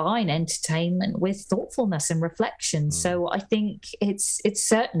to combine entertainment with thoughtfulness and reflection. So I think it's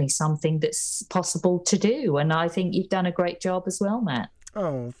certainly something that's possible to do. And I think you've done a great job as well, Matt.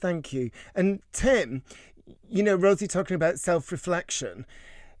 Oh, thank you. And Tim, Rosie talking about self-reflection,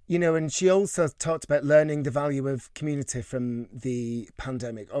 and she also talked about learning the value of community from the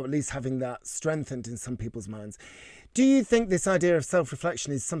pandemic, or at least having that strengthened in some people's minds. Do you think this idea of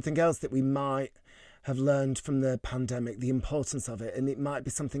self-reflection is something else that we might have learned from the pandemic, the importance of it, and it might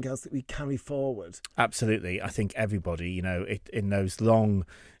be something else that we carry forward? Absolutely. I think everybody, in those long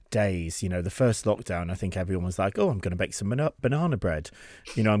days, the first lockdown, I think everyone was like, oh, I'm going to bake some banana bread.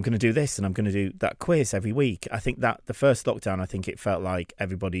 I'm going to do this and I'm going to do that quiz every week. I think that the first lockdown, I think it felt like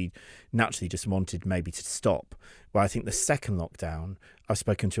everybody naturally just wanted maybe to stop. Well, I think the second lockdown, I've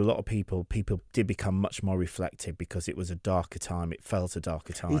spoken to a lot of people did become much more reflective because it was a darker time. It felt a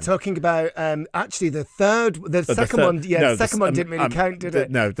darker time. You're talking about actually the second one. Yeah, the second one didn't really count, did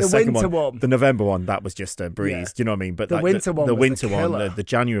it? No, the second winter one, the November one, that was just a breeze. Yeah. Do you know what I mean? But the winter one, the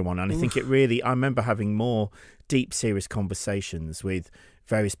January one, and I think I remember having more deep, serious conversations with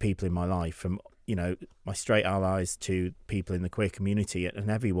various people in my life, from my straight allies to people in the queer community, and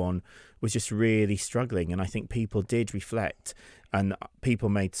everyone was just really struggling. And I think people did reflect, and people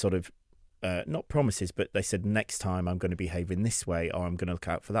made sort of not promises, but they said, next time I'm going to behave in this way, or I'm going to look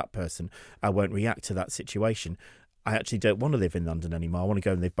out for that person. I won't react to that situation. I actually don't want to live in London anymore. I want to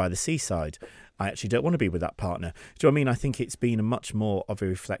go and live by the seaside. I actually don't want to be with that partner. Do you know what I mean? I think it's been a much more of a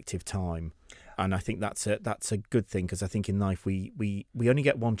reflective time. And I think that's a good thing, because I think in life we only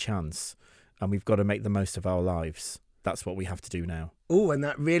get one chance, and we've got to make the most of our lives. That's what we have to do now. Oh, and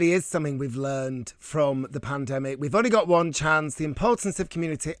that really is something we've learned from the pandemic. We've only got one chance, the importance of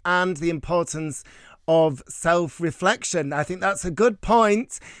community and the importance of self-reflection. I think that's a good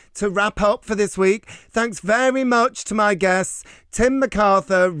point to wrap up for this week. Thanks very much to my guests, Tim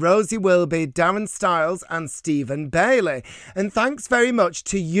MacArthur, Rosie Wilby, Darren Stiles and Stephen Bailey. And thanks very much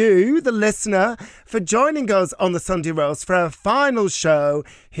to you, the listener, for joining us on the Sunday Roast for our final show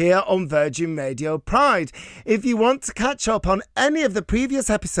here on Virgin Radio Pride. If you want to catch up on any of the previous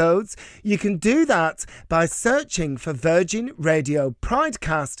episodes, you can do that by searching for Virgin Radio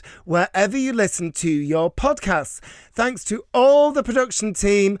Pridecast wherever you listen to your podcasts. Thanks to all the production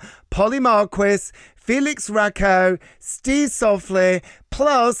team, Polly Marquis, Felix Rakow, Steve Softly,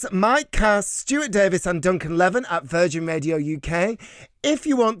 plus Mike Cass, Stuart Davis and Duncan Levin at Virgin Radio UK. If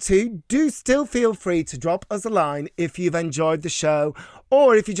you want to, do still feel free to drop us a line if you've enjoyed the show,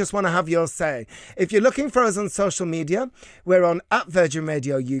 or if you just want to have your say. If you're looking for us on social media, we're on at Virgin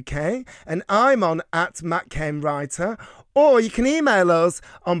Radio UK, and I'm on at Matt Cain Writer, or you can email us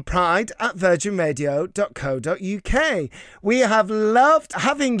on pride@virginradio.co.uk. We have loved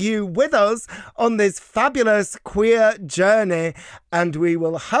having you with us on this fabulous queer journey, and we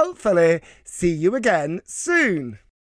will hopefully see you again soon.